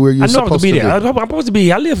was it. You were I know I was supposed supposed to be to there. be. I'm supposed to be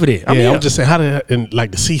here. I live for this. I'm Yeah, here. I'm just saying, how did that, and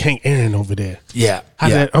like to see Hank Aaron over there? Yeah. How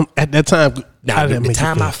yeah. did that, at that time? Now, how did that the make you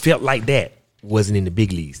time feel? I felt like that wasn't in the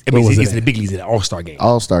big leagues. I Where mean, was it's it in the at? big leagues in the All-Star game.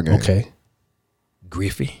 All-Star game. Okay.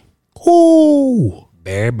 Griffey, Ooh.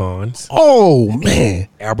 Barry Bonds, Oh man.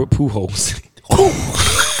 Albert Pujols.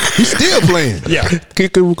 He's still playing. Yeah.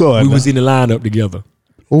 Keep going. We was in the lineup together.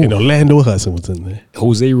 And Orlando Hudson was in there.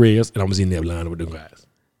 Jose Reyes, and I was in there lineup with them guys.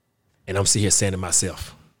 And I'm sitting here saying to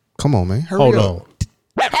myself, Come on, man. Hurry Hold up. on.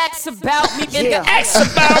 Ask about me, nigga. Ask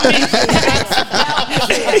about me.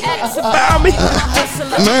 Ask about me.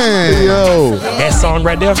 Man, Yo. That song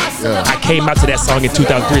right there, I came out to that song in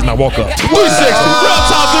 2003 as my walk-up. 360. Real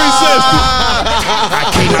Talk 360. I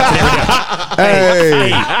came out to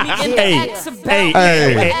that.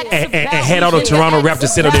 And had all the Toronto Raptors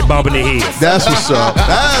sit up there bobbing their heads. That's what's up.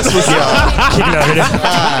 That's what's up. Kicking out of there.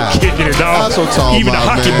 Kicking it, dog. That's what I'm talking Even the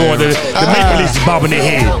about, hockey man. boy, the Maple Leafs is bobbing their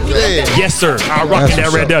head. Yeah. Yes, sir. I'm rocking that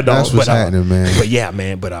what's right up. there, dog. That's what's happening, man. But yeah,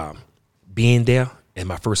 man. But being there, and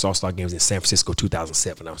my first All-Star game was in San Francisco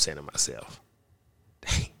 2007, I'm saying to myself,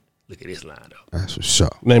 dang, look at this lineup. That's what's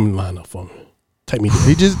up. Name the lineup for me. Take me.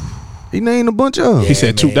 He named a bunch of them. He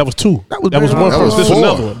said two. man. That was two. That was one Barry Bonds. first. This That was was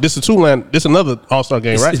another four. one. This is two line. This another All Star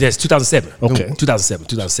game, right? That's 2007. Okay.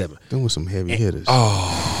 2007. Them was some heavy hitters.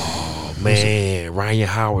 Man, Ryan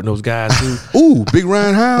Howard, those guys, dude. Ooh, Big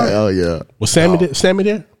Ryan Howard. Hell yeah. Was Sammy there? Sammy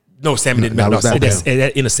there? No, Sammy didn't. that No, was back that's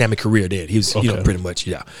in a Sammy career. There, he was, Okay. pretty much,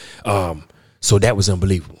 yeah. So that was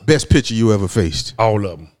unbelievable. Best pitcher you ever faced. All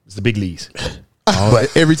of them. It's the big leagues.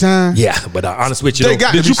 But every time. Yeah, but honest with you, They though,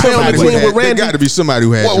 got Did to you be play on the somebody who team had- with Randy? There got to be somebody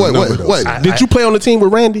who had Wait, your wait, number, wait, though. wait. Did you play on the team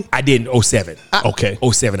with Randy? I did in 07. Okay.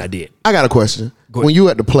 07 I did. I got a question. Go ahead. When you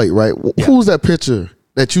at the plate, right? Who's that pitcher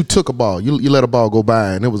that you took a ball? You let a ball go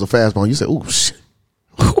by and it was a fastball. You said, "Ooh, shit."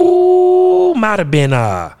 Ooh, might have been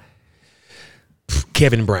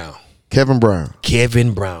Kevin Brown. Kevin Brown.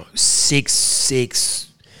 Kevin Brown, 6'6".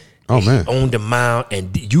 Oh, man. On the mound,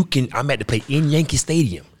 and I'm at to play in Yankee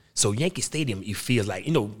Stadium. So Yankee Stadium, it feels like,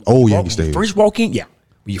 Oh, Yankee when Stadium. you first walk in, when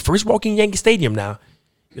you first walk in Yankee Stadium now,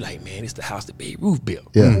 you're like, man, it's the house that Babe Ruth built.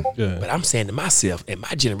 Yeah. Yeah. But I'm saying to myself, and my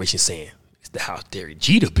generation saying, it's the house Derek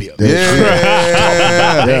Jeter built.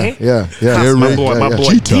 Yeah. Man. Yeah. That's my boy, yeah.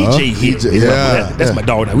 Jeter. DJ here. Yeah. That's my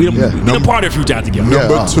dog now. We done partied a few times together.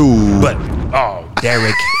 Number two. But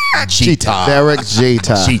Derek Jeter. Derek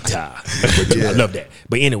Jeter. Cheetah. I love that.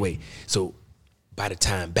 But anyway, so by the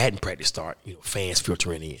time batting practice start, fans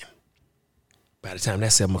filtering in. By the time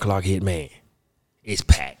that 7 o'clock hit, man, it's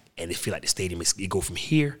packed. And it feel like the stadium it go from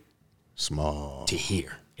here Small. to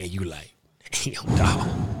here. And you like, damn, dog,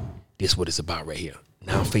 this what it's about right here.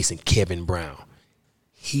 Now I'm facing Kevin Brown.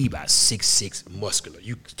 He about 6'6", muscular.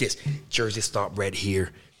 You just jersey stop right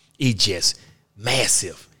here. He just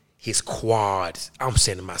massive. His quads. I'm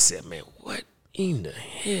saying to myself, man, what in the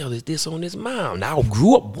hell is this on this mound? Now I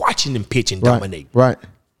grew up watching him pitch and dominate. Right.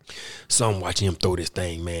 So I'm watching him throw this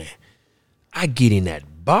thing, man. I get in that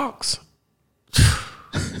box.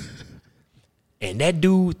 And that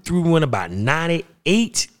dude threw one about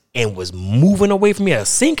 98 and was moving away from me, a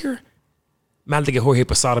sinker. Man, I look at Jorge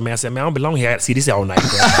Posada, man. I said, man, I don't belong here. I got to see this all night, bro.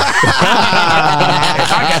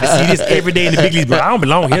 I got to see this every day in the big leagues, bro. I don't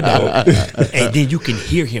belong here, dog. And then you can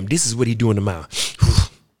hear him. This is what he doing in the mound.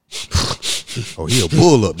 Oh, he a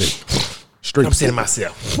bull up there. Straight. I'm saying to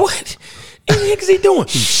myself, what in the heck is he doing?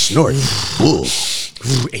 Snort. Bull.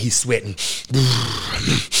 And he's sweating.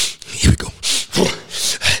 Here we go.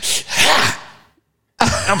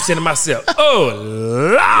 I'm saying to myself, oh,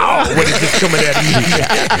 Lord, what is this coming at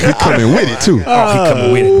me? He coming with it, too. Oh, he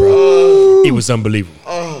coming with it, bro. It was unbelievable.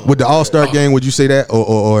 With the All-Star game, would you say that,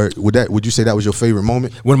 or would you say that was your favorite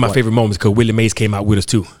moment? One of my favorite moments because Willie Mays came out with us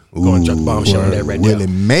too. Going to drop the bombshell on that right Willie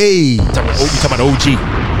there. Mays. You talking about OG?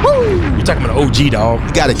 Woo! You talking about OG, dog?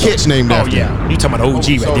 You got a catch named after. Oh yeah, you talking about OG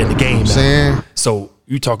right there in the game. I'm saying. So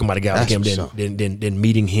you talking about a guy like him, That's then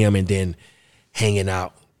meeting him and then hanging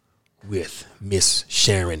out with Miss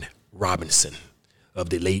Sharon Robinson of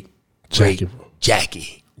the late great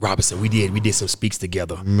Jackie Robinson. We did some speaks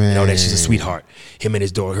together. Man. You know that she's a sweetheart. Him and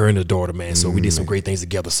his daughter, her and his daughter, man. So we did some great things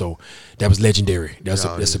together. So that was legendary. That's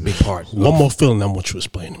a big part. One more feeling I want you to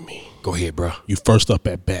explain to me. Go ahead, bro. You first up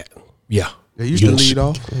at bat. Yeah. They used to lead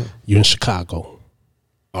off. You in Chicago.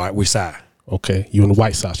 All right, which side? Okay. You in the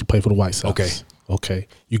White Sox. You play for the White Sox. Okay. Okay.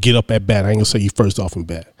 You get up at bat. I ain't gonna say you first off in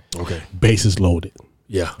bat. Okay. Bases loaded.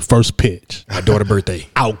 Yeah. First pitch. My daughter's birthday.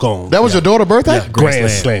 Outgone. That was your daughter's birthday? Yeah,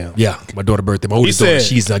 Grand Slam. Yeah, my daughter's birthday. My oldest daughter.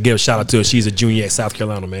 said- I give a shout out to her. She's a junior at South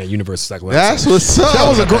Carolina, man. University of South Carolina. That's what's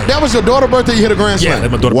up. That was your daughter's birthday. You hit a grand slam. Yeah,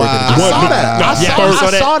 that's my daughter's Wow. birthday. I saw that.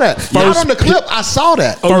 I saw that. Not on the clip. I saw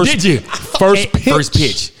that. Oh, did you? First pitch. First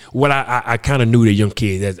pitch. Well, I kind of knew the young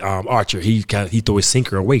kid that Archer. He threw his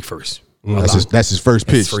sinker away first. That's his first That's his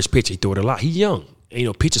pitch. first pitch. He threw it a lot. He's young.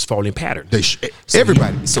 And, pitches fall in patterns.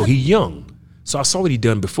 Everybody. So he young. So I saw what he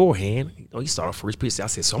done beforehand. He started first pitch. I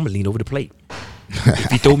said, so I'm gonna lean over the plate.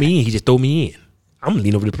 If he throw me in, he just throw me in. I'm gonna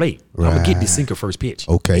lean over the plate. I'm gonna get this sinker first pitch.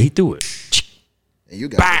 Okay. And he threw it. And you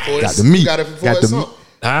got it before Got the meat. You got it before Got it the sunk.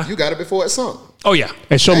 Huh? You got it before it sunk. Oh yeah.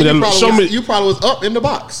 And show me And that. you probably was up in the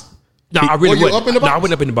box. No, I really Were you wasn't. up in the No, I box?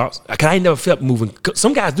 wasn't up in the box. Cause I ain't never felt moving.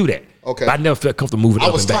 Some guys do that. Okay. But I never felt comfortable moving I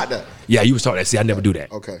up was and back. taught that. Yeah, you was taught that. See, I never do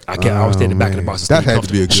that. Okay. I always stay in the back of the box. And That stay had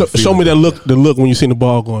to be a comfortable. good Show me feeling. that look when you seen the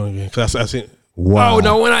ball going again. Cause I seen. Wow. Oh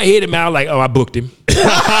no! When I hit him, I was like, "Oh, I booked him." I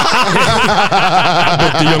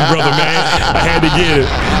booked the young brother, man. I had to get it.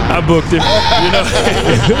 I booked him. You know.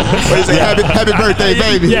 Happy birthday,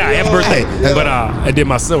 baby. Yeah, happy birthday. But and then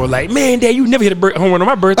my son was like, "Man, Dad, you never hit a home run on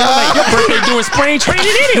my birthday." I'm like, "Your birthday doing spring training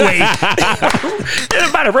anyway."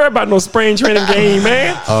 Nobody worry about no spring training game,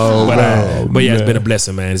 man. But yeah, it's been a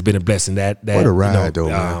blessing, man. It's been a blessing. That What a ride, though,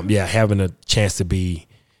 man. Yeah, having a chance to play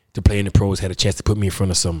in the pros had a chance to put me in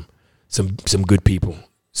front of some good people,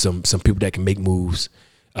 some people that can make moves,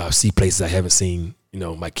 see places I haven't seen.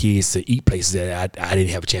 My kids to eat places that I didn't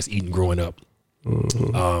have a chance eating growing up.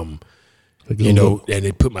 And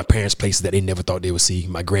it put my parents places that they never thought they would see.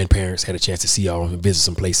 My grandparents had a chance to see all and visit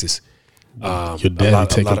some places. Your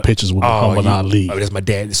daddy taking pictures with Muhammad Ali. Oh, that's my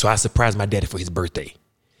dad. So I surprised my daddy for his birthday.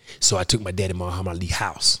 So I took my dad to Muhammad Ali's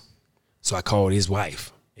house. So I called his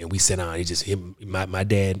wife and we sat down. It's just him, my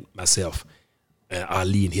dad, myself,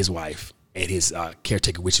 Ali and his wife, and his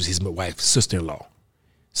caretaker, which was his wife's sister-in-law.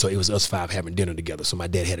 So it was us five having dinner together. So my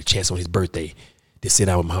dad had a chance on his birthday to sit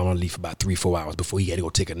down with Muhammad Ali for about 3-4 hours before he had to go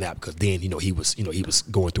take a nap, because then he was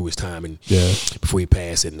going through his time and before he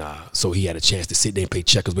passed, and so he had a chance to sit there and play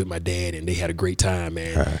checkers with my dad, and they had a great time,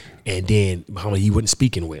 man. Right. And then Muhammad Ali wasn't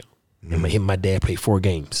speaking well, and him and my dad played 4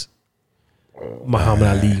 games. Muhammad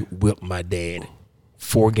Ali whipped my dad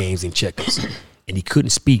 4 games in checkers, and he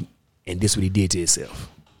couldn't speak. And this is what he did to himself.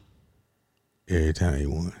 Every time he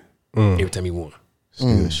won. Every time he won.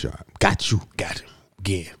 Still sharp. Got you. Got him.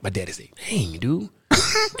 Again. My daddy said, dang, dude.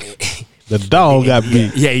 The dog got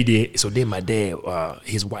beat. Yeah, he did. So then my dad,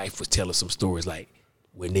 his wife was telling some stories like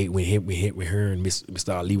when her and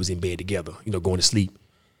Mr. Ali was in bed together, going to sleep,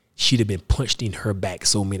 she'd have been punched in her back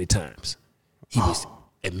so many times. He was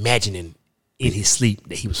imagining in his sleep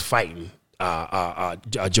that he was fighting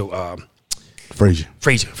Joe Frazier.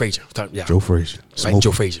 Yeah. Joe Frazier. Right,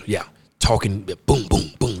 Joe Frazier, yeah. Talking, boom,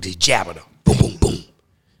 boom, boom, just jabbing her. Boom, boom, boom.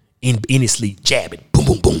 In his sleep, jabbing. Boom,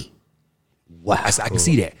 boom, boom. Wow. I can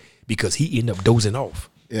see that because he ended up dozing off.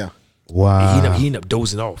 Yeah. Wow. He ended up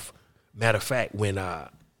dozing off. Matter of fact, when,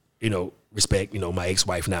 respect, my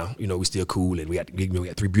ex-wife now, we still cool, and we got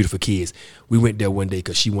 3 beautiful kids. We went there one day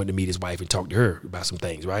because she wanted to meet his wife and talk to her about some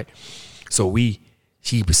things, right? So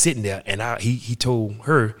she was sitting there, and he told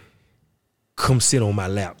her, come sit on my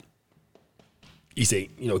lap. He said,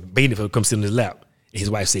 Baden for come sit on his lap. And his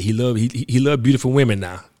wife said he loved beautiful women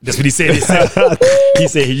now. That's what he said. He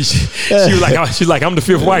said she's like, I'm the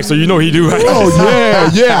 5th wife, so he do, right? Oh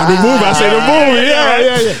yeah. The movie. I said the movie.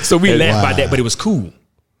 Yeah. So we laughed about that, but it was cool.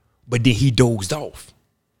 But then he dozed off.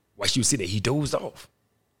 While she was sitting there, he dozed off.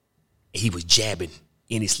 And he was jabbing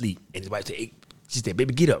in his sleep. And his wife said, hey, she said,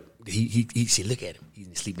 baby, get up. He said, look at him. He's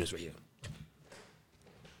in sleepiness right here.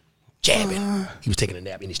 Jabbing. He was taking a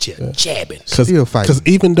nap in his chair. Jabbing. Because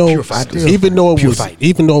even though it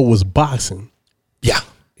was boxing, yeah,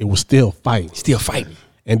 it was still fighting. Still fighting.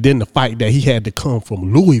 and then the fight that he had to come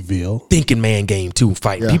from Louisville. Thinking man game too,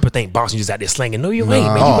 fighting. Yeah. People think boxing just out there slinging. No, you ain't,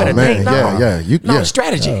 man. You better man, think. yeah. It's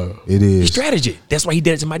strategy. It is. It's strategy. That's why he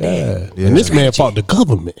did it to my dad. Yeah. And this man fought the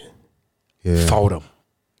government, Yeah. Fought him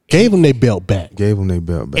gave him their belt back. Gave them their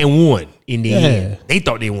belt back. and won in the end. They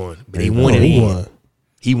thought they won, but they won in the end. won.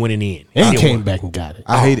 He won in the end. And he Still came won. back and got it.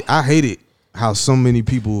 I hated how so many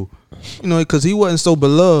people, because he wasn't so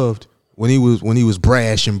beloved when he was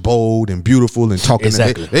brash and bold and beautiful and talking.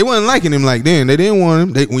 Exactly. They wasn't liking him like then. They didn't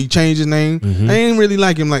want him. When he changed his name, they didn't really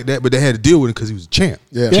like him like that. But they had to deal with him because he was a champ.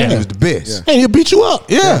 Yeah. And he was the best. And he'll beat you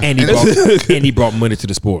up. Yeah. And he brought money to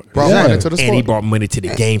the sport. Brought money to the sport. And he brought money to the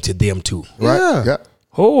game to them too. right. Yeah. Yeah.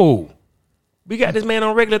 Oh, we got this man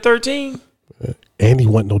on regular 13. And he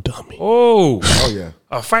wasn't no dummy. Oh, Oh yeah.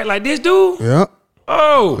 a fight like this, dude. Yeah.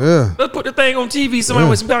 Oh, Yeah. Let's put the thing on TV.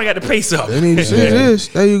 Somebody got to pay something. They need to see this.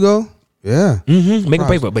 There you go. Yeah. Make him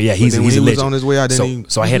pay for it. But yeah, he's then a when he was legend. on his way out, then so, he-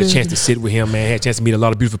 so I had a chance to sit with him, man. I had a chance to meet a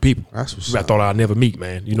lot of beautiful people. That's what's I up. thought I'd never meet,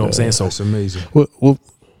 man. You know what I'm saying? So That's amazing. We'll go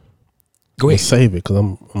we'll ahead. save it because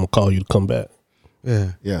I'm gonna call you to come back.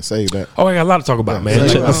 Yeah. Yeah. Save that. Oh, I got a lot to talk about, man. Yeah.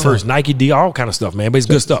 Like the first Nike deal, all kind of stuff, man. But it's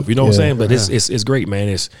good stuff. You know what I'm saying? But it's great, man.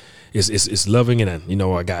 It's loving, and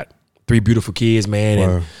I got 3 beautiful kids, man,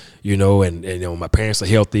 and and my parents are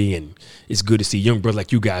healthy, and it's good to see young brothers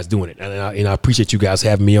like you guys doing it, and I appreciate you guys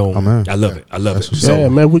having me on. man. I love it. I love it. Yeah,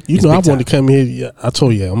 man. You it's know, I big wanted to time. come here. Yeah, I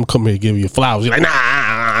told you, I'm gonna come here and give you flowers. You're like,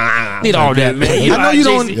 nah. Need all that, man. I know you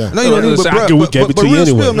don't. JC. I know you don't need, So I but, can- we but, gave it but to you real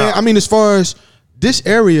anyway. spill, man. I mean, as far as this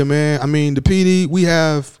area, man. I mean, the PD, we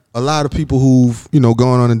have a lot of people who've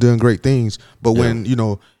gone on and done great things. But when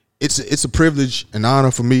it's a privilege and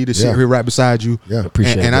honor for me to sit Yeah. here right beside you. Yeah.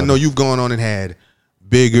 Appreciate it, And I brother. know you've gone on and had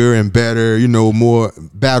bigger and better, more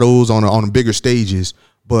battles on bigger stages.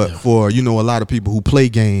 But for a lot of people who play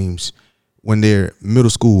games when they're middle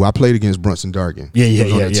school, I played against Brunson Dargan. Yeah, He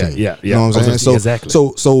was on that team. yeah. You know what I I'm was saying? gonna say, exactly.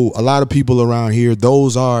 So a lot of people around here,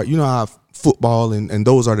 those are how football and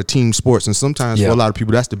those are the team sports, and sometimes for Yeah. a lot of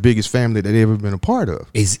people, that's the biggest family that they've ever been a part of.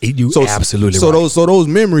 You absolutely so right. those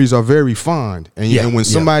memories are very fond, and when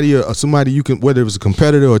somebody you can, whether it's a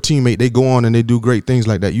competitor or a teammate, they go on and they do great things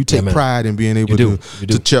like that. You take man. pride in being able You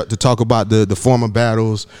do. to talk about the former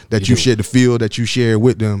battles that you shared, the field that you shared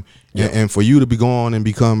with them, and for you to be going and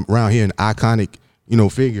become around here an iconic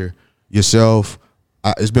figure yourself.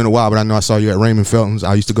 It's been a while, but I know I saw you at Raymond Felton's.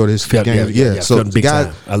 I used to go to his games. So Felton big guys,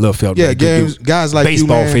 time. I love Felton. yeah, man. Good games, dude. guys like you,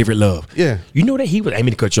 baseball man. favorite love. Yeah. You know that he was. I mean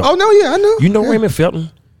to cut you off. Oh no, yeah, I know. You know Yeah. Raymond Felton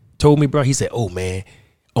told me, bro. He said, "Oh man,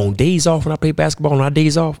 on days off when I play basketball, on our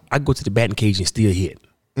days off, I go to the batting cage and still hit."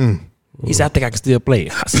 He said, "I think I can still play."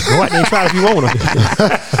 I said, "Go out there and try it if you want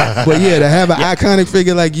to." But yeah, to have an iconic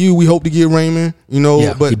figure like you, we hope to get Raymond.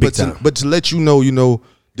 Yeah, he big but time. to let you know,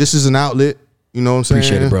 this is an outlet. You know what I'm saying?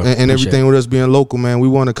 Appreciate it, bro. And Appreciate everything it. with us being local, man, we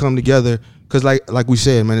want to come together because, like we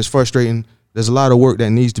said, man, it's frustrating. There's a lot of work that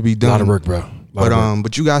needs to be done. A lot of work, bro. But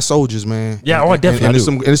but you got soldiers, man. Yeah, oh, definitely And I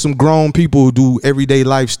there's do. some grown people who do everyday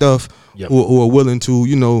life stuff Yep. who are willing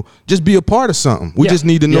to just be a part of something. We Yeah, just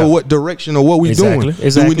need to know yeah. what direction or what we Exactly, doing.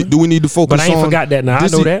 exactly. Do we need to focus on? But I ain't forgot that now. I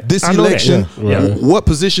know that. This I know that. election. Yeah. Yeah. What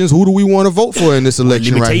positions? Who do we want to vote for in this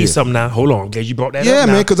election? Let me right tell you here? something now. Hold on, glad you brought that up. Yeah,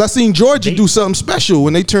 now. man, because I seen Georgia They- do something special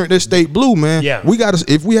when they turned their state blue, man. Yeah. We got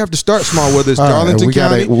to, if we have to start small, whether it's All right, Darlington we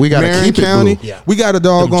gotta- County, we gotta Marion keep it County, blue. Yeah. we got to Them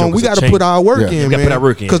doggone, we jokers got to will put our work Yeah. in, We man. gotta put our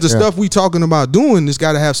work in. Because the Yeah. stuff we talking about doing, it's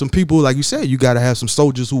got to have some people, like you said, you got to have some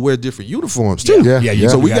soldiers who wear different uniforms too. Yeah. Yeah,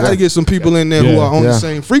 So you we gotta- got to get some people in there who Yeah. are on the Yeah.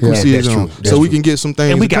 same frequency Yeah, as that's them, true. That's so we true. can get some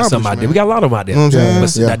things And we got accomplished, some out there. man. We got a lot of them out there. You know what I'm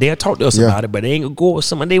saying? But Yeah. they talk to us Yeah. about it, but they ain't gonna go with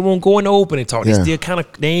someone. They won't go in the open and talk. They Yeah. still kind of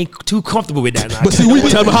they ain't too comfortable with that. Now. But see, we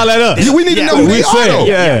Tell them holler at us. we need to know who we they say. are, though.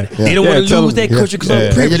 Yeah. They don't Yeah, want to tell lose them. that country club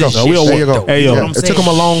Yeah. privilege. There you go. shit. We don't Shit, want- though. Hey, You yo. know what I'm It took saying? them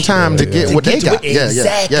a long time to get what To they get to got. it. Yeah,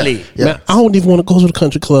 Exactly. Yeah, yeah. Man, I don't even want to go to the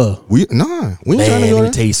country club. We ain't trying to Man, go let me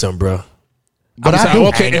there. tell you something, bro. But I I do.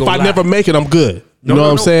 okay, I ain't if gonna I lie. never make it, I'm good. You know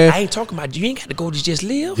what I'm I saying? ain't talking about you. Ain't got to go to just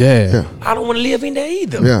live. Yeah. I don't want to live in there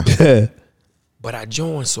either. Yeah. But I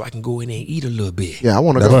joined so I can go in there and eat a little bit. Yeah, I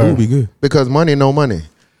want to That go. food be good. Because money, no money.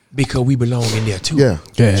 Because we belong in there too. Yeah.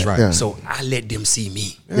 Yeah. That's right. Yeah. So I let them see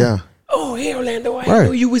me. Yeah. Oh, hey, Orlando, I Right.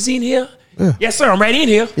 know you was in here. Yeah. Yes, sir. I'm right in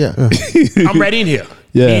here. Yeah. I'm right in here.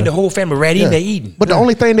 Yeah. Me and the whole family right in Yeah. there eating. But the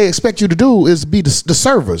only thing they expect you to do is be the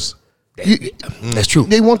servers. That's true.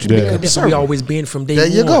 They want you to be Yeah. the That's what we server. always been from day There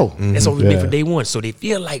one. you go. That's always been Yeah. from day one. So they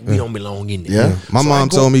feel like we don't belong in there. Yeah. My So mom I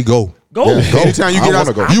go- told me go. Go. Yeah, go. Anytime you I get wanna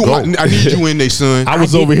out, go. you Go. want, I need you in there, son. I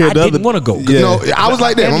was over here the I other. didn't want to go. Yeah. No, I was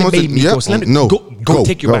like that. My Family mom said, made me yep, go. So let me no, go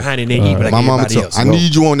take your go. behind in there and eat like My mama everybody told, else. I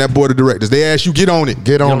need you on that board of directors. They ask you, get on it.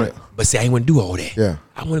 Get on You know, it. But see, I ain't want to do all that. Yeah.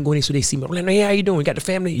 I want to go in there so they see me. Orlando, hey, how you doing? Got the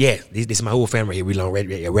family? Yeah. This is my whole family here. We long right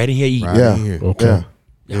in here eating. Right. Yeah. in here. Okay. Yeah.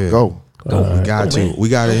 Go. We got to. We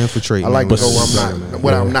got to infiltrate. I like man. to go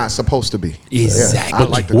where I'm not supposed to be. Exactly. Yeah, I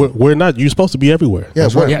like to. We're not. You're supposed to be everywhere. Yeah,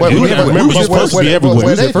 remember you're supposed to be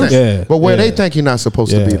everywhere. But where they think you're not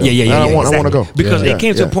supposed to be. Though. Yeah. I want to go because it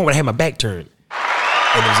came to a point where I had my back turned,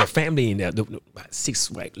 and there was a family in there, about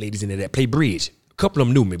 6 white ladies in there that played bridge. A couple of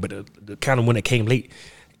them knew me, but the kind of one that came late,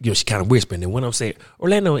 she kind of whispering. And one of them said,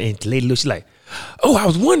 "Orlando," and the lady looked, she's like, "Oh, I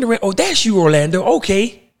was wondering. Oh, that's you, Orlando.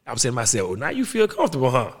 Okay." I'm saying to myself, now you feel comfortable,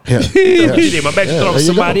 huh? Yeah. My back was on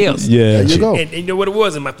somebody else. Yeah. There you go. And you know what it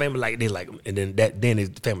was? And my family and then his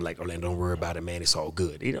family like, Orlando, don't worry about it, man. It's all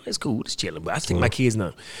good. It's cool. It's chilling. But I think my kids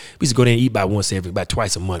now, we used to go there and eat about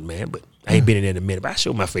twice a month, man. But I ain't been in there in a minute. But I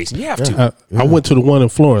show my face, and you have to. I went to the one in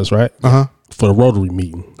Florence, right? For the Rotary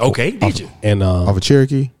meeting. Okay, did you? And Off of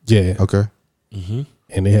Cherokee? yeah. Okay.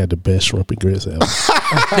 And they had the best shrimp and grits ever.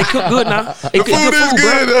 They cook good now. Good food,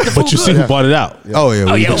 bro. But you see who bought it out. Oh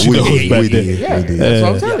yeah, we did. That's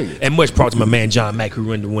what I'm telling you. And much props to my man John Mack, who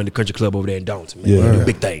run the country club over there in Darlington, man. Yeah. He do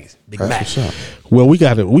big things. Big Mac. Well, we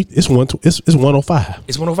got it. It's 105.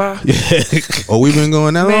 It's 105? Oh, we been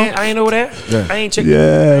going that long? Man, I ain't know that. I ain't checking.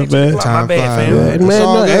 Yeah, man. My bad, fam. Yeah. Man,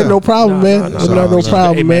 no, ain't no problem, man. No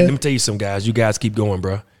problem, Hey, man. Let me tell you something, guys. You guys keep going,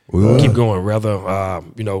 bro. Keep going. Rather,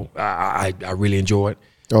 I really enjoy it.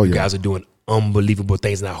 Oh, You yeah. guys are doing unbelievable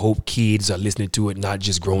things, and I hope kids are listening to it, not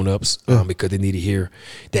just grown-ups, because they need to hear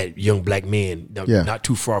that young black men, not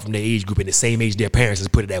too far from their age group, and the same age their parents, let's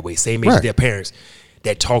put it that way, same age as their parents,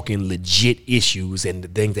 that talking legit issues and the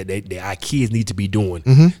things that our kids need to be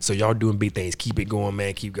doing. So y'all doing big things. Keep it going,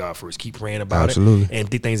 man. Keep God first. Keep praying about it. And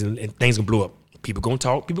big things, and things gonna blow up. People gonna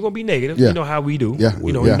talk. People gonna be negative. Yeah. You know how we do. Yeah.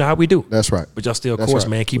 You know how we do. That's right. But y'all still, of That's course, right.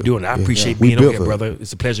 man. Keep doing it. I appreciate We being on built here, for it. brother.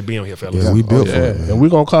 It's a pleasure being on here, fellas. Yeah, we built for it. And we're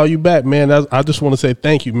going to call you back, man. I just want to say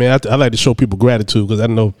thank you, man. I like to show people gratitude because I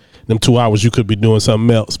know them 2 hours you could be doing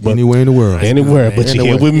something else. But Anywhere in the world. Anywhere, Man, but you're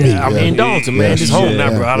here with me. Yeah, I'm in Darlington, man. It's home now,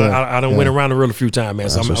 bro. Yeah. I done went around the world a few times, man.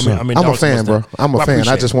 So I'm in I'm a Darlington fan, most bro. of the time. I'm a Well, fan. I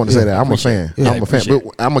appreciate just it. want to say that. I'm a fan. Yeah, I'm a fan. appreciate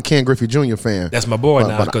But I'm a Ken Griffey Jr. fan. That's my boy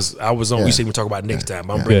now, But- because I was on. Yeah. We said we talk about it next time.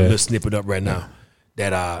 But I'm bringing Yeah. a little snippet up right now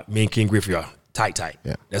that me and Ken Griffey are tight.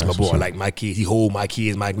 Yeah. That's my boy. Like my kids, he hold my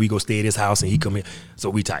kids. We go stay at his house and he come in, so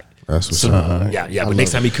we tight. That's what's So, up. yeah. But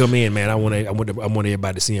next time he come in, man, I want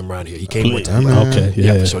everybody to see him around here. He came one time. Okay,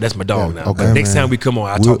 Yeah, yeah. for sure. That's my dog now. Okay, But next man. time we come on,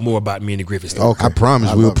 I'll talk more about me and the Griffin stuff. Okay. I promise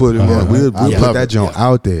I we'll love put it. it on. We'll I put love that it. joint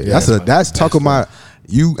out there. Yeah. That's talking about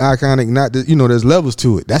you iconic. Not that, there's levels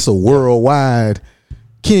to it. That's a worldwide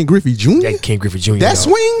Ken Griffey Jr. That Ken Griffey Jr. That dog.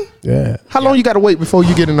 swing. Yeah. How long you got to wait before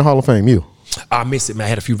you get in the Hall of Fame? You? I missed it, man. I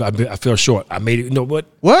had a few. I fell short. I made it. You know what?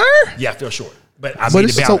 Word. Yeah, I fell short. But I But made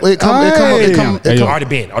it's the so ballot. Already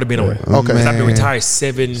been on it. Okay. Because I've been Man. retired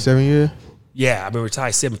 7. 7 years. Yeah, I've been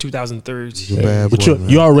retired 2003. Bad But boy, man.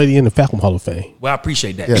 you're already in the Falcon Hall of Fame. Well, I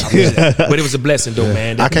appreciate that. I appreciate that. But it was a blessing, though,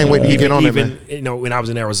 man. I can't wait to get on it, man. When I was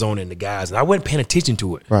in Arizona and the guys, and I wasn't paying attention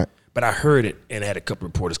to it. Right. But I heard it, and I had a couple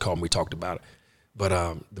of reporters call me. We talked about it.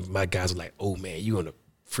 But my guys were like, "Oh man, you on the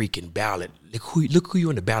freaking ballot? Look who you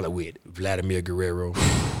on the ballot with: Vladimir Guerrero,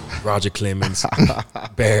 Roger Clemens,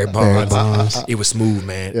 Barry Bonds. It was smooth,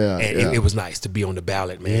 man. Yeah, and yeah. It was nice to be on the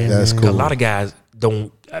ballot, man. That's 'Cause cool. A lot of guys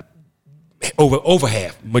don't. Over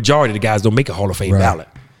half, majority of the guys don't make a Hall of Fame ballot.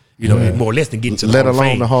 More or less than getting to the Let Hall of alone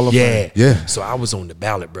Fame. the Hall of Fame. Yeah. So I was on the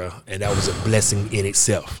ballot, bro, and that was a blessing in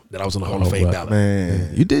itself that I was on the Hall of Fame right. ballot.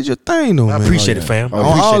 Man. You did your thing, though, I man. appreciate it, fam. I On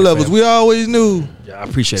appreciate all it, levels, fam. we always knew. Yeah, I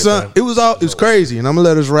appreciate it, Son, fam. it was crazy, and I'm gonna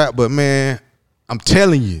let us rap. But man, I'm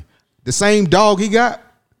telling you, the same dog he got,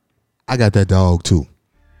 I got that dog too.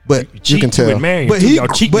 But You can tell. But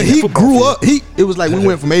he grew up. It was like we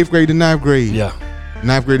went from 8th grade to 9th grade. Yeah.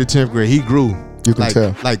 9th grade to 10th grade. He grew. You can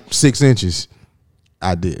tell. like 6 inches.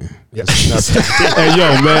 I didn't. Yeah. Hey,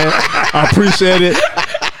 yo, man. I appreciate it.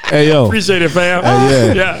 Hey, yo. Appreciate it, fam.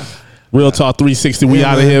 yeah. Yeah. Real Talk 360. We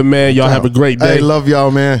out of man. here, man. Y'all have a great day. Hey, love y'all,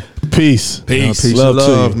 man. Peace. Peace. Peace Love and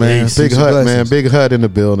to love, you. man. Peace. Big Peace and hut, man. blessings. Big hut in the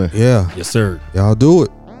building. Yeah. Yes, sir. Y'all do it.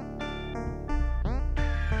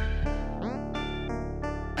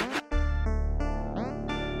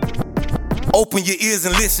 Open your ears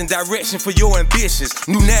and listen, direction for your ambitions.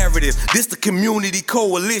 New narrative, this the community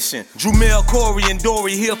coalition. Drumel, Corey, and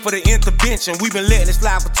Dory here for the intervention. We've been letting it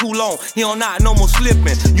slide for too long. Here on out, no more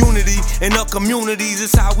slipping. Unity in our communities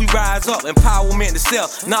is how we rise up. Empowerment to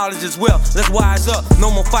self, knowledge as well. Let's wise up.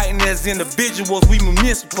 No more fighting as individuals, we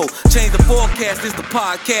municipal. Change the forecast, it's the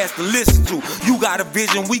podcast to listen to. You got a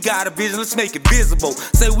vision, we got a vision, let's make it visible.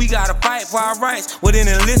 Say we gotta fight for our rights, well then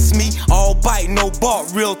enlist me. All bite, no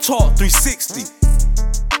bark, real talk 360.